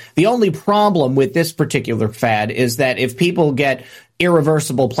of them. The only problem with this particular fad is that if people get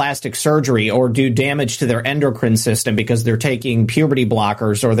irreversible plastic surgery or do damage to their endocrine system because they're taking puberty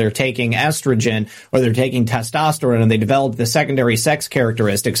blockers or they're taking estrogen or they're taking testosterone and they develop the secondary sex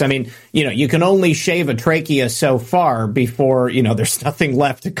characteristics. I mean, you know, you can only shave a trachea so far before, you know, there's nothing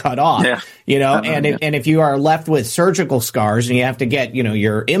left to cut off, you know, and if you are left with surgical scars and you have to get, you know,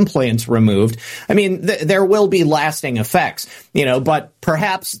 your implants removed, I mean, there will be lasting effects, you know, but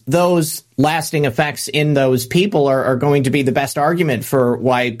perhaps those lasting effects in those people are going to be the best argument for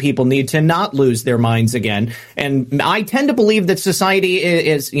why people need to not lose their minds again. And I tend to believe that society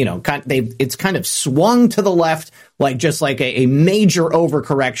is, you know, it's kind of swung to the left, like just like a major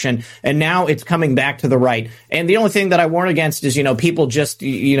overcorrection. And now it's coming back to the right. And the only thing that I warn against is, you know, people just,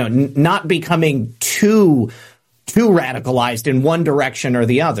 you know, not becoming too radicalized in one direction or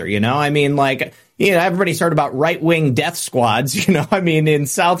the other. You know, I mean, like, you know, everybody's heard about right-wing death squads. You know, I mean, in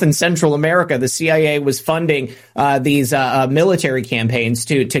South and Central America, the CIA was funding these military campaigns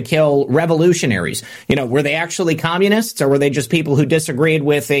to kill revolutionaries. You know, were they actually communists or were they just people who disagreed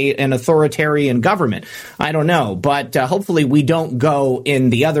with an authoritarian government? I don't know, but hopefully we don't go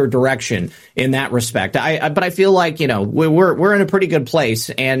in the other direction in that respect. But I feel like, you know, we're in a pretty good place,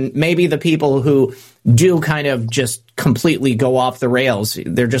 and maybe the people who do kind of just completely go off the rails,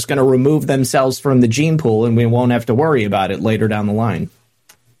 they're just going to remove themselves from the gene pool and we won't have to worry about it later down the line.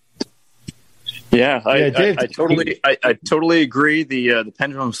 Yeah, I totally agree. The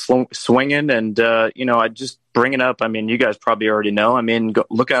pendulum's swinging, and you know, I just bring it up. I mean, you guys probably already know. I mean,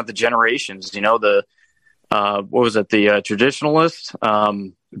 look at the generations. You know, the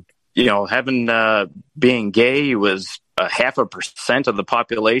traditionalist. You know, being gay was 0.5% of the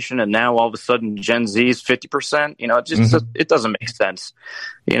population, and now all of a sudden Gen Z is 50%. You know, it just it doesn't make sense.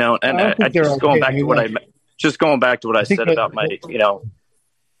 You know, and going back to what I said about my, you know,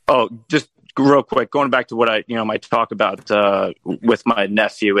 just real quick, going back to what my talk about with my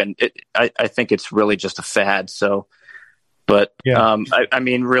nephew, and I think it's really just a fad. So, but I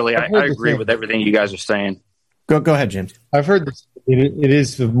mean, really, I agree with everything you guys are saying. Go ahead, James. I've heard this. It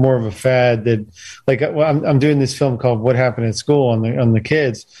is more of a fad that, like, I'm doing this film called "What Happened at School" on the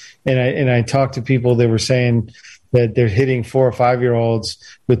kids, and I talked to people. They were saying that they're hitting 4 or 5 year olds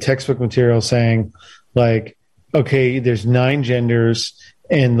with textbook material, saying like, okay, there's 9 genders,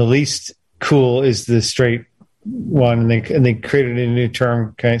 and the least cool is the straight one, and they created a new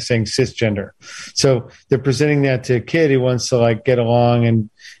term kind of saying cisgender. So they're presenting that to a kid who wants to like get along and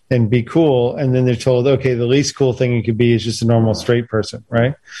be cool, and then they're told, okay, the least cool thing you could be is just a normal straight person,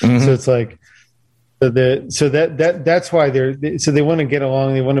 right? So it's like that's why they want to get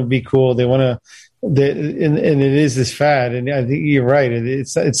along, they want to be cool, they want to, and it is this fad, and I think you're right.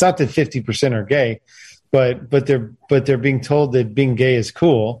 It's not that 50% are gay, but they're being told that being gay is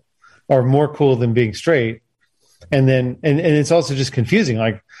cool or more cool than being straight, and then and it's also just confusing.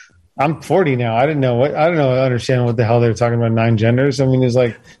 Like, I'm 40 now. I understand what the hell they're talking about 9 genders. I mean, there's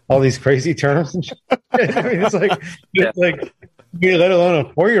like all these crazy terms and shit. I mean, it's like let alone a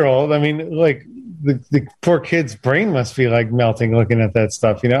 4-year-old. I mean, like the poor kid's brain must be like melting looking at that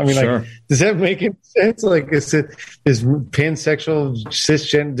stuff. You know, I mean, like, does that make any sense? Like, is pansexual,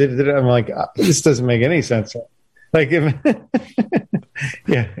 cisgender? I'm like, this doesn't make any sense. Like,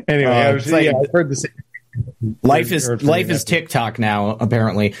 Yeah. Anyway, I've heard the same. Life is TikTok now,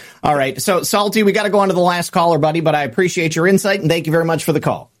 apparently. All right. So, Salty, we got to go on to the last caller, buddy, but I appreciate your insight, and thank you very much for the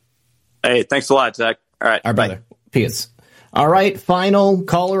call. Hey, thanks a lot, Zach. All right. Our brother. Peace. All right. Final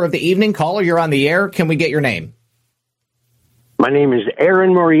caller of the evening. Caller, you're on the air. Can we get your name? My name is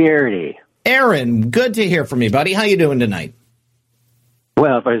Aaron Moriarty. Aaron, good to hear from you, buddy. How you doing tonight?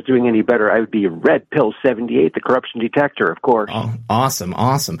 Well, if I was doing any better, I would be Red Pill 78, the corruption detector, of course. Oh,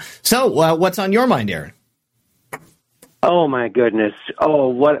 awesome. So, what's on your mind, Aaron? Oh my goodness! Oh,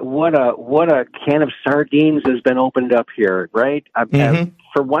 what a can of sardines has been opened up here, right?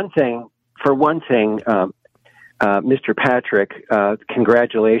 For one thing, Mr. Patrick,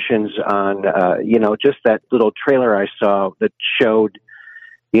 congratulations on just that little trailer I saw that showed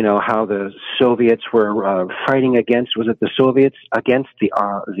how the Soviets were fighting against the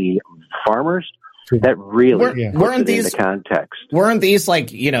farmers. That really weren't these the context. Weren't these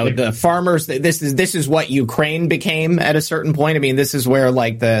the farmers? This is what Ukraine became at a certain point. I mean, this is where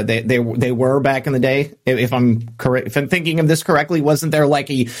they were back in the day. If I'm correct, if I'm thinking of this correctly, wasn't there like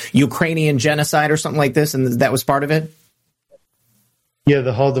a Ukrainian genocide or something like this, and that was part of it? Yeah,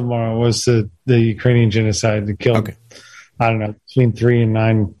 the Holodomor was the Ukrainian genocide that killed I don't know, between 3 and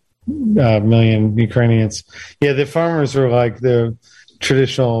 9 million Ukrainians. Yeah, the farmers were like the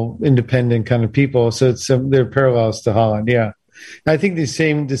traditional independent kind of people, so they're parallels to Holland. Yeah, I think the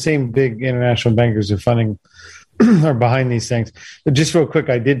same big international bankers are behind these things. But just real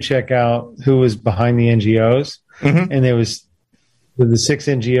quick, I did check out who was behind the NGOs, and there was with the 6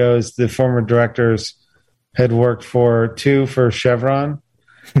 NGOs. The former directors had worked for 2 for Chevron,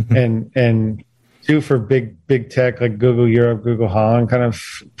 and 2 for big tech like Google Europe, Google Holland kind of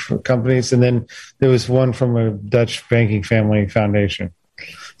companies, and then there was 1 from a Dutch banking family foundation.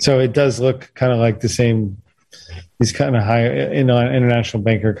 So it does look kind of like the same. These kind of high international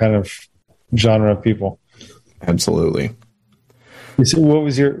banker kind of genre of people. Absolutely. So what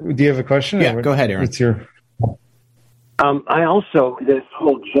was do you have a question? Yeah, go ahead, Aaron. What's your? I also, this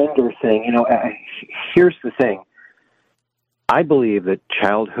whole gender thing. Here's the thing. I believe that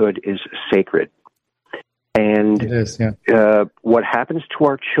childhood is sacred. And it is, yeah. What happens to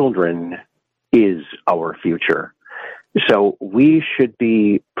our children is our future. So we should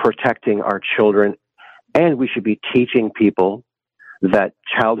be protecting our children, and we should be teaching people that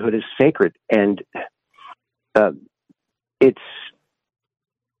childhood is sacred, and it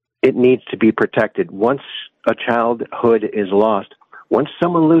needs to be protected. Once a childhood is lost, once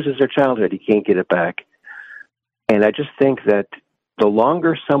someone loses their childhood, you can't get it back. And I just think that the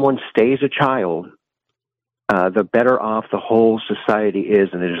longer someone stays a child, the better off the whole society is.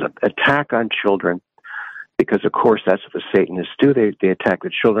 And there's an attack on children because, of course, that's what the Satanists do. They attack the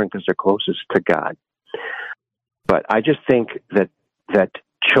children because they're closest to God. But I just think that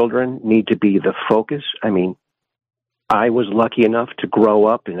children need to be the focus. I mean, I was lucky enough to grow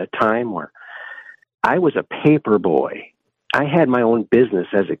up in a time where I was a paper boy. I had my own business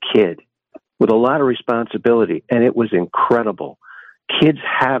as a kid with a lot of responsibility, and it was incredible. Kids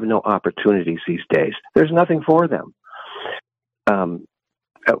have no opportunities these days. There's nothing for them.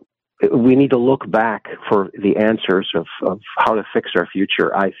 We need to look back for the answers of how to fix our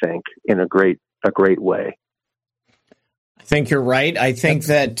future, I think, in a great way. I think you're right. I think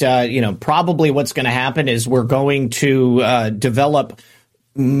that, probably what's going to happen is we're going to develop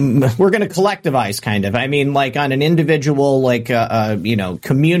we're going to collectivize kind of. I mean, like on an individual,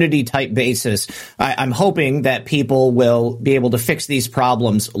 community type basis, I'm hoping that people will be able to fix these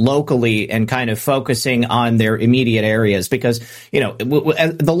problems locally and kind of focusing on their immediate areas because,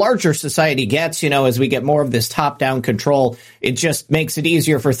 the larger society gets, as we get more of this top down control, it just makes it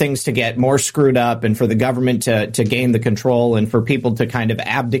easier for things to get more screwed up and for the government to gain the control and for people to kind of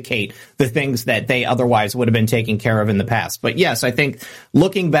abdicate the things that they otherwise would have been taken care of in the past. But yes, I think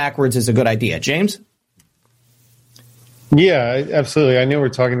looking backwards is a good idea. James? Yeah, absolutely. I know we're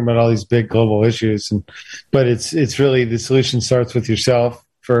talking about all these big global issues, but it's really the solution starts with yourself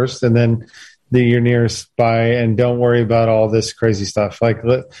first, and then your nearest by, and don't worry about all this crazy stuff.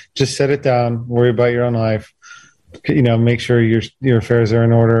 Just set it down, worry about your own life. Make sure your affairs are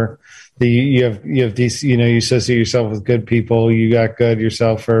in order. You have decent, you associate yourself with good people. You got good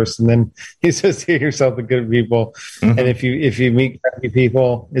yourself first, and then you associate yourself with good people. Mm-hmm. And if you meet crappy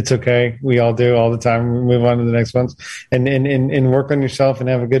people, it's okay. We all do all the time. We move on to the next ones, and work on yourself and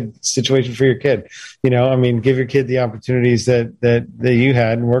have a good situation for your kid. Give your kid the opportunities that you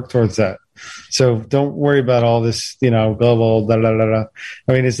had and work towards that. So don't worry about all this, global da da da da.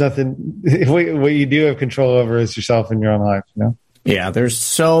 It's nothing. What you do have control over is yourself and your own life. Yeah, there's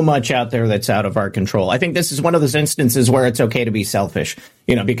so much out there that's out of our control. I think this is one of those instances where it's okay to be selfish,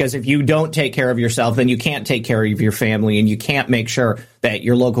 because if you don't take care of yourself, then you can't take care of your family, and you can't make sure that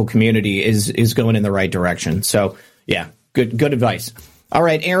your local community is going in the right direction. So, yeah, good advice. All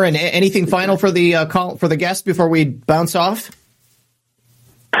right, Aaron, anything final for the call for the guest before we bounce off?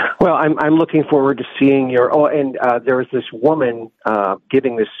 Well, I'm looking forward to seeing your. Oh, and there was this woman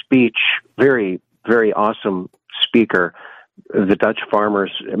giving this speech, very, very awesome speaker. The Dutch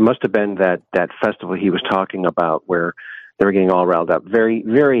farmers, it must have been that festival he was talking about where they were getting all riled up. Very,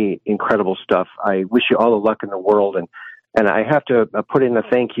 very incredible stuff. I wish you all the luck in the world. And I have to put in a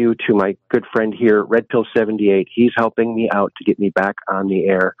thank you to my good friend here, Red Pill 78. He's helping me out to get me back on the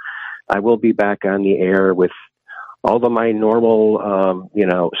air. I will be back on the air with all of my normal,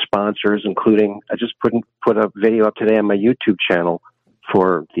 sponsors, including I just put a video up today on my YouTube channel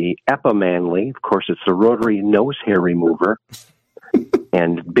for the Epimanly. Of course, it's the rotary nose hair remover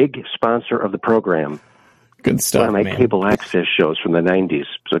and big sponsor of the program. Good stuff, one of my man. cable access shows from the 90s.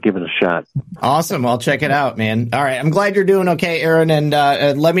 So give it a shot. Awesome. I'll check it out, man. All right. I'm glad you're doing okay, Aaron, and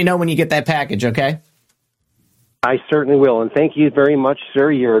let me know when you get that package, okay? I certainly will. And thank you very much, sir.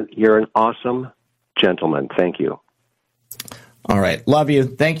 You're an awesome gentleman. Thank you. All right. Love you.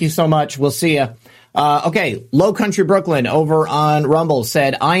 Thank you so much. We'll see you. Okay, Low Country Brooklyn over on Rumble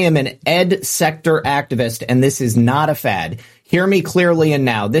said, I am an ed sector activist, and this is not a fad. Hear me clearly and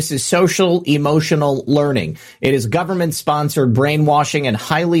now. This is social emotional learning. It is government-sponsored brainwashing and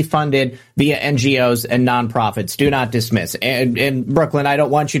highly funded via NGOs and nonprofits. Do not dismiss. And Brooklyn, I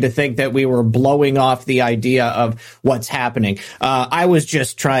don't want you to think that we were blowing off the idea of what's happening. I was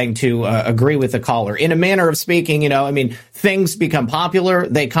just trying to agree with the caller. In a manner of speaking, things become popular,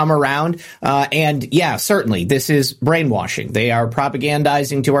 they come around, and yeah, certainly, this is brainwashing. They are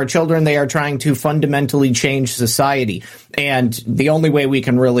propagandizing to our children. They are trying to fundamentally change society. And the only way we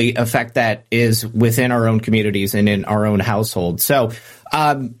can really affect that is within our own communities and in our own household. So,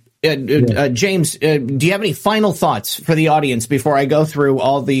 James, do you have any final thoughts for the audience before I go through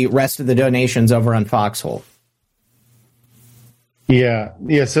all the rest of the donations over on Foxhole? Yeah.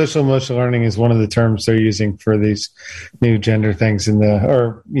 Social emotional learning is one of the terms they're using for these new gender things in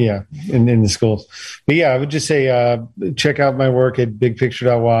the schools. But yeah, I would just say check out my work at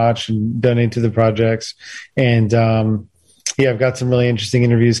bigpicture.watch and donate to the projects. And I've got some really interesting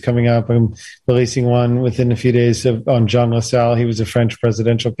interviews coming up. I'm releasing one within a few days on Jean Lassalle. He was a French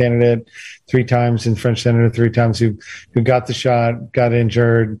presidential candidate 3 times and French senator 3 times who got the shot, got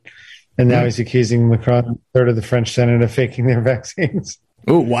injured. And now he's accusing Macron, third of the French Senate, of faking their vaccines.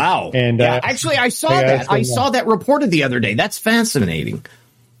 Oh, wow. And actually, I saw that. I saw that reported the other day. That's fascinating.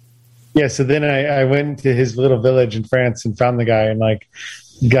 Yeah, so then I went to his little village in France and found the guy and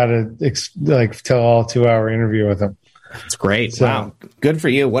got a tell all 2-hour interview with him. That's great. So, wow. Good for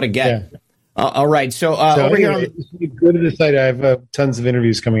you. What a get. Yeah. All right. So over here on go to the site. I have tons of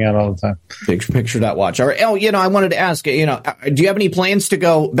interviews coming out all the time. Bigpicture.watch. All right. Oh, I wanted to ask, do you have any plans to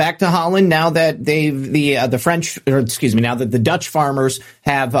go back to Holland now that the French, or excuse me, now that the Dutch farmers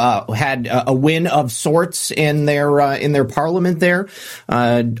have had a win of sorts in their parliament there,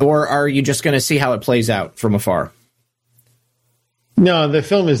 or are you just going to see how it plays out from afar? No, the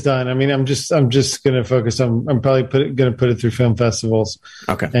film is done. I mean, I'm just going to focus on. I'm probably going to put it through film festivals,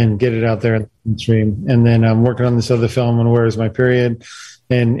 and get it out there in stream. And then I'm working on this other film on Where Is My Period,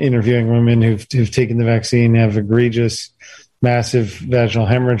 and interviewing women who've taken the vaccine, have egregious, massive vaginal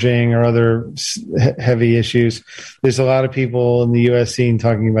hemorrhaging or other heavy issues. There's a lot of people in the U.S. scene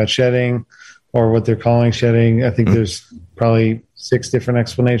talking about shedding, or what they're calling shedding. I think there's probably 6 different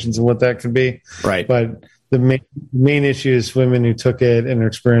explanations of what that could be. Right, but the main issue is women who took it and are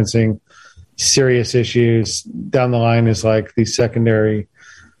experiencing serious issues down the line is these secondary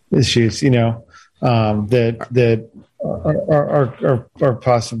issues, that are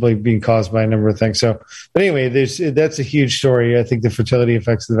possibly being caused by a number of things. So, but anyway, that's a huge story. I think the fertility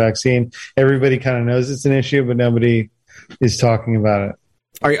effects of the vaccine, everybody kind of knows it's an issue, but nobody is talking about it.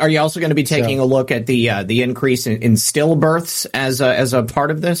 Are you also going to be taking a look at the increase in stillbirths as a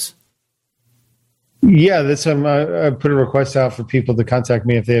part of this? Yeah, that's I put a request out for people to contact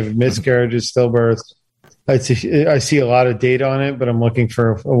me if they have miscarriages, stillbirths. I see a lot of data on it, but I'm looking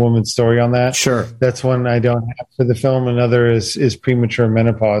for a woman's story on that. Sure, that's one I don't have for the film. Another is premature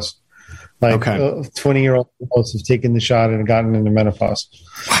menopause. 20-year-old girls have taken the shot and gotten into menopause.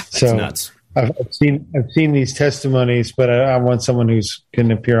 That's nuts. I've seen these testimonies, but I want someone who's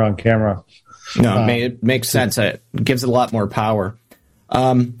can appear on camera. No, it makes sense. It gives it a lot more power.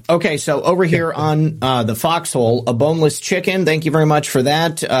 Okay, so over here on the Foxhole, a boneless chicken. Thank you very much for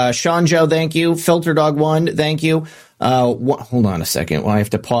that. Sean Joe, thank you. Filter Dog 1, thank you. Hold on a second. Well, I have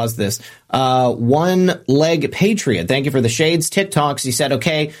to pause this. One Leg Patriot. Thank you for the shades. TikToks. He said,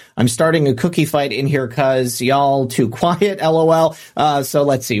 okay, I'm starting a cookie fight in here because y'all too quiet. LOL. So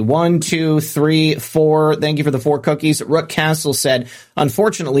let's see. 1, 2, 3, 4. Thank you for the 4 cookies. Rook Castle said,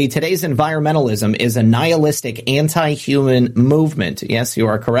 unfortunately, today's environmentalism is a nihilistic anti-human movement. Yes, you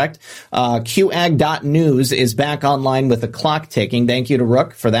are correct. QAG.news is back online with the clock ticking. Thank you to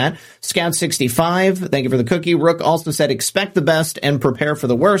Rook for that. Scout65, thank you for the cookie. Rook also said, expect the best and prepare for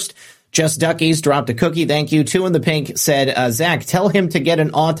the worst. Just Duckies dropped a cookie. Thank you. 2 in the pink said, Zach, tell him to get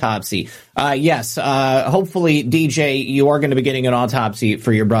an autopsy. Yes. Hopefully, DJ, you are going to be getting an autopsy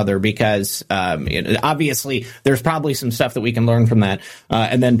for your brother because, obviously there's probably some stuff that we can learn from that.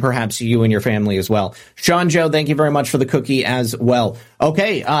 And then perhaps you and your family as well. Sean Joe, thank you very much for the cookie as well.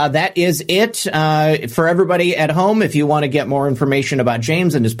 Okay. That is it. For everybody at home, if you want to get more information about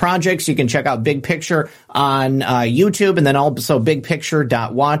James and his projects, you can check out Big Picture on, YouTube, and then also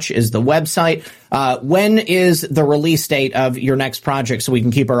bigpicture.watch is the website. When is the release date of your next project so we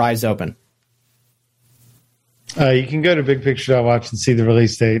can keep our eyes open? You can go to bigpicture.watch and see the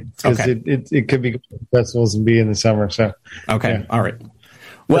release date because it could be festivals and be in the summer. So okay, all right.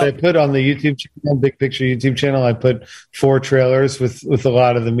 Well, I put on the YouTube channel, Big Picture YouTube channel, I put 4 trailers with a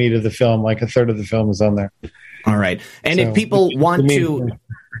lot of the meat of the film, like a third of the film is on there. All right, and so if people want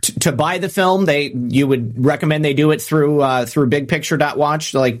to buy the film, you would recommend they do it through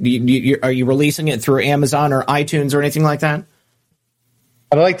bigpicture.watch. Like, are you releasing it through Amazon or iTunes or anything like that?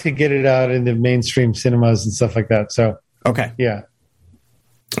 I'd like to get it out into mainstream cinemas and stuff like that. So, okay. Yeah.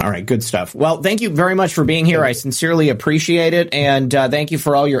 All right. Good stuff. Well, thank you very much for being here. I sincerely appreciate it. And thank you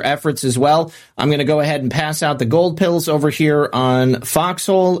for all your efforts as well. I'm going to go ahead and pass out the gold pills over here on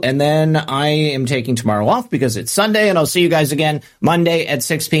Foxhole. And then I am taking tomorrow off because it's Sunday. And I'll see you guys again Monday at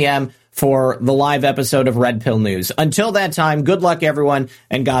 6 p.m. for the live episode of Red Pill News. Until that time, good luck, everyone,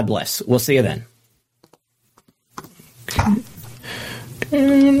 and God bless. We'll see you then.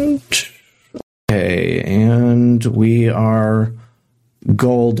 And we are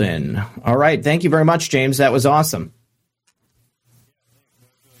golden. All right. Thank you very much, James. That was awesome.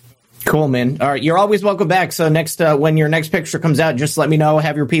 Cool, man. All right. You're always welcome back. So when your next picture comes out, just let me know.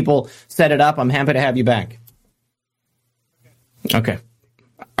 Have your people set it up. I'm happy to have you back. Okay.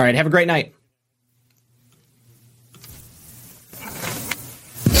 All right. Have a great night.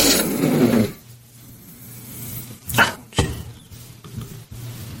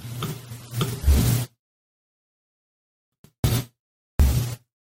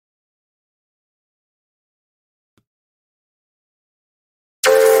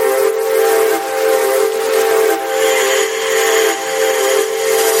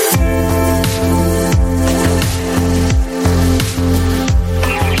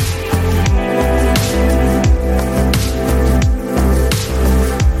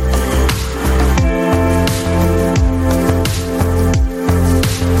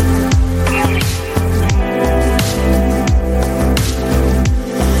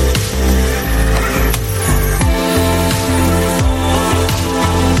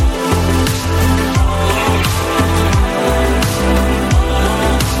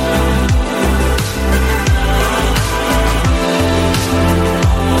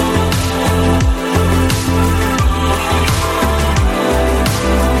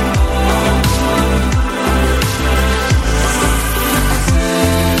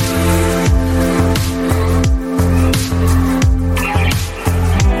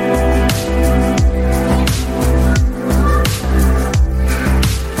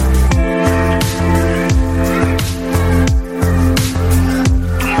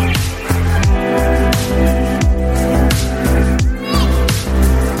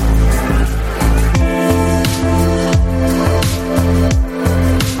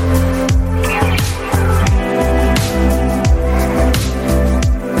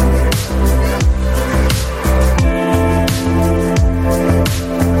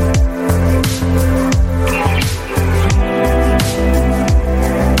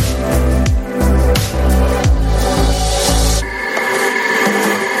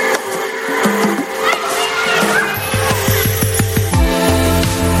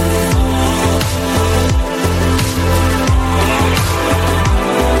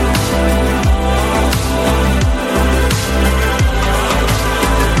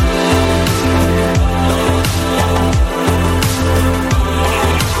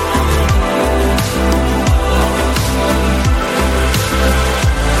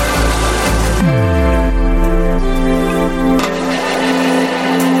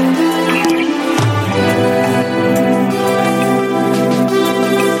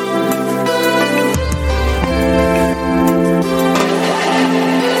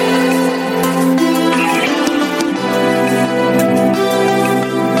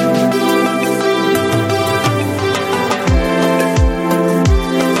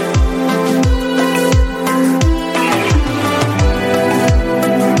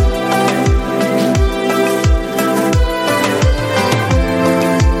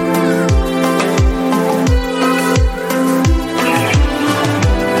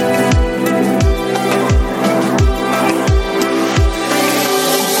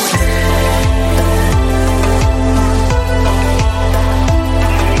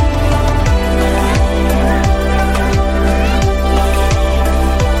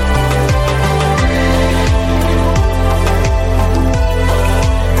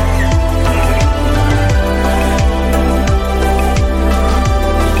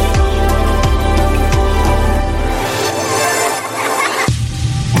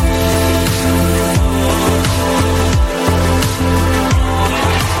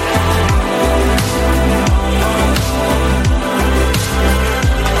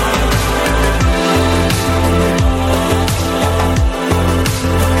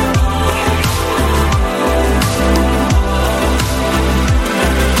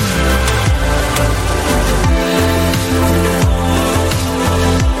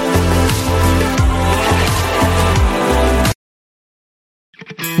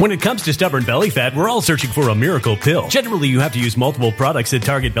 When it comes to stubborn belly fat, we're all searching for a miracle pill. Generally, you have to use multiple products that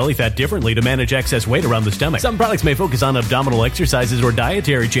target belly fat differently to manage excess weight around the stomach. Some products may focus on abdominal exercises or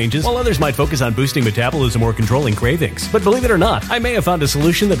dietary changes, while others might focus on boosting metabolism or controlling cravings. But believe it or not, I may have found a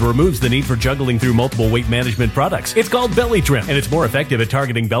solution that removes the need for juggling through multiple weight management products. It's called Belly Trim, and it's more effective at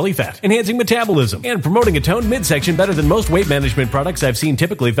targeting belly fat, enhancing metabolism, and promoting a toned midsection better than most weight management products I've seen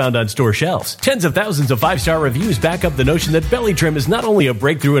typically found on store shelves. Tens of thousands of 5-star reviews back up the notion that Belly Trim is not only a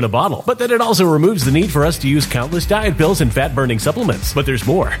breakthrough in a bottle, but that it also removes the need for us to use countless diet pills and fat-burning supplements. But there's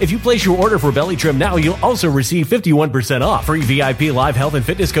more. If you place your order for Belly Trim now, you'll also receive 51% off, free VIP live health and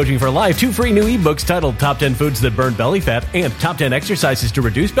fitness coaching for life, 2 free new ebooks titled Top 10 Foods That Burn Belly Fat and Top 10 Exercises to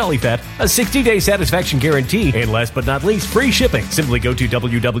Reduce Belly Fat, a 60-day satisfaction guarantee, and last but not least, free shipping. Simply go to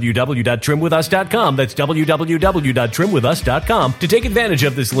www.trimwithus.com. That's www.trimwithus.com to take advantage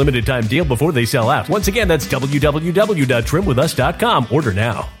of this limited time deal before they sell out. Once again, that's www.trimwithus.com. Order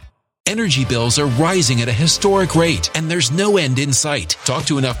now. Energy bills are rising at a historic rate, and there's no end in sight. Talk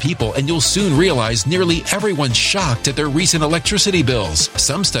to enough people, and you'll soon realize nearly everyone's shocked at their recent electricity bills.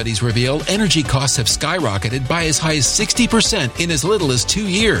 Some studies reveal energy costs have skyrocketed by as high as 60% in as little as 2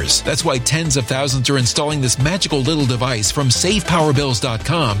 years. That's why tens of thousands are installing this magical little device from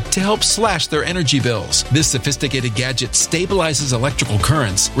SavePowerBills.com to help slash their energy bills. This sophisticated gadget stabilizes electrical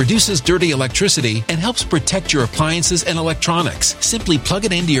currents, reduces dirty electricity, and helps protect your appliances and electronics. Simply plug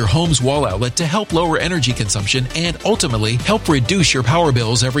it into your home's wall outlet to help lower energy consumption and ultimately help reduce your power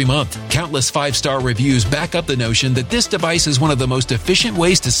bills every month. Countless 5-star reviews back up the notion that this device is one of the most efficient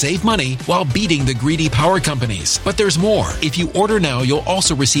ways to save money while beating the greedy power companies. But there's more. If you order now, you'll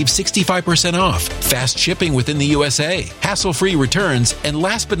also receive 65% off, fast shipping within the USA, hassle-free returns, and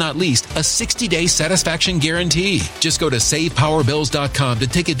last but not least, a 60-day satisfaction guarantee. Just go to SavePowerBills.com to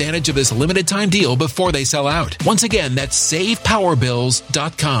take advantage of this limited time deal before they sell out. Once again, that's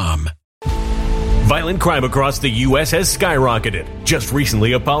SavePowerBills.com. Violent crime across the U.S. has skyrocketed. Just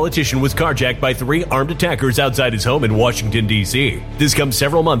recently, a politician was carjacked by 3 armed attackers outside his home in Washington, D.C. This comes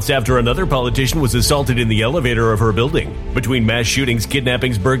several months after another politician was assaulted in the elevator of her building. Between mass shootings,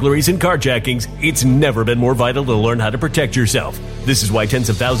 kidnappings, burglaries, and carjackings, it's never been more vital to learn how to protect yourself. This is why tens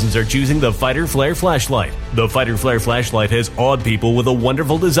of thousands are choosing the Fighter Flare flashlight. The Fighter Flare flashlight has awed people with a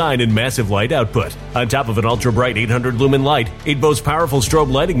wonderful design and massive light output. On top of an ultra-bright 800-lumen light, it boasts powerful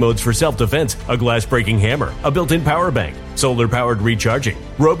strobe lighting modes for self-defense, a glass-breaking hammer, a built-in power bank, solar-powered recharging,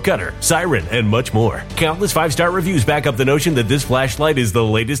 rope cutter, siren, and much more. Countless 5-star reviews back up the notion that this flashlight is the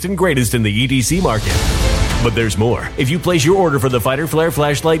latest and greatest in the EDC market. But there's more. If you place your order for the Fighter Flare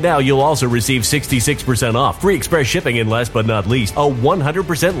flashlight now, you'll also receive 66% off, free express shipping, and last but not least, a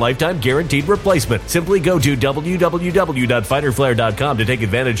 100% lifetime guaranteed replacement. Simply go to www.fighterflare.com to take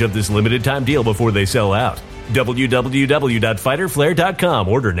advantage of this limited time deal before they sell out. www.fighterflare.com.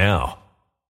 Order now.